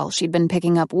 while she'd been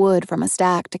picking up wood from a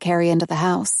stack to carry into the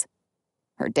house.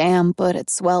 Her damn foot had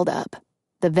swelled up.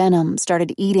 The venom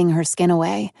started eating her skin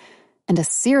away, and a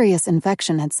serious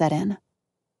infection had set in.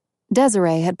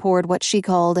 Desiree had poured what she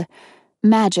called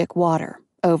magic water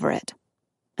over it,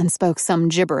 and spoke some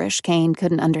gibberish Kane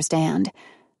couldn't understand,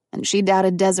 and she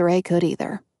doubted Desiree could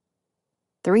either.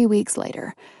 3 weeks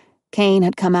later, Kane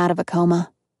had come out of a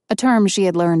coma, a term she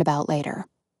had learned about later.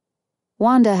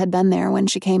 Wanda had been there when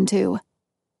she came to.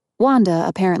 Wanda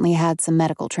apparently had some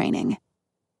medical training.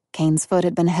 Kane's foot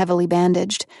had been heavily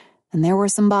bandaged, and there were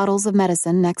some bottles of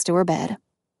medicine next to her bed.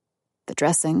 The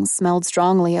dressings smelled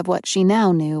strongly of what she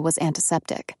now knew was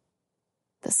antiseptic.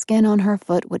 The skin on her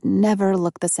foot would never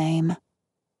look the same.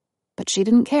 But she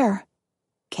didn't care.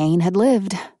 Kane had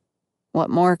lived. What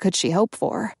more could she hope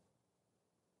for?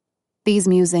 These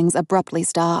musings abruptly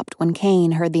stopped when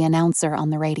Kane heard the announcer on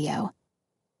the radio.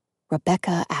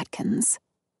 Rebecca Atkins.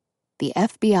 The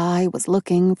FBI was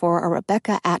looking for a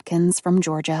Rebecca Atkins from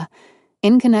Georgia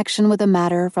in connection with a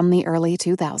matter from the early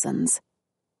 2000s.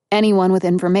 Anyone with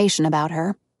information about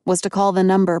her was to call the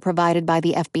number provided by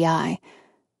the FBI,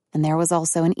 and there was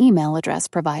also an email address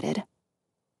provided.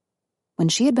 When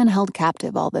she had been held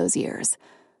captive all those years,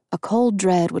 a cold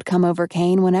dread would come over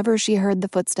Kane whenever she heard the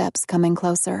footsteps coming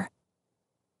closer.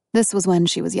 This was when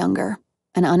she was younger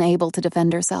and unable to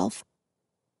defend herself.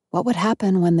 What would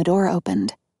happen when the door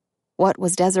opened? What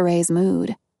was Desiree's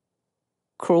mood?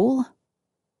 Cruel?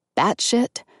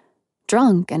 Batshit?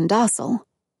 Drunk and docile?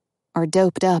 Or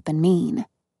doped up and mean?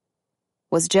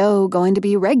 Was Joe going to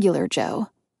be regular Joe?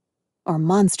 Or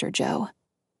monster Joe?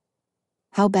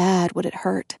 How bad would it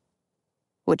hurt?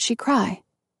 Would she cry?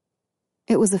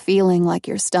 It was a feeling like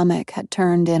your stomach had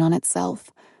turned in on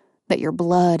itself, that your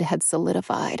blood had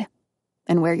solidified,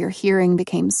 and where your hearing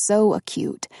became so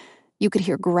acute, you could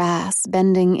hear grass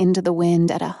bending into the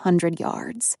wind at 100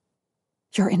 yards.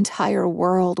 Your entire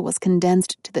world was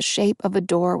condensed to the shape of a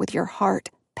door with your heart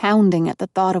pounding at the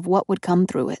thought of what would come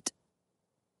through it.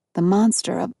 The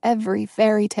monster of every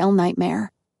fairy tale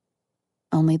nightmare.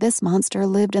 Only this monster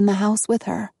lived in the house with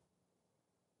her.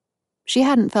 She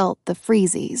hadn't felt the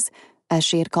freezies, as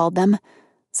she had called them,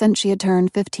 since she had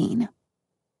turned 15.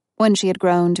 When she had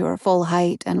grown to her full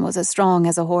height and was as strong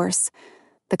as a horse,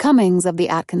 the comings of the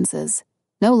Atkinses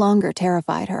no longer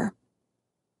terrified her.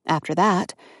 After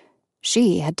that,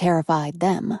 she had terrified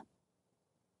them.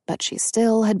 But she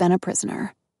still had been a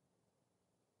prisoner.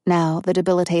 Now the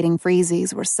debilitating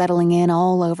freezies were settling in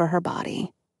all over her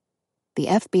body. The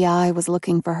FBI was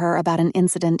looking for her about an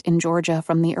incident in Georgia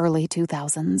from the early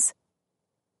 2000s.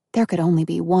 There could only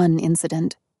be one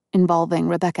incident involving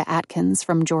Rebecca Atkins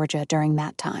from Georgia during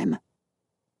that time.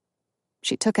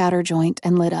 She took out her joint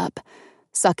and lit up,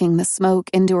 sucking the smoke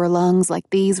into her lungs like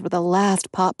these were the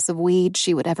last pops of weed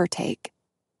she would ever take.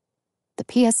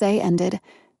 The PSA ended,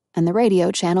 and the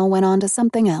radio channel went on to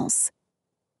something else.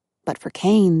 But for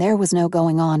Kane, there was no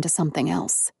going on to something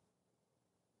else.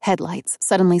 Headlights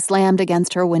suddenly slammed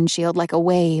against her windshield like a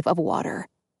wave of water.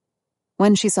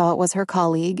 When she saw it was her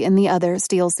colleague in the other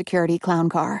steel security clown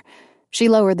car, she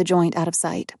lowered the joint out of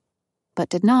sight, but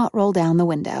did not roll down the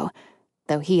window,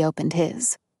 though he opened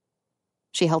his.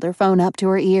 She held her phone up to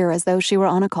her ear as though she were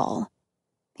on a call.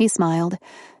 He smiled,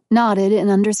 nodded in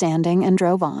understanding, and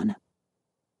drove on.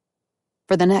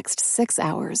 For the next 6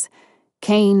 hours,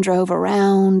 Kane drove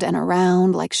around and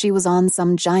around like she was on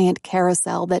some giant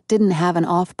carousel that didn't have an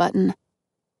off button.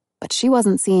 But she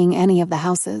wasn't seeing any of the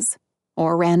houses,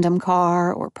 or random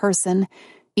car or person,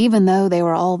 even though they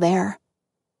were all there.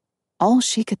 All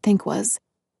she could think was,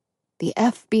 the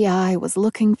FBI was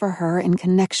looking for her in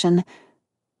connection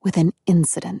with an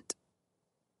incident.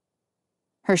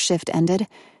 Her shift ended,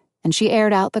 and she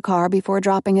aired out the car before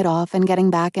dropping it off and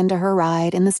getting back into her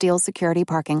ride in the steel security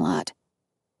parking lot.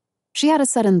 She had a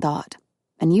sudden thought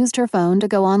and used her phone to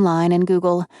go online and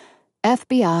Google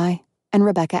FBI and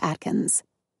Rebecca Atkins.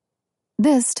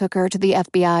 This took her to the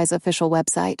FBI's official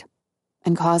website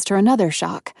and caused her another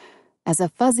shock as a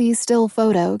fuzzy still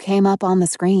photo came up on the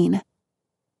screen.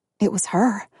 It was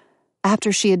her,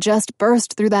 after she had just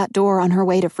burst through that door on her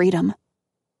way to freedom.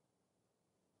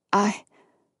 I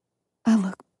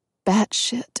look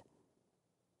batshit.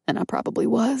 And I probably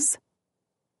was.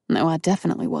 No, I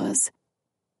definitely was.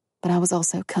 But I was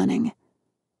also cunning.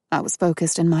 I was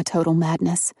focused in my total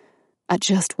madness. I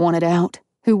just wanted out.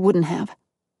 Who wouldn't have?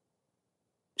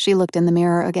 She looked in the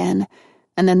mirror again,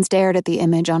 and then stared at the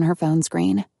image on her phone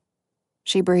screen.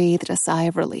 She breathed a sigh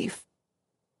of relief.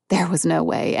 There was no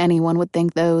way anyone would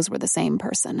think those were the same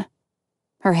person.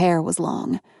 Her hair was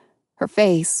long. Her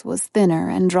face was thinner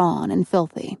and drawn and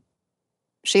filthy.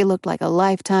 She looked like a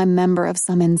lifetime member of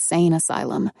some insane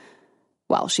asylum.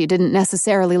 While she didn't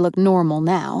necessarily look normal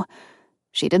now,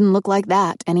 she didn't look like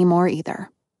that anymore either.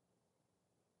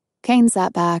 Kane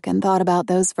sat back and thought about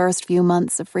those first few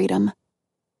months of freedom.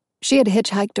 She had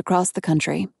hitchhiked across the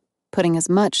country, putting as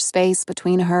much space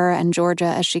between her and Georgia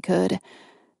as she could,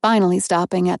 finally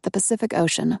stopping at the Pacific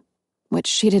Ocean, which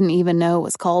she didn't even know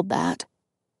was called that.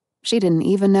 She didn't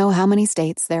even know how many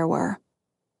states there were.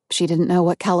 She didn't know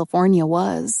what California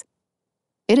was.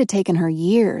 It had taken her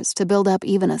years to build up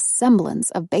even a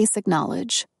semblance of basic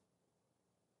knowledge.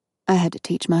 I had to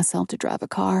teach myself to drive a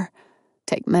car,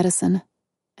 take medicine,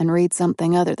 and read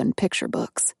something other than picture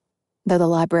books, though the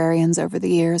librarians over the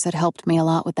years had helped me a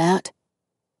lot with that.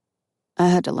 I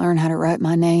had to learn how to write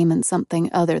my name in something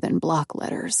other than block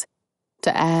letters,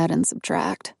 to add and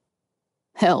subtract.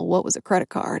 Hell, what was a credit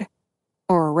card?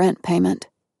 Or a rent payment?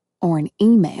 Or an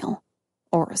email?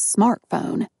 Or a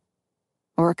smartphone?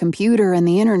 Or a computer and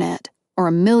the internet? Or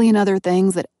a million other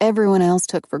things that everyone else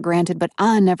took for granted, but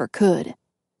I never could.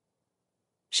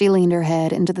 She leaned her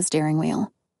head into the steering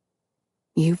wheel.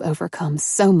 You've overcome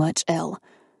so much, Elle.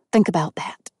 Think about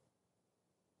that.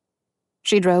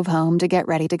 She drove home to get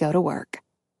ready to go to work.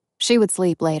 She would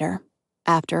sleep later,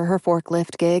 after her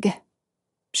forklift gig.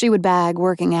 She would bag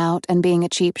working out and being a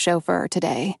cheap chauffeur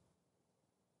today.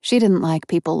 She didn't like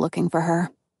people looking for her.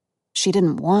 She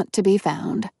didn't want to be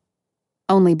found.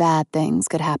 Only bad things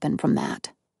could happen from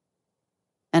that.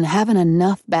 And haven't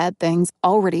enough bad things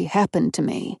already happened to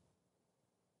me?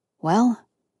 Well,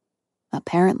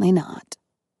 apparently not.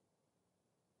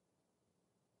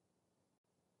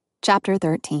 Chapter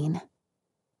 13.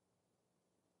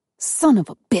 Son of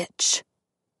a bitch.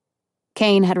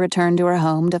 Kane had returned to her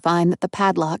home to find that the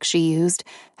padlock she used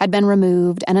had been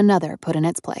removed and another put in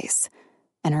its place,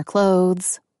 and her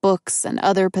clothes, books, and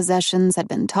other possessions had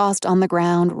been tossed on the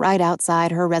ground right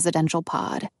outside her residential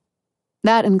pod.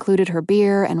 That included her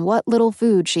beer and what little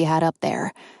food she had up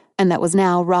there, and that was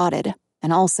now rotted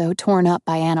and also torn up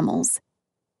by animals.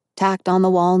 Tacked on the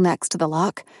wall next to the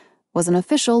lock was an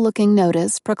official-looking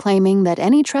notice proclaiming that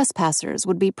any trespassers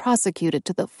would be prosecuted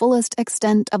to the fullest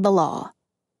extent of the law.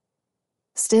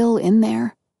 Still in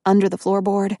there, under the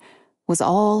floorboard, was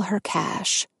all her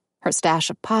cash, her stash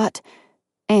of pot,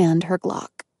 and her Glock.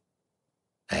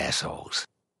 Assholes,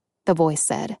 the voice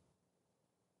said.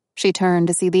 She turned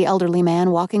to see the elderly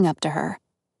man walking up to her.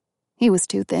 He was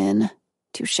too thin,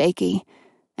 too shaky,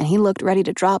 and he looked ready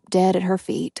to drop dead at her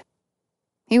feet.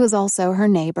 He was also her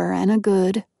neighbor and a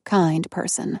good, kind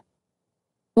person.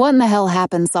 What in the hell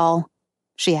happened, Saul?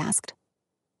 She asked.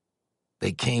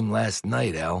 They came last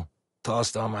night, Al.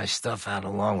 Tossed all my stuff out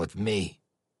along with me.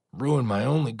 Ruined my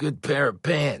only good pair of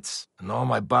pants and all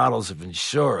my bottles of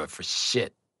Insura for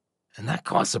shit. And that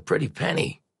costs a pretty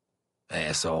penny.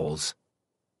 Assholes.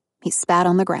 He spat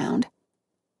on the ground.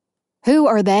 Who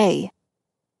are they?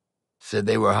 Said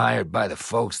they were hired by the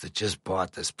folks that just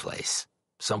bought this place.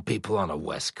 Some people on the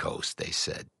West Coast, they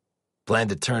said. Planned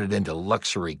to turn it into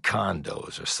luxury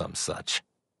condos or some such.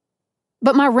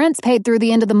 But my rent's paid through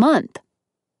the end of the month.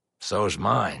 So's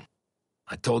mine.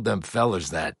 I told them fellers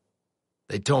that.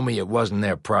 They told me it wasn't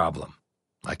their problem.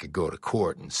 I could go to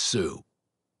court and sue.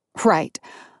 Right,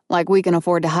 like we can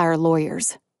afford to hire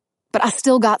lawyers. But I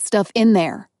still got stuff in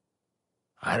there.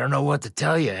 I don't know what to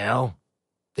tell you, Al.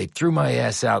 They threw my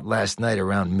ass out last night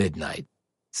around midnight.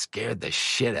 Scared the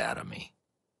shit out of me.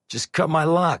 Just cut my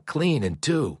lock clean in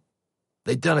two.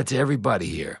 They done it to everybody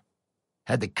here.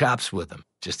 Had the cops with them,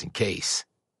 just in case.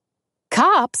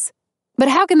 Cops? But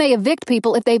how can they evict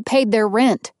people if they've paid their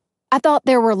rent? I thought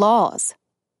there were laws.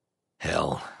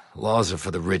 Hell, laws are for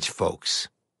the rich folks.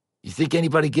 You think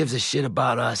anybody gives a shit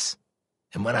about us?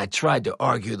 And when I tried to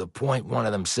argue the point, one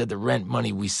of them said the rent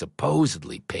money we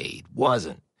supposedly paid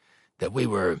wasn't, that we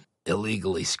were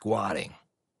illegally squatting.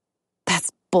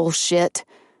 That's bullshit.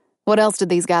 What else did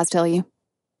these guys tell you?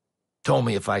 Told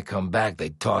me if I come back,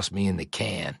 they'd toss me in the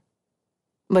can.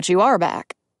 But you are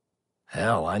back.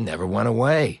 Hell, I never went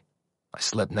away. I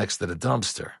slept next to the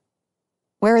dumpster.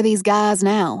 Where are these guys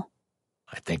now?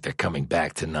 I think they're coming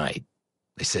back tonight.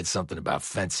 They said something about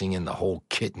fencing in the whole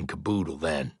kit and caboodle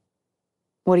then.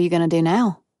 What are you gonna do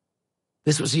now?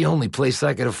 This was the only place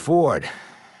I could afford.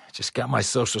 Just got my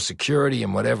Social Security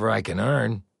and whatever I can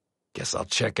earn. Guess I'll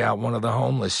check out one of the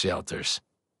homeless shelters.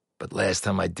 But last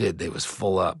time I did, they was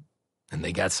full up. And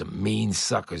they got some mean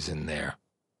suckers in there.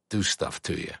 Do stuff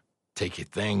to you. Take your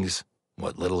things,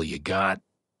 what little you got.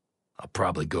 I'll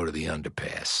probably go to the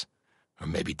underpass. Or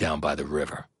maybe down by the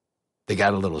river. They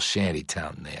got a little shanty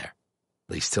town there.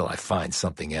 At least till I find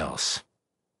something else.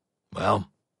 Well,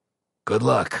 good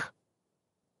luck.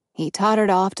 He tottered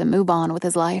off to move on with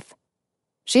his life.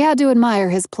 She had to admire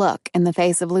his pluck in the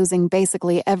face of losing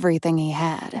basically everything he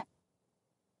had.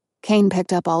 Kane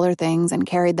picked up all her things and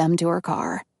carried them to her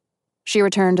car. She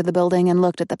returned to the building and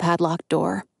looked at the padlocked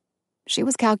door. She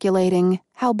was calculating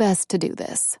how best to do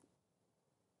this.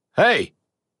 Hey!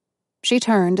 She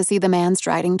turned to see the man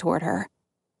striding toward her.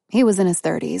 He was in his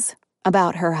 30s,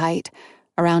 about her height,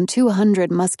 around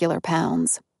 200 muscular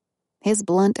pounds. His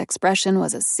blunt expression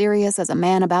was as serious as a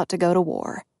man about to go to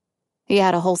war. He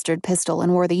had a holstered pistol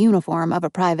and wore the uniform of a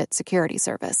private security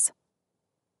service.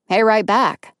 "Hey, right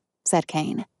back," said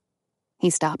Kane. He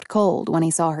stopped cold when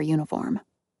he saw her uniform.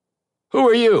 Who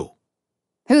are you?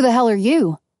 Who the hell are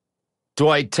you?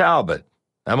 Dwight Talbot.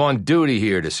 I'm on duty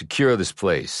here to secure this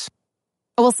place.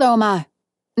 Well, so am I.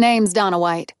 Name's Donna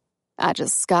White. I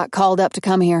just got called up to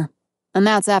come here, and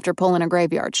that's after pulling a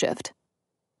graveyard shift.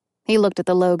 He looked at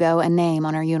the logo and name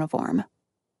on her uniform.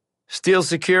 Steel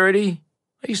Security?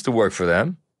 I used to work for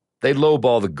them. They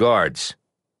lowball the guards.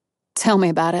 Tell me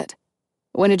about it.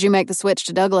 When did you make the switch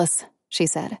to Douglas? She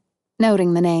said,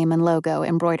 noting the name and logo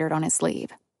embroidered on his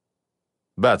sleeve.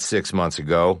 About 6 months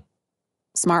ago.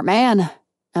 Smart man.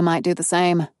 I might do the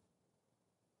same.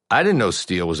 I didn't know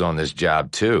Steele was on this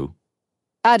job, too.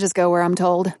 I just go where I'm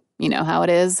told. You know how it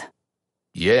is.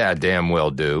 Yeah, I damn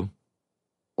well do.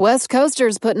 West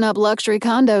Coasters putting up luxury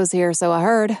condos here, so I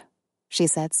heard, she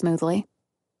said smoothly.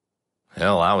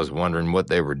 Hell, I was wondering what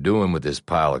they were doing with this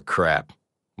pile of crap.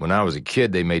 When I was a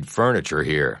kid, they made furniture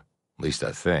here. At least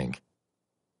I think.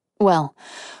 Well,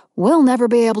 we'll never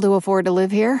be able to afford to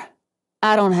live here.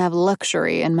 I don't have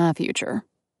luxury in my future.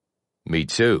 Me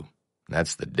too.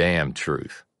 That's the damn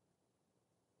truth.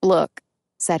 Look,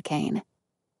 said Kane.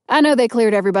 I know they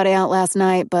cleared everybody out last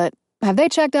night, but have they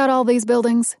checked out all these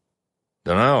buildings?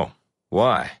 Dunno.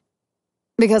 Why?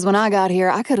 Because when I got here,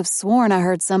 I could have sworn I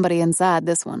heard somebody inside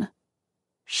this one.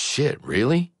 Shit,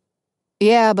 really?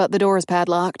 Yeah, but the door's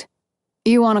padlocked.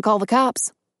 You want to call the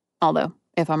cops? Although,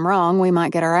 if I'm wrong, we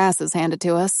might get our asses handed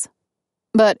to us.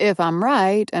 But if I'm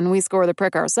right and we score the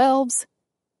prick ourselves...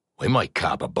 We might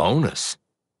cop a bonus,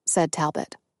 said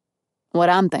Talbot. What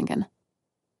I'm thinking.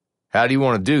 How do you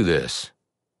want to do this?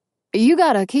 You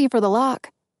got a key for the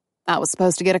lock. I was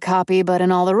supposed to get a copy, but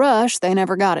in all the rush, they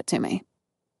never got it to me.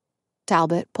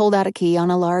 Talbot pulled out a key on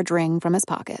a large ring from his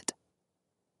pocket.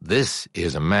 This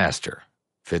is a master.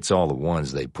 Fits all the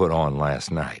ones they put on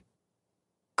last night.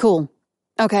 Cool.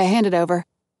 Okay, hand it over.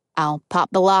 I'll pop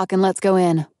the lock and let's go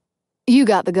in. You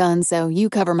got the gun, so you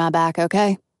cover my back,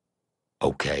 okay?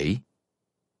 Okay.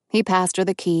 He passed her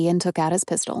the key and took out his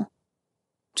pistol.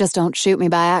 "Just don't shoot me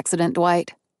by accident,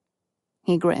 Dwight."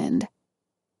 He grinned.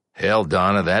 Hell,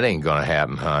 Donna, that ain't gonna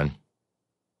happen, hon.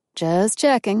 "Just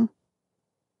checking."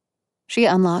 She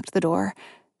unlocked the door,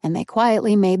 and they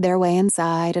quietly made their way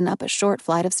inside and up a short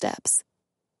flight of steps.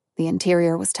 The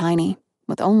interior was tiny,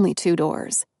 with only 2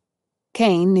 doors.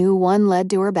 Kane knew one led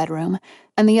to her bedroom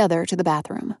and the other to the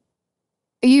bathroom.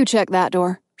 "You check that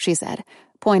door," she said,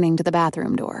 pointing to the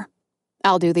bathroom door.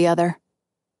 "I'll do the other."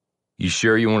 You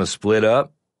sure you want to split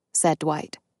up? Said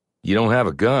Dwight. You don't have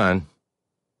a gun.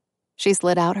 She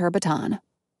slid out her baton.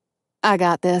 "I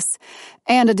got this,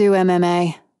 and I do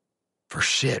MMA." For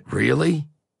shit, really?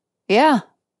 "Yeah,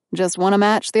 just won a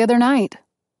match the other night."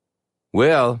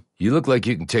 Well, you look like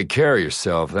you can take care of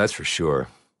yourself, that's for sure.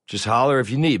 Just holler if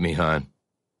you need me, hon.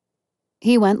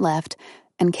 He went left,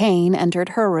 and Kane entered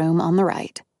her room on the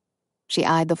right. She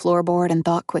eyed the floorboard and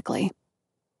thought quickly.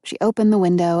 She opened the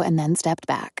window and then stepped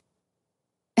back.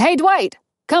 "Hey, Dwight,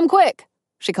 come quick,"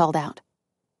 she called out.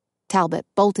 Talbot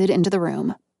bolted into the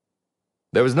room.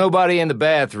 There was nobody in the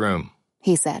bathroom,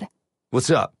 he said. What's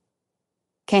up?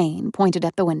 Kane pointed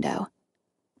at the window.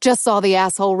 "Just saw the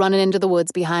asshole running into the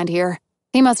woods behind here.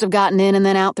 He must have gotten in and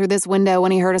then out through this window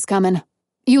when he heard us coming.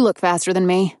 You look faster than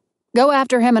me. Go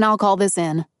after him and I'll call this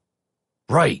in."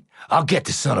 Right, I'll get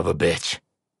the son of a bitch.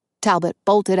 Talbot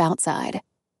bolted outside.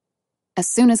 As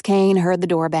soon as Kane heard the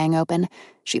door bang open,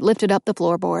 she lifted up the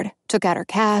floorboard, took out her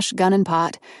cash, gun, and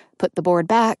pot, put the board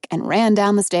back, and ran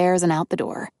down the stairs and out the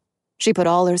door. She put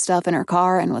all her stuff in her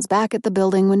car and was back at the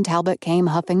building when Talbot came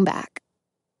huffing back.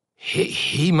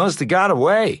 He must have got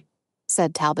away,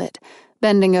 said Talbot,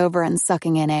 bending over and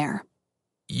sucking in air.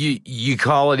 You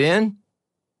call it in?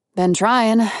 Been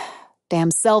trying.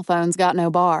 Damn cell phone's got no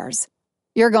bars.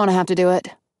 You're gonna have to do it.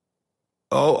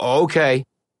 Oh, okay.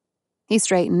 He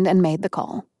straightened and made the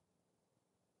call.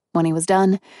 When he was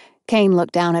done, Kane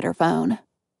looked down at her phone.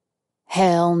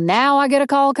 "Hell, now I get a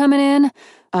call coming in?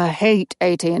 I hate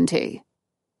AT&T.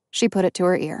 She put it to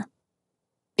her ear.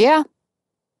 "Yeah?"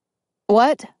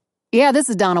 "What? Yeah, this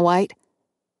is Donna White."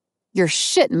 "You're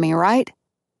shitting me, right?"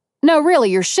 "No,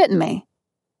 really, you're shitting me."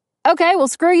 "Okay, well,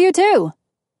 screw you too."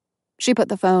 She put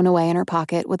the phone away in her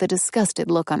pocket with a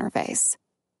disgusted look on her face.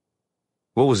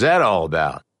 What was that all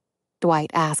about?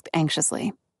 Dwight asked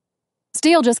anxiously.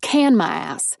 "Steele just canned my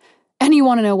ass. And you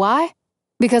want to know why?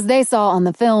 Because they saw on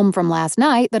the film from last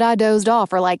night that I dozed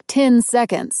off for like 10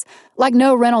 seconds. Like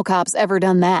no rental cop's ever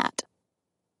done that."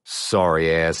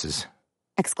 Sorry asses,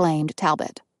 exclaimed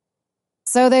Talbot.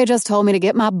 "So they just told me to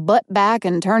get my butt back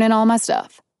and turn in all my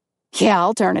stuff. Yeah,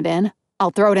 I'll turn it in.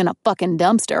 I'll throw it in a fucking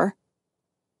dumpster."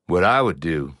 What I would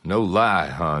do, no lie,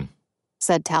 hon,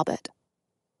 said Talbot.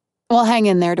 "Well, hang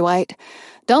in there, Dwight.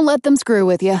 Don't let them screw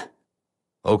with you."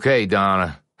 Okay,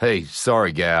 Donna. Hey,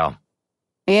 sorry, gal.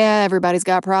 "Yeah, everybody's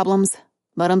got problems,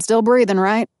 but I'm still breathing,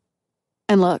 right?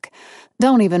 And look,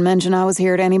 don't even mention I was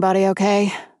here to anybody,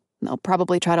 okay? They'll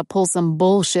probably try to pull some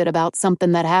bullshit about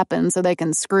something that happened so they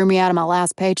can screw me out of my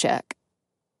last paycheck."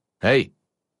 Hey,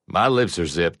 my lips are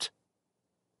zipped.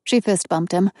 She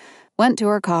fist-bumped him, went to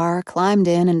her car, climbed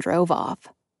in, and drove off.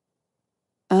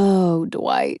 "Oh,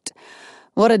 Dwight,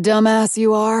 what a dumbass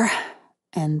you are.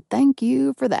 And thank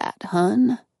you for that,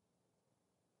 hun."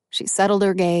 She settled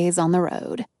her gaze on the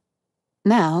road.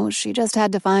 Now she just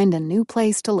had to find a new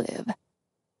place to live.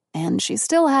 And she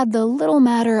still had the little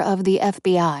matter of the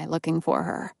FBI looking for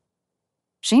her.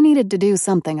 She needed to do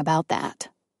something about that.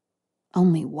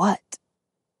 Only what?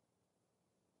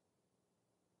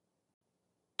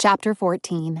 Chapter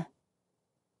 14.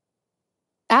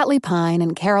 Atlee Pine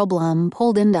and Carol Blum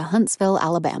pulled into Huntsville,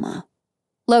 Alabama.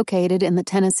 Located in the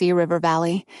Tennessee River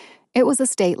Valley, it was a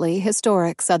stately,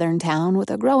 historic southern town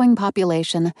with a growing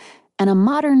population and a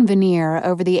modern veneer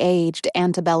over the aged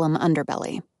antebellum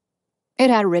underbelly. It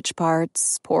had rich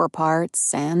parts, poor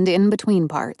parts, and in-between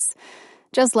parts,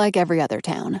 just like every other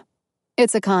town.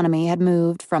 Its economy had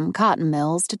moved from cotton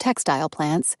mills to textile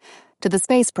plants to the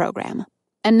space program,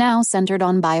 and now centered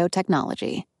on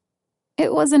biotechnology.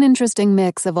 It was an interesting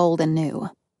mix of old and new.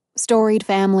 Storied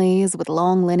families with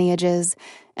long lineages,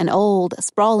 and old,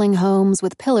 sprawling homes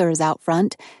with pillars out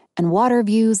front and water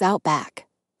views out back,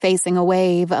 facing a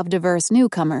wave of diverse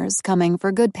newcomers coming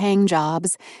for good-paying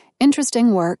jobs,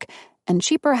 interesting work, and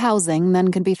cheaper housing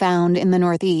than could be found in the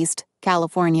Northeast,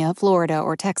 California, Florida,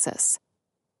 or Texas.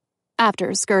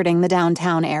 After skirting the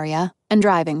downtown area and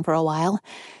driving for a while,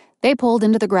 they pulled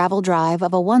into the gravel drive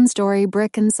of a one-story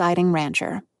brick and siding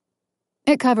rancher.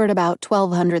 It covered about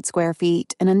 1,200 square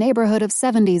feet in a neighborhood of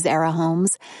 70s-era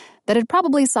homes that had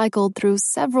probably cycled through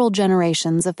several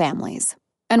generations of families,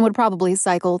 and would probably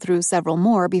cycle through several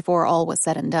more before all was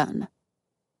said and done.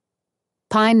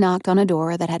 Pine knocked on a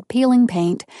door that had peeling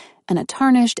paint and a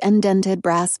tarnished and dented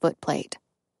brass footplate.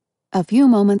 A few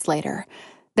moments later,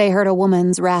 they heard a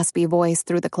woman's raspy voice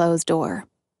through the closed door.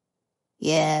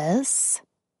 "Yes?"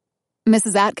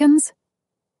 "Mrs. Atkins?"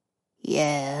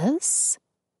 "Yes?"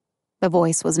 The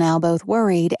voice was now both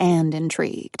worried and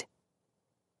intrigued.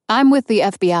 "I'm with the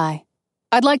FBI.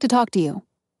 I'd like to talk to you."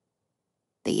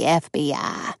 "The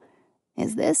FBI?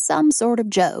 Is this some sort of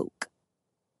joke?"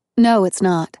 "No, it's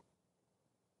not."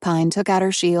 Pine took out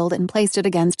her shield and placed it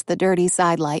against the dirty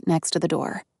sidelight next to the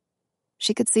door.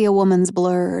 She could see a woman's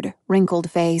blurred, wrinkled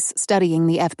face studying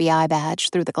the FBI badge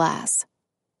through the glass.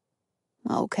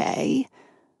 "Okay.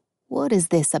 What is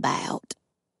this about?"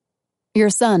 "Your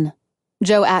son,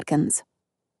 Joe Atkins."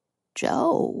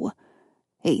 "Joe?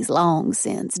 He's long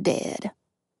since dead."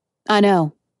 "I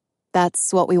know.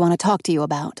 That's what we want to talk to you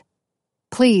about.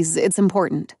 Please, it's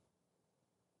important."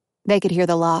 They could hear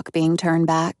the lock being turned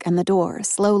back and the door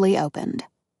slowly opened.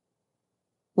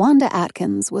 Wanda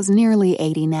Atkins was nearly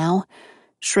 80 now,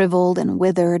 shriveled and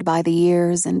withered by the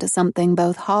years into something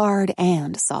both hard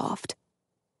and soft.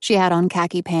 She had on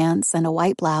khaki pants and a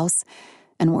white blouse,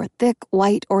 and wore thick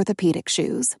white orthopedic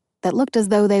shoes that looked as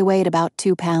though they weighed about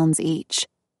 2 pounds each.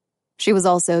 She was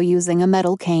also using a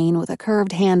metal cane with a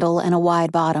curved handle and a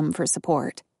wide bottom for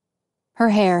support. Her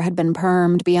hair had been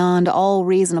permed beyond all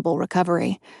reasonable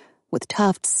recovery, with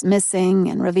tufts missing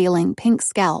and revealing pink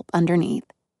scalp underneath.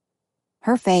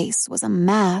 Her face was a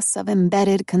mass of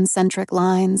embedded concentric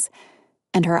lines,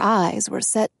 and her eyes were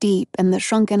set deep in the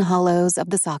shrunken hollows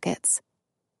of the sockets.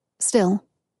 Still,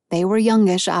 they were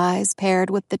youngish eyes paired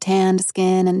with the tanned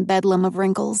skin and bedlam of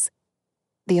wrinkles.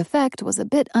 The effect was a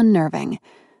bit unnerving,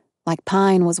 like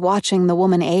Pine was watching the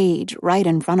woman age right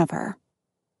in front of her.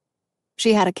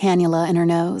 She had a cannula in her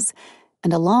nose,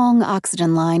 and a long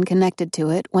oxygen line connected to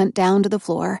it went down to the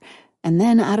floor and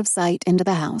then out of sight into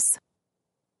the house.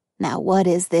 "Now what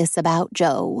is this about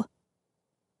Joe?"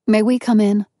 "May we come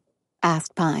in?"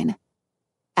 asked Pine.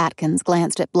 Atkins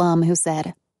glanced at Blum, who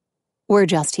said, "We're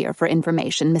just here for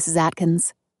information, Mrs.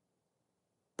 Atkins."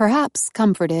 Perhaps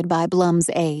comforted by Blum's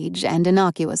age and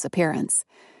innocuous appearance,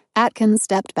 Atkins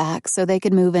stepped back so they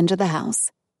could move into the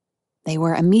house. They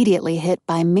were immediately hit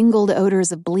by mingled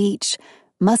odors of bleach,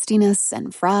 mustiness,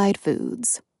 and fried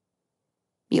foods.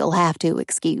 "You'll have to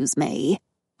excuse me.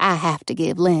 I have to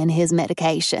give Lynn his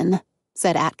medication,"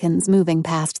 said Atkins, moving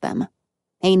past them.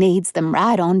 "He needs them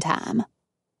right on time."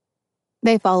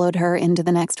 They followed her into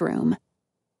the next room.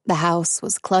 The house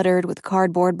was cluttered with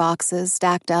cardboard boxes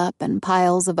stacked up and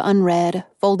piles of unread,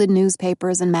 folded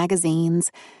newspapers and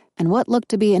magazines, and what looked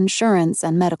to be insurance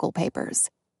and medical papers.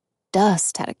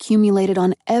 Dust had accumulated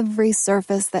on every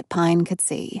surface that Pine could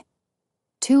see.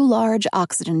 2 large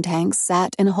oxygen tanks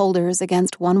sat in holders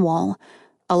against one wall,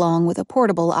 along with a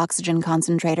portable oxygen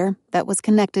concentrator that was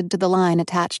connected to the line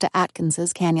attached to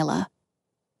Atkins's cannula.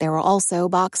 There were also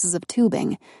boxes of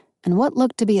tubing and what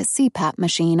looked to be a CPAP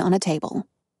machine on a table.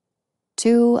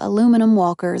 2 aluminum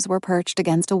walkers were perched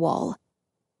against a wall.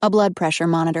 A blood pressure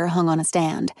monitor hung on a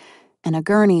stand, and a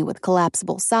gurney with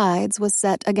collapsible sides was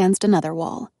set against another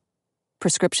wall.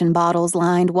 Prescription bottles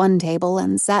lined one table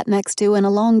and sat next to an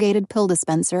elongated pill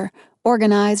dispenser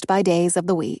organized by days of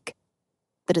the week.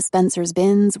 The dispenser's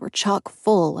bins were chock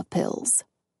full of pills.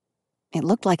 It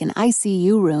looked like an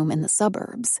ICU room in the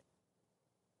suburbs.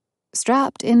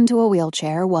 Strapped into a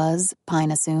wheelchair was,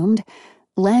 Pine assumed,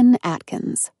 Len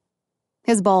Atkins.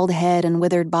 His bald head and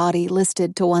withered body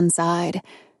listed to one side,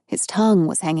 his tongue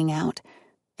was hanging out,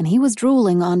 and he was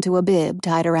drooling onto a bib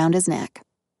tied around his neck.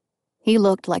 He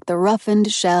looked like the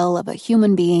roughened shell of a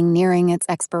human being nearing its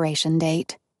expiration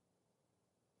date.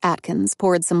 Atkins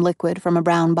poured some liquid from a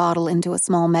brown bottle into a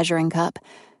small measuring cup,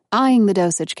 eyeing the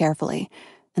dosage carefully,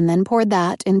 and then poured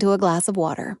that into a glass of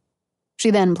water.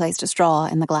 She then placed a straw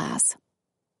in the glass.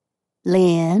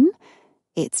 "Lynn,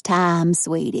 it's time,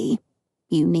 sweetie.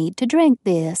 You need to drink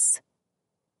this."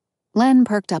 Len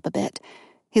perked up a bit,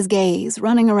 his gaze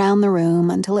running around the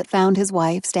room until it found his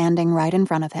wife standing right in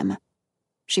front of him.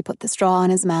 She put the straw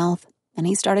in his mouth, and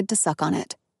he started to suck on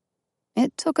it.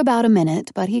 It took about a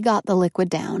minute, but he got the liquid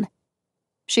down.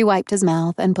 She wiped his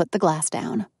mouth and put the glass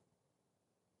down.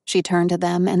 She turned to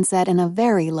them and said in a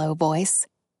very low voice,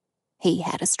 "He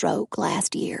had a stroke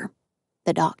last year.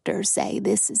 The doctors say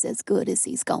this is as good as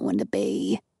he's going to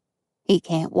be. He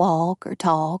can't walk or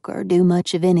talk or do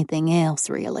much of anything else,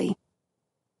 really.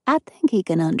 I think he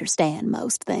can understand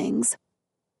most things.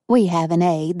 We have an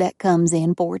aide that comes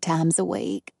in 4 times a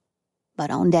week,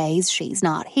 but on days she's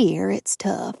not here, it's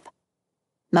tough.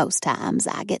 Most times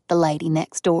I get the lady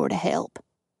next door to help.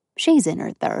 She's in her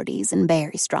 30s and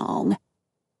very strong.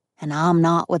 And I'm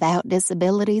not without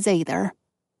disabilities either.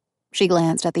 She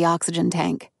glanced at the oxygen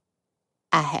tank.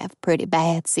 I have pretty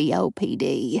bad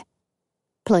COPD.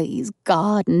 Please,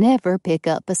 God, never pick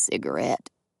up a cigarette.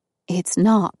 It's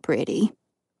not pretty.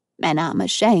 And I'm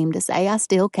ashamed to say I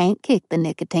still can't kick the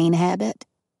nicotine habit.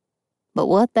 But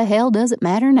what the hell does it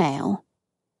matter now?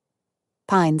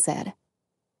 Pine said,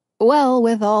 Well,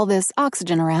 with all this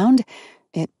oxygen around,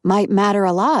 it might matter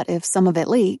a lot if some of it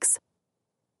leaks.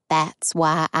 That's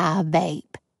why I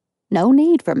vape. No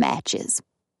need for matches.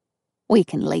 We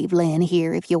can leave Lynn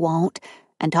here if you want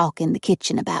and talk in the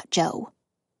kitchen about Joe.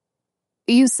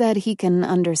 You said he can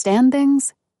understand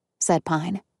things? Said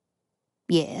Pine.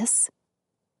 Yes.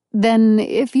 Then,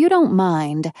 if you don't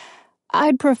mind,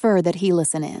 I'd prefer that he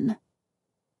listen in.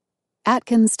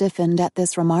 Atkins stiffened at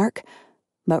this remark,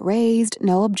 but raised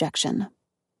no objection.